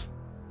malakas.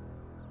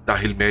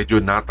 Dahil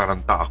medyo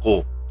nataranta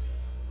ako,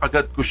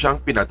 agad ko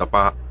siyang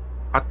pinadapa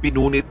at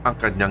pinunit ang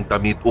kanyang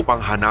damit upang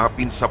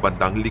hanapin sa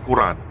bandang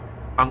likuran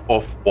ang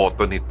off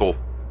button nito.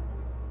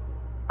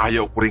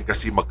 Ayaw ko rin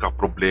kasi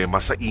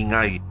magkaproblema sa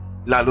ingay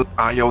lalo't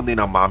ayaw ni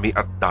na Mami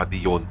at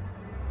Daddy yon.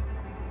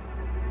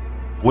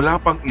 Wala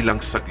pang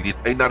ilang saglit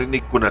ay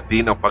narinig ko na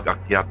din ang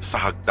pag-akyat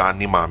sa hagdan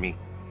ni Mami.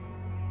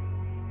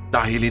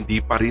 Dahil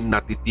hindi pa rin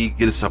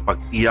natitigil sa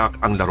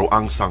pag-iyak ang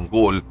laruang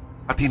sanggol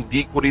at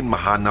hindi ko rin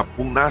mahanap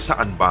kung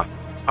nasaan ba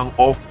ang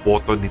off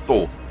button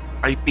nito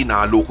ay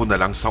pinalo ko na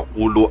lang sa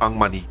ulo ang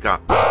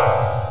manika.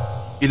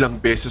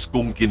 Ilang beses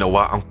kong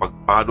ginawa ang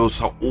pagpalo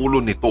sa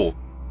ulo nito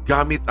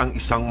gamit ang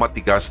isang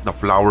matigas na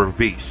flower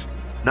vase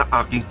na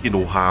aking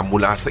kinuha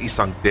mula sa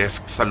isang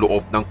desk sa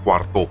loob ng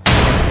kwarto.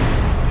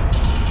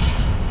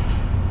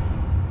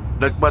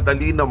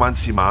 Nagmadali naman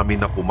si Mami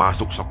na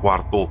pumasok sa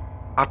kwarto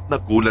at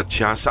nagulat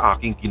siya sa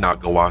aking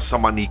ginagawa sa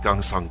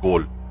manikang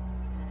sanggol.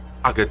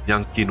 Agad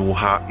niyang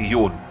kinuha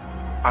iyon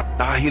at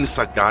dahil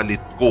sa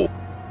galit ko,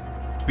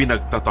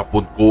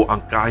 pinagtatapon ko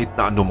ang kahit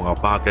na anong mga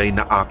bagay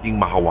na aking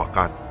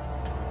mahawakan.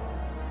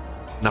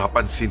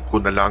 Napansin ko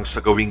na lang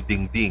sa gawing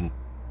dingding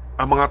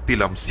ang mga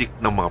tilamsik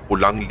ng mga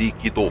pulang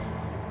likido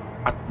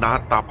at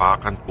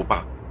natapakan ko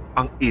pa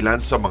ang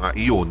ilan sa mga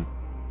iyon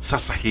sa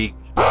sahig.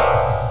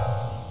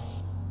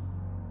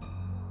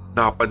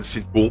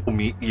 Napansin kong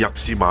umiiyak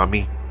si Mami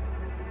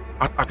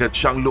at agad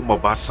siyang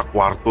lumabas sa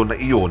kwarto na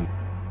iyon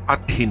at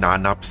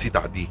hinanap si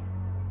Daddy.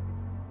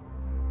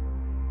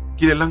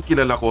 Kilalang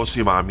kilala ko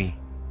si Mami.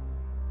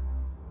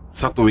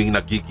 Sa tuwing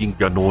nagiging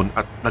ganon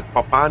at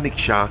nagpapanik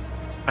siya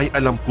ay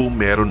alam kong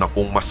meron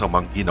akong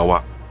masamang ginawa.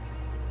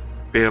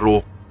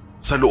 Pero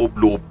sa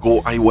loob-loob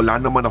ko ay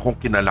wala naman akong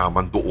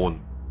kinalaman doon.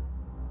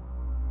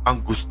 Ang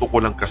gusto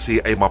ko lang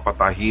kasi ay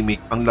mapatahimik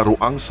ang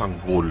laruang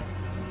sanggol.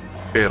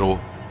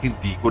 Pero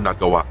hindi ko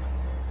nagawa.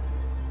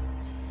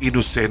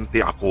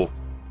 Inosente ako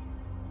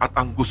at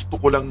ang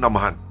gusto ko lang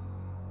naman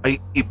ay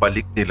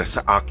ibalik nila sa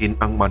akin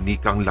ang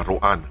manikang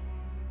laruan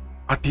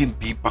at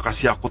hindi pa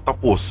kasi ako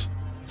tapos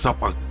sa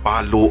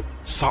pagpalo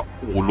sa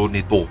ulo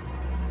nito.